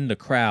people in the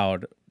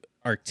crowd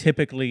are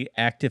typically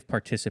active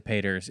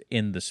participators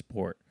in the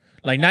sport.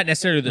 Like not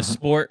necessarily the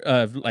sport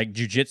of like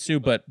jiu-jitsu,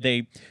 but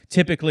they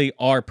typically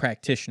are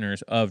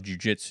practitioners of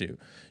jiu-jitsu.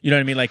 You know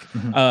what I mean? Like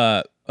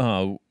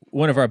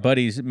one of our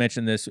buddies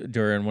mentioned this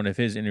during one of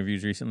his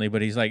interviews recently,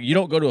 but he's like, you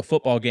don't go to a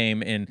football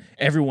game and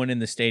everyone in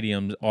the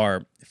stadiums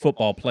are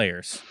football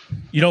players.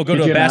 You don't go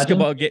to a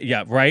basketball game.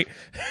 Yeah, right.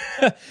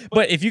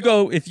 But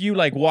if you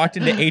like walked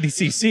into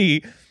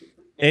ADCC,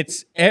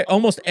 it's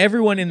almost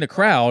everyone in the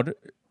crowd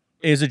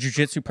is a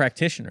jiu-jitsu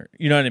practitioner.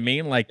 You know what I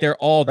mean? Like they're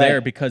all there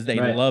because they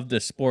love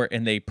the sport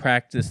and they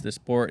practice the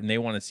sport and they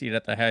want to see it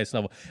at the highest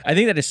level. I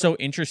think that is so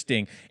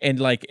interesting, and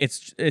like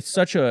it's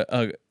such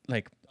a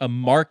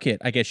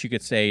market, I guess you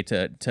could say,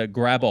 to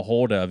grab a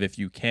hold of if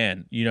you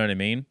can. You know what I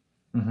mean?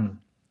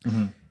 Mm-hmm.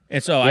 Mm-hmm.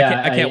 And so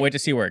I can't wait to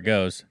see where it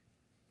goes.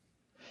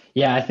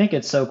 Yeah, I think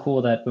it's so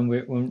cool that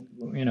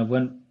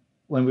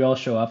when we all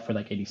show up for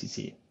like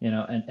ADCC,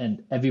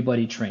 and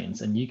everybody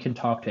trains, and you can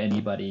talk to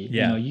anybody.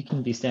 Yeah. You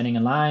can be standing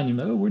in line, you're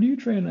like, oh, where do you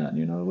train at?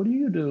 What do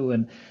you do?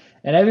 And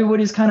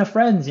everybody's kind of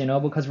friends,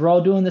 because we're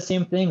all doing the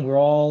same thing. We're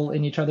all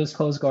in each other's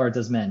clothes guards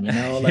as men,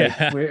 like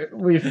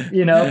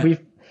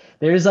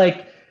there's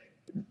like,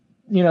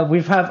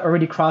 we've have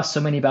already crossed so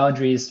many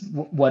boundaries.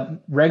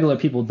 What regular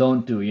people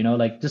don't do,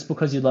 like just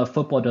because you love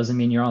football doesn't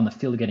mean you're on the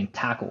field getting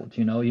tackled.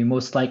 You're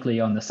most likely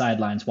on the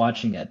sidelines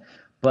watching it.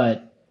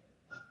 But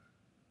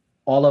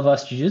all of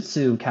us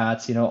jiu-jitsu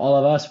cats, all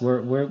of us,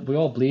 we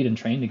all bleed and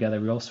train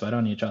together. We all sweat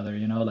on each other.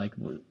 Like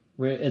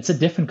it's a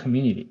different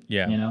community.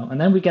 Yeah.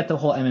 And then we get the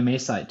whole MMA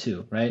side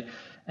too, right?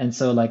 And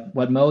so like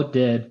what Mo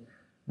did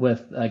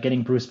with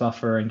getting Bruce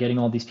Buffer and getting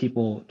all these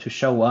people to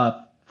show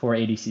up for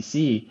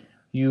ADCC,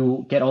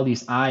 you get all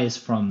these eyes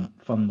from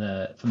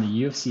the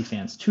UFC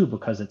fans too,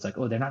 because it's like,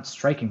 oh, they're not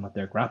striking, but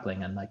they're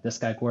grappling, and like this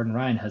guy Gordon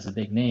Ryan has a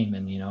big name,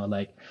 and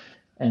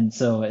and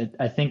so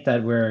I think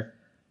that we're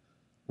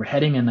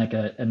heading in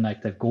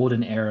like the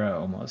golden era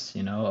almost,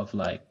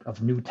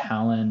 of new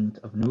talent,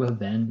 of new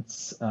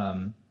events,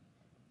 and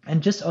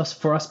just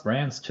for us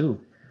brands too.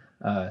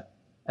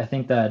 I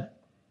think that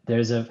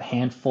there's a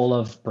handful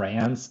of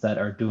brands that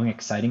are doing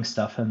exciting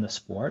stuff in the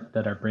sport,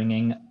 that are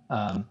bringing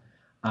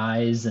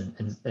eyes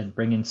and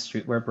bringing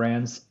streetwear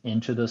brands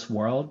into this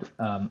world,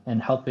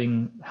 and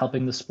helping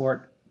the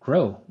sport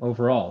grow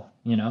overall.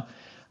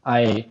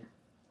 I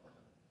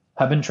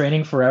have been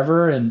training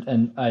forever,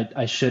 and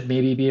I should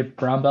maybe be a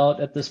brown belt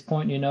at this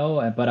point,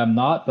 but I'm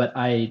not. But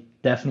I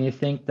definitely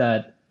think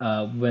that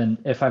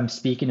if I'm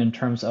speaking in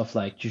terms of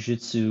like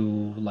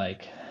jiu-jitsu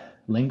like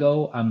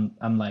lingo,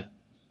 I'm like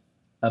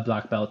a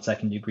black belt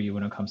second degree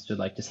when it comes to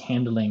like just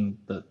handling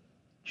the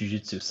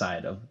jiu-jitsu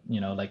side of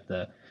like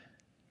the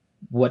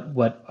what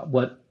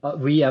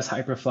we as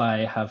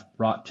Hyperfly have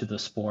brought to the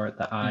sport,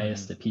 the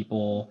eyes, the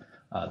people,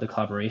 the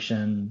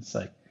collaborations.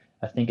 Like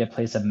I think it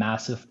plays a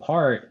massive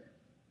part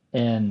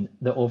in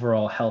the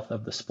overall health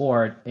of the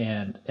sport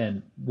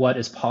and what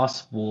is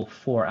possible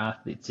for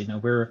athletes.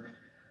 We're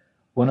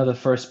one of the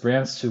first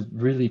brands to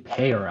really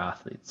pay our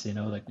athletes.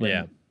 Like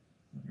when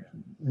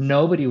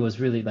nobody was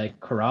really like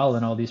Corral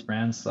and all these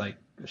brands, like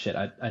shit,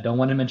 I don't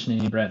want to mention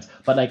any brands,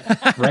 but like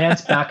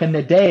brands back in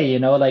the day,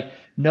 like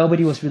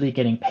nobody was really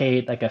getting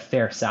paid like a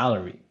fair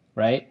salary,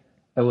 right?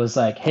 It was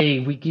like, hey,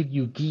 we give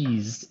you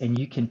gis and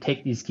you can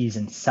take these gis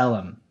and sell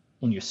them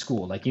in your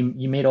school. Like you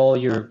made all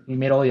your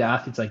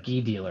athletes like gi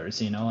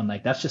dealers, and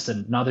like that's just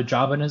another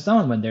job on its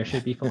own when they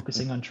should be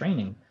focusing on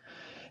training.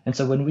 And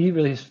so when we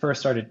really first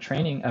started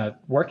training,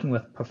 working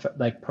with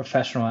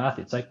professional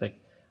athletes, like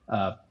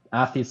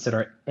athletes that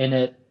are in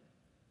it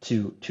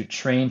to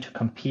train, to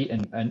compete,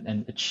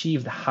 and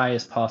achieve the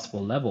highest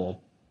possible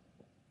level,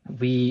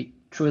 we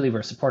truly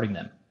were supporting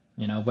them.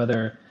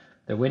 Whether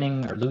they're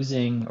winning or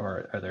losing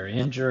or they're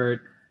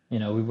injured,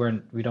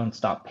 we don't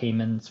stop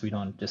payments. We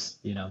don't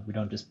just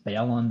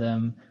bail on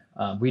them.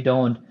 We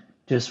don't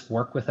just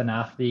work with an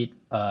athlete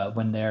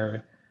when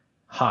they're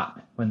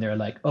hot, when they're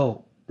like,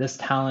 oh, this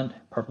talent,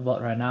 purple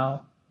belt right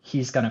now,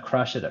 he's going to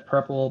crush it at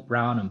purple,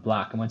 brown, and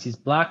black. And once he's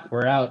black,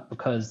 we're out,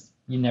 because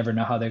you never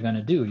know how they're going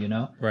to do,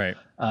 Right.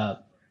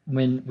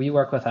 When we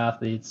work with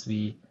athletes,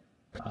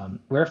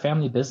 we're a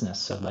family business.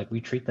 So like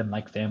we treat them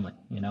like family,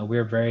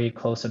 we're very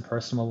close and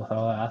personal with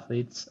all our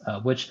athletes,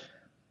 which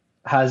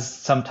has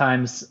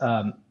sometimes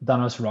done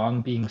us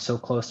wrong, being so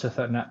close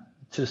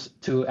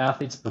to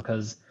athletes,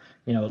 because,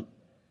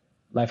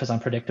 life is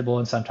unpredictable,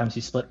 and sometimes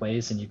you split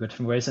ways and you go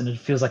different ways, and it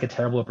feels like a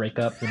terrible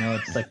breakup.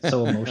 It's like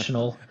so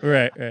emotional.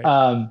 Right.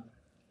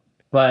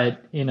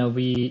 But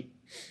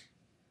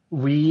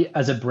we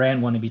as a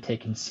brand want to be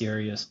taken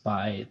serious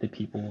by the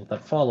people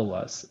that follow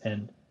us,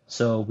 and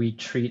so we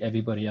treat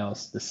everybody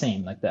else the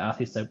same. Like the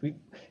athletes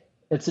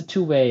it's a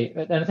two-way,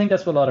 and I think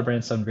that's what a lot of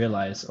brands don't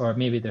realize, or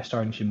maybe they're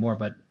starting to more,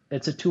 but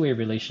it's a two-way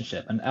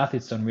relationship, and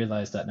athletes don't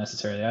realize that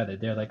necessarily either.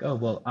 They're like, oh,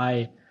 well,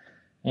 I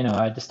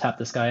just tapped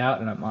this guy out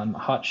and I'm on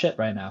hot shit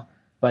right now.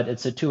 But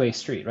it's a two-way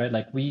street, right?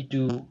 Like we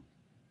do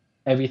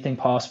everything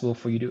possible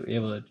for you to be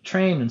able to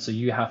train, and so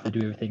you have to do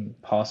everything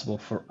possible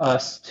for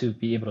us to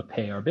be able to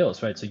pay our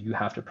bills, right? So you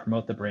have to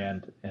promote the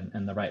brand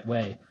in the right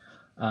way.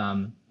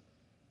 And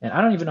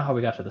I don't even know how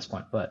we got to this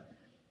point, but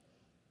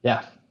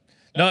yeah.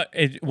 No,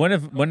 one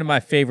of my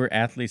favorite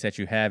athletes that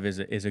you have is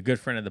a good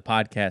friend of the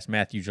podcast,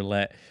 Matthew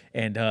Gillette,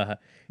 and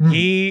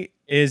he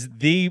is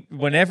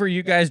whenever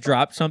you guys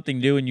drop something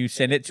new and you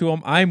send it to him,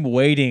 I'm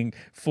waiting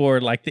for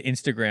like the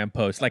Instagram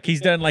post. Like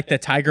he's done like the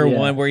Tiger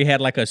one where he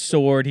had like a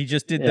sword. He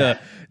just did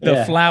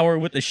the flower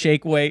with the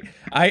shake weight.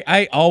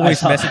 I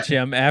always message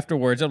him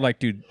afterwards. I'm like,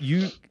 dude,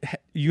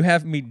 you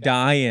have me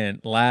dying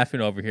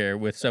laughing over here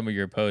with some of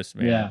your posts,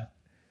 man.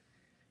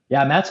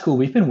 Yeah, Matt's cool.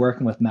 We've been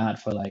working with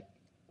Matt for like,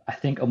 I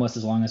think almost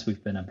as long as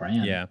we've been a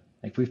brand. Yeah.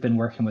 Like we've been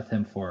working with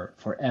him for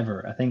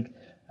forever. I think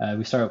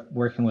we started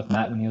working with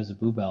Matt when he was a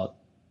blue belt.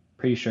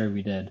 Pretty sure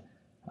we did.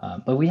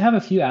 But we have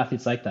a few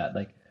athletes like that.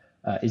 Like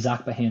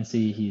Isaac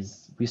Bahansi,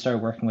 we started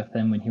working with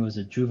him when he was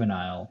a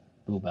juvenile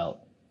blue belt,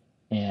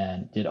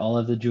 and did all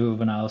of the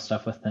juvenile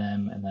stuff with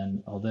him, and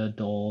then all the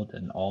adult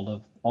and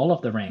all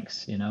of the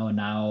ranks, and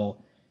now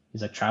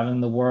he's like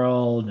traveling the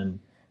world and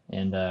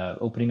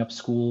opening up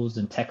schools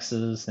in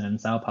Texas and in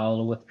Sao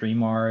Paulo with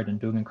Dream Art, and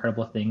doing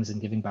incredible things and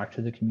giving back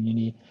to the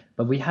community.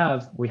 But we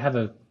have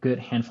a good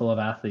handful of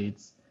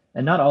athletes,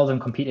 and not all of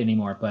them compete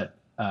anymore, but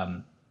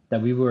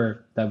that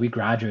we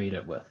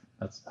graduated with.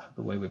 That's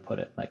the way we put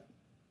it, like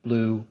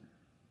blue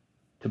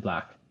to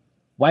black.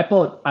 White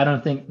belt, I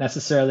don't think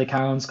necessarily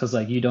counts because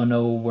like you don't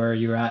know where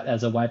you're at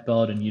as a white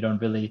belt, and you don't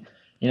really,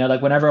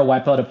 like whenever a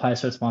white belt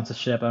applies for a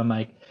sponsorship, I'm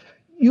like,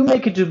 you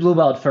make it to blue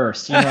belt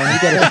first, and you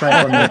get a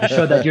stripe on me to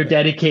show that you're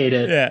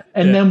dedicated,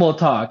 then we'll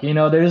talk.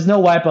 There's no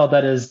white belt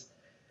that is,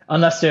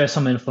 unless there's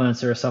some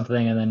influencer or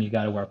something, and then you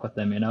got to work with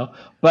them,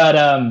 But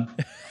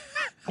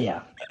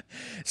yeah.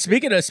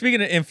 Speaking of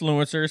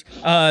influencers,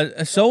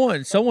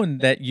 someone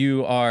that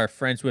you are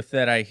friends with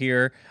that I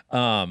hear,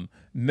 Tom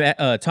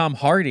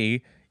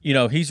Hardy.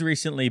 He's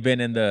recently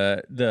been in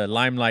the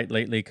limelight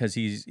lately because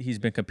he's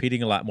been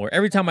competing a lot more.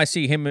 Every time I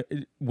see him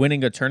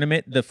winning a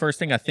tournament, the first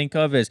thing I think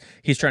of is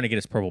he's trying to get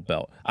his purple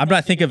belt. I'm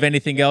not thinking of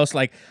anything else.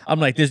 Like I'm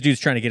like, this dude's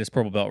trying to get his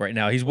purple belt right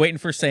now. He's waiting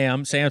for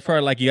Sam. Sam's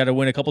probably like, you got to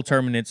win a couple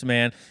tournaments,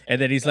 man. And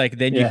then he's like,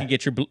 then you can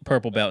get your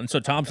purple belt. And so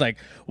Tom's like,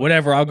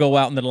 whatever, I'll go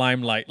out in the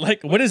limelight.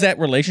 Like, what is that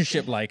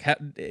relationship like?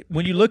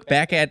 When you look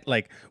back at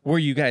like where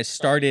you guys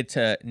started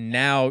to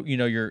now,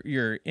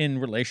 you're in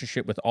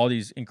relationship with all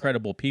these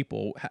incredible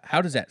people.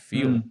 How does that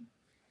feel?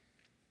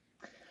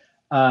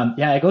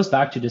 It goes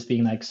back to just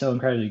being like so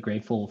incredibly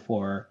grateful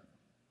for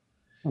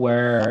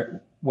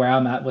where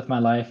I'm at with my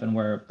life and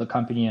where the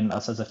company and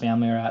us as a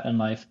family are at in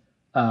life.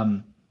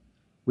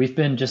 We've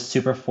been just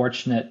super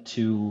fortunate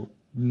to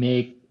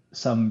make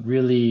some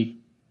really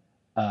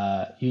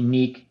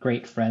unique,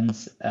 great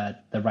friends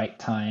at the right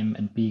time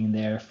and being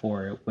there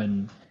for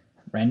when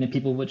random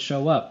people would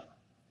show up.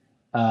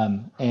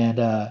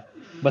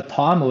 But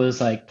Tom was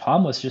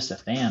just a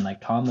fan.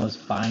 Like Tom was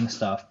buying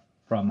stuff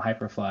from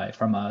Hyperfly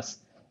from us,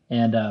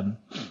 and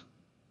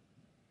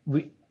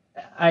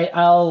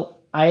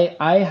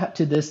I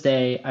to this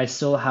day I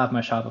still have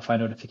my Shopify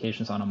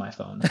notifications on my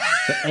phone.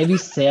 So every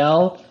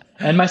sale,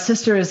 and my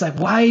sister is like,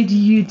 "Why do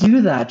you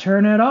do that?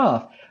 Turn it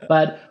off."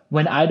 But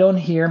when I don't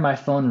hear my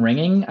phone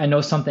ringing, I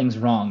know something's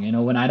wrong.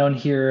 When I don't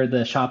hear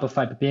the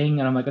Shopify bing,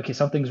 and I'm like, okay,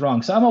 something's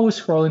wrong. So I'm always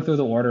scrolling through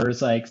the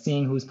orders, like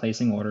seeing who's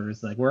placing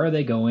orders, like where are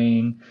they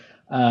going.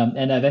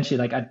 And eventually,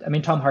 like, I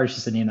mean, Tom Hardy's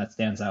just a name that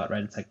stands out,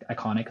 right? It's like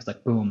iconic. It's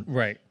like, boom.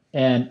 Right.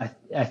 And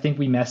I think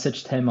we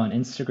messaged him on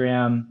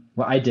Instagram.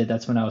 Well, I did.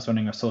 That's when I was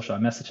running our social. I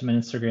messaged him on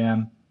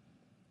Instagram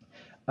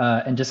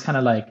and just kind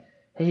of like,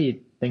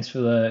 hey, thanks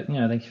for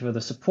thank you for the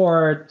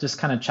support. Just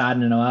kind of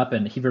chatting him up.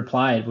 And he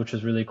replied, which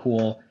was really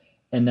cool.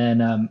 And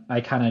then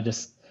I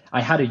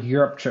had a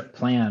Europe trip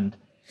planned.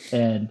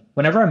 And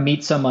whenever I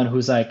meet someone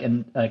who's like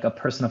a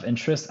person of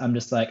interest, I'm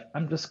just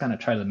gonna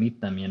try to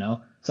meet them,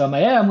 So I'm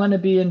like, yeah, I'm gonna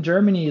be in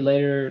Germany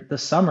later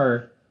this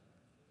summer.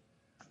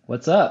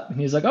 What's up?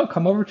 And he's like, oh,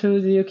 come over to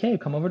the UK,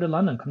 come over to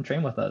London, come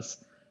train with us.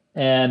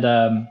 And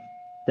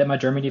did my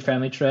Germany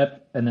family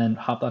trip, and then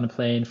hopped on a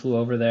plane, flew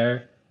over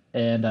there,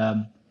 and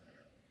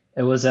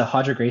it was a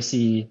Hodger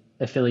Gracie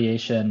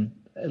affiliation,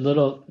 a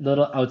little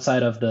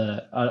outside of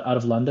out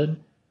of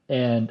London,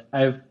 and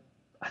I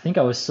think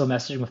I was still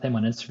messaging with him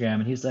on Instagram,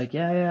 and he's like,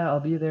 yeah, I'll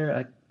be there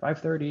at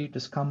 5:30.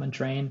 Just come and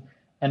train.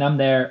 And I'm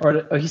there,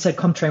 or he said,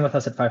 come train with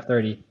us at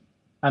 5:30.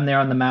 I'm there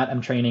on the mat. I'm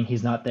training.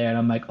 He's not there. And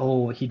I'm like,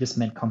 oh, he just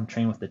meant come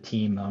train with the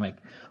team. I'm like,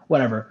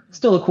 whatever.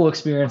 Still a cool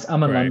experience.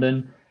 I'm in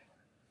London.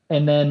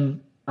 And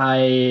then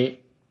I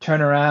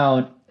turn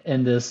around,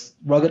 and this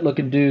rugged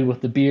looking dude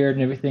with the beard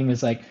and everything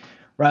is like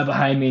right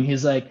behind me. And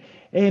he's like,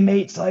 hey,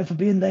 mate, sorry for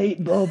being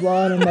late, blah,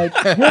 blah. And I'm like,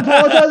 you're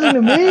apologizing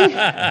to me?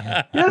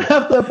 You don't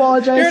have to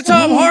apologize You're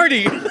Tom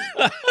Hardy.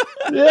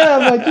 Yeah,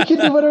 I'm like, you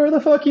can do whatever the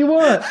fuck you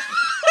want.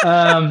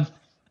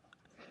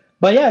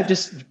 But yeah,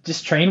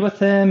 just trained with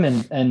him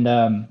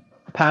and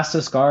passed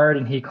his guard,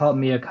 and he called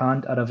me a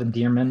cunt out of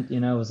endearment.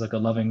 It was like a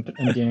loving,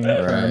 endearing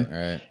term.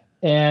 Right.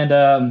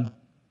 And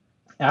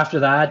after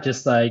that,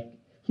 just like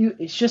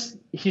he's just.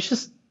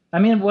 I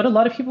mean, what a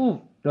lot of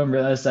people don't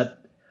realize that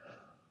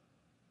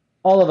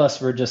all of us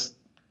were just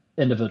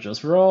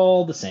individuals. We're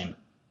all the same.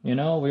 We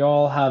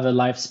all have a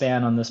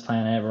lifespan on this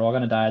planet. We're all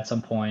going to die at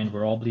some point.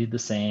 We're all bleed the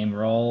same.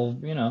 We're all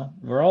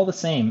the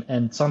same.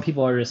 And some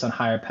people are just on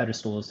higher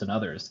pedestals than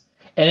others.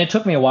 And it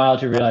took me a while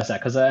to realize that,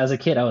 because as a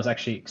kid, I was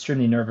actually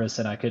extremely nervous,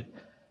 and I could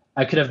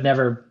have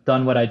never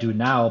done what I do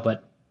now.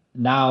 But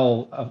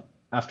now,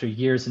 after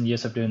years and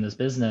years of doing this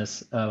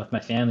business with my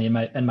family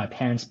and my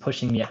parents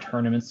pushing me at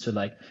tournaments to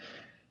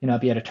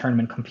be at a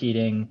tournament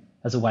competing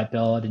as a white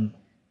belt, and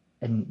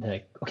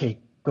like, okay,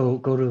 go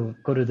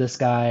to this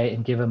guy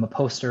and give him a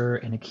poster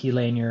and a key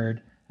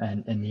lanyard,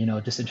 and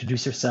just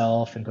introduce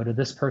yourself, and go to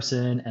this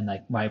person, and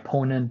like my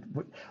opponent,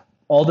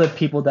 all the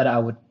people that I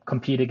would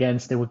compete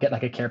against, they would get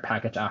like a care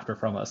package after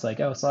from us,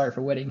 like, oh, sorry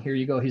for waiting, here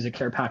you go, here's a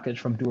care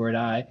package from Do or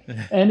Die.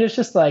 And it's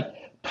just like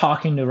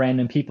talking to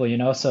random people,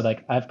 so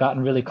like I've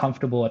gotten really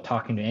comfortable at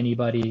talking to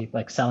anybody,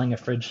 like selling a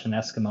fridge to an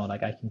Eskimo,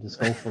 like I can just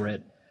go for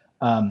it.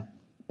 But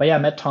yeah, I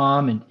met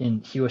Tom,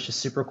 and he was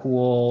just super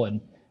cool, and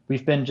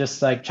we've been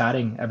just like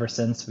chatting ever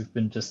since. We've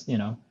been just, it's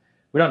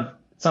not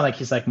like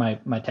he's like my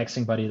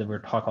texting buddy that we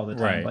talk all the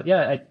time. Right. But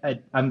yeah,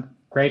 I'm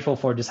grateful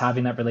for just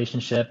having that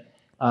relationship.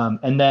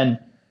 And then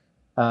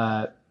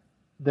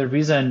the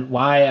reason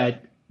why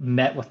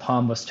met with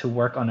Tom was to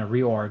work on a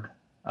reorg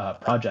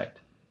project.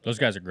 Those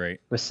guys are great.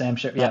 With Sam.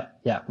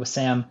 Yeah, with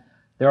Sam.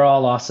 They're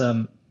all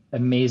awesome,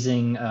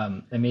 amazing.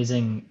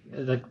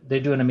 They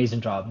do an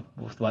amazing job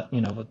with what,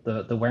 with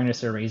the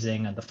awareness they're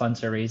raising and the funds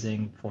they're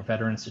raising for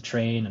veterans to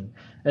train, and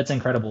it's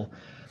incredible.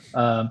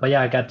 But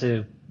yeah, I got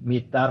to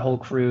meet that whole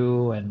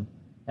crew, and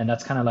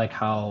that's kind of like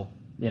how,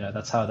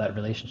 that's how that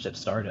relationship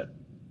started.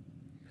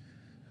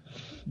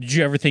 Did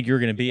you ever think you were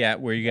going to be at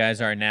where you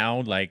guys are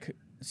now, like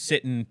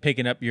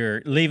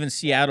leaving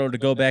Seattle to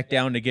go back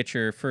down to get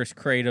your first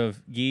crate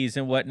of geese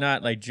and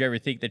whatnot? Like, did you ever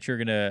think that you're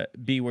going to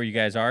be where you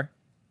guys are?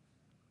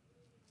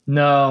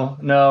 No.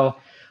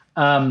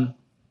 To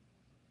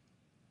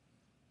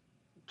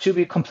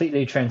be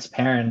completely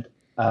transparent,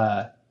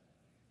 I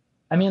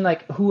mean,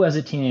 like, who as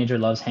a teenager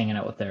loves hanging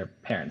out with their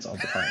parents all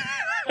the time?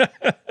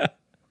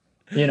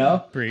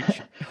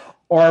 Preach.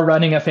 Or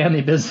running a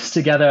family business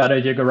together out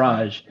of your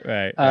garage.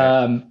 Right.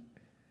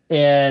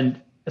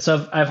 And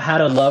so I've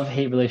had a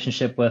love-hate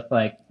relationship with,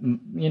 like,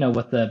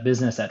 with the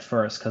business at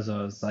first, because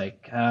I was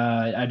like,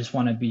 I just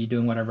want to be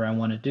doing whatever I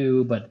want to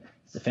do, but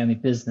it's a family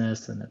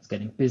business and it's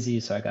getting busy,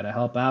 so I got to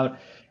help out.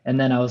 And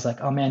then I was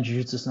like, oh man,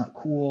 jiu-jitsu is not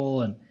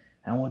cool, and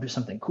I want to do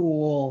something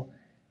cool.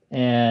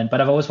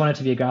 But I've always wanted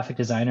to be a graphic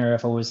designer.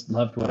 I've always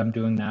loved what I'm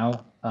doing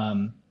now.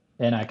 And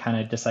I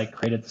kind of just like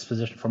created this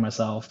position for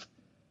myself.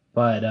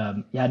 But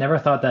I never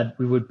thought that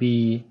we would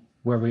be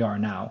where we are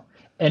now.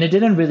 And it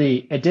didn't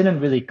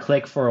really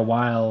click for a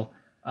while.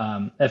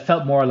 It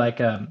felt more like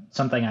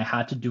something I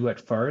had to do at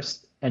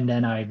first, and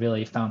then I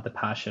really found the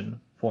passion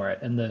for it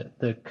and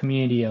the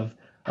community of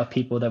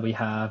people that we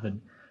have.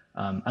 And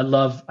I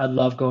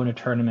love going to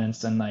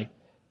tournaments and like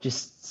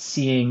just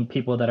seeing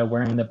people that are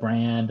wearing the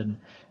brand. And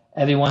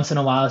every once in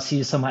a while, I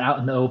see someone out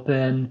in the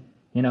open,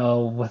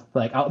 with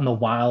like out in the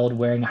wild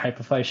wearing a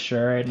Hyperfly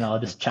shirt, and I'll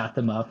just chat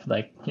them up,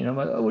 like, I'm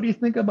like, oh, what do you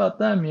think about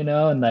them?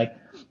 And like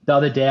the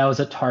other day I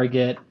was at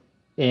Target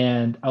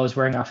and I was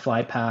wearing our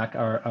fly pack,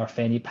 our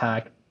fanny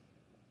pack,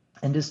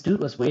 and this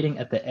dude was waiting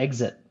at the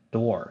exit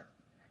door.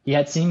 He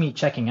had seen me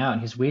checking out,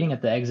 and he's waiting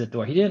at the exit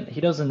door.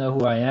 He doesn't know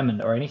who I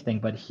am or anything,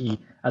 but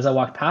as I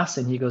walked past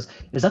him, he goes,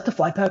 "Is that the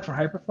fly pack for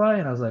Hyperfly?"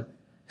 And I was like,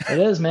 "It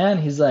is,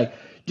 man." He's like,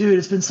 "Dude,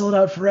 it's been sold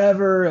out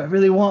forever. I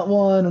really want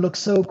one. It looks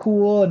so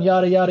cool," and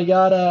yada yada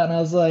yada. And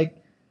I was like,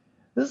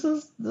 "This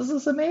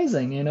is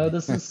amazing.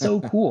 This is so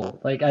cool."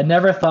 Like, I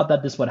never thought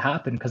that this would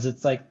happen, because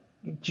it's like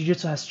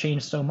jiu-jitsu has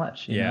changed so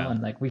much,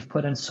 and like we've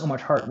put in so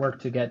much hard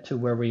work to get to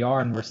where we are,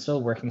 and we're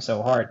still working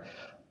so hard.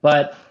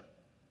 But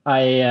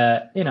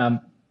I'm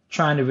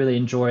trying to really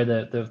enjoy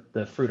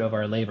the fruit of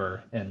our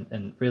labor,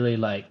 and really,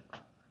 like,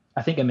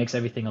 I think it makes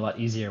everything a lot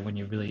easier when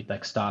you really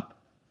like stop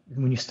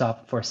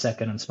for a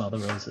second and smell the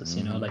roses.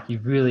 Like, you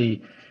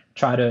really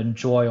try to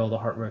enjoy all the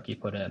hard work you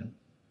put in.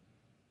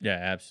 Yeah,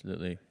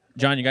 absolutely.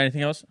 John, you got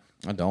anything else?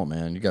 I don't,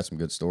 man. You got some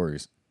good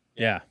stories.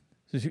 Yeah.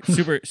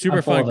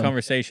 Super fun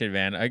conversation,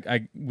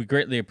 man. We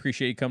greatly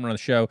appreciate you coming on the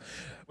show.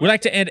 We like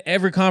to end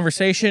every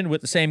conversation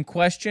with the same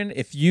question.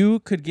 If you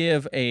could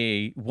give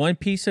one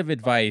piece of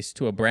advice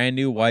to a brand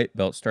new white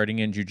belt starting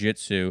in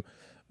jiu-jitsu,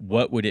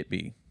 what would it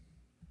be?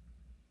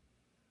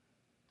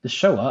 Just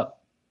show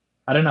up.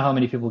 I don't know how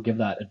many people give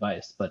that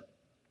advice, but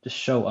just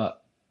show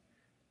up.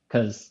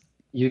 Because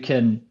you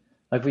can,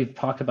 like we've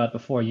talked about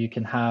before, you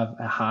can have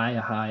a high,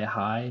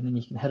 and then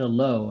you can hit a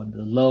low, and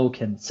the low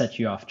can set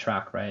you off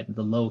track, right? And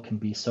the low can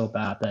be so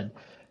bad that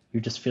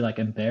you just feel like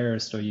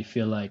embarrassed, or you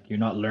feel like you're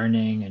not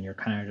learning, and you're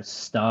kind of just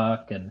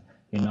stuck, and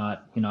you're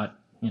not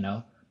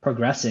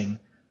progressing.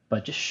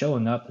 But just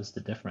showing up is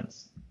the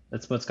difference.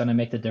 That's what's going to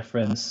make the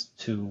difference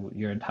to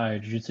your entire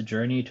jiu-jitsu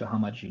journey, to how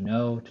much you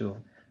know, to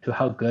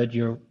how good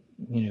you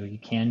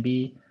can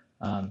be.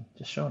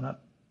 Just showing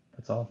up.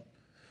 That's all.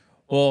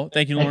 Well,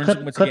 thank you,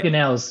 Laurenz. Clip your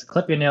nails.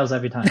 Clip your nails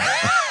every time.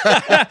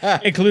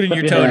 Including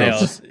your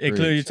toenails.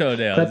 Including your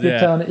toenails.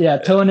 Clip your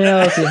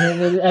toenails,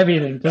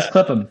 everything. Just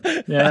clip them.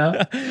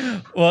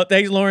 Well,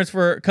 thanks, Laurenz,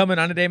 for coming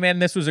on today, man.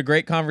 This was a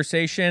great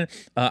conversation.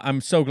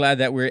 I'm so glad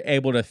that we were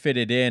able to fit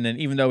it in. And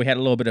even though we had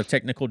a little bit of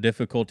technical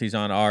difficulties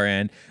on our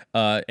end,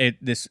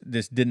 this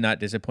did not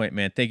disappoint,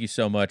 man. Thank you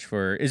so much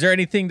Is there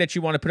anything that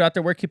you want to put out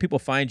there? Where can people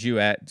find you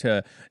at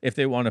if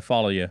they want to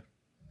follow you?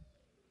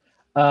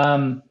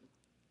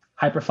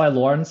 Hyperfly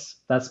Laurenz.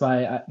 That's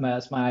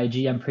my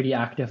IG. I'm pretty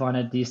active on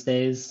it these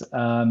days.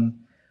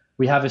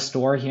 We have a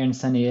store here in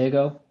San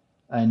Diego,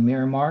 in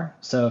Miramar.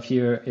 So if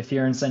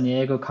you're in San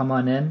Diego, come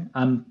on in.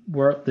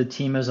 The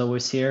team is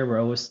always here. We're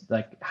always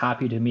like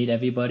happy to meet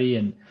everybody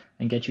and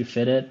get you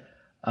fitted.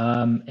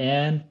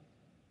 And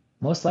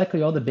most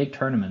likely all the big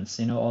tournaments,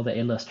 all the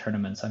A-list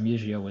tournaments. I'm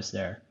usually always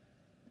there.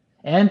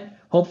 And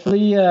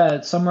hopefully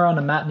somewhere on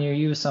a mat near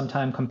you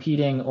sometime,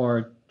 competing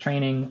or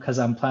training, because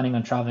I'm planning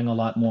on traveling a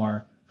lot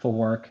more for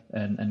work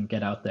and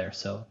get out there.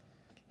 So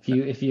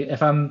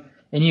if I'm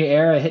in your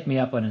area, hit me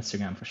up on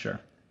Instagram for sure.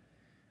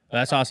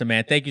 Well, that's awesome,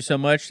 man. Thank you so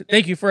much.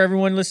 Thank you for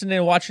everyone listening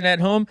and watching at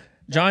home.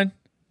 John,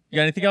 you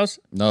got anything else?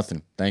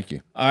 Nothing. Thank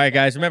you. All right,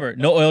 guys. Remember,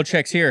 no oil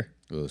checks here.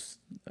 Yes.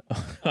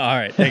 All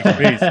right. Thanks.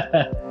 Peace.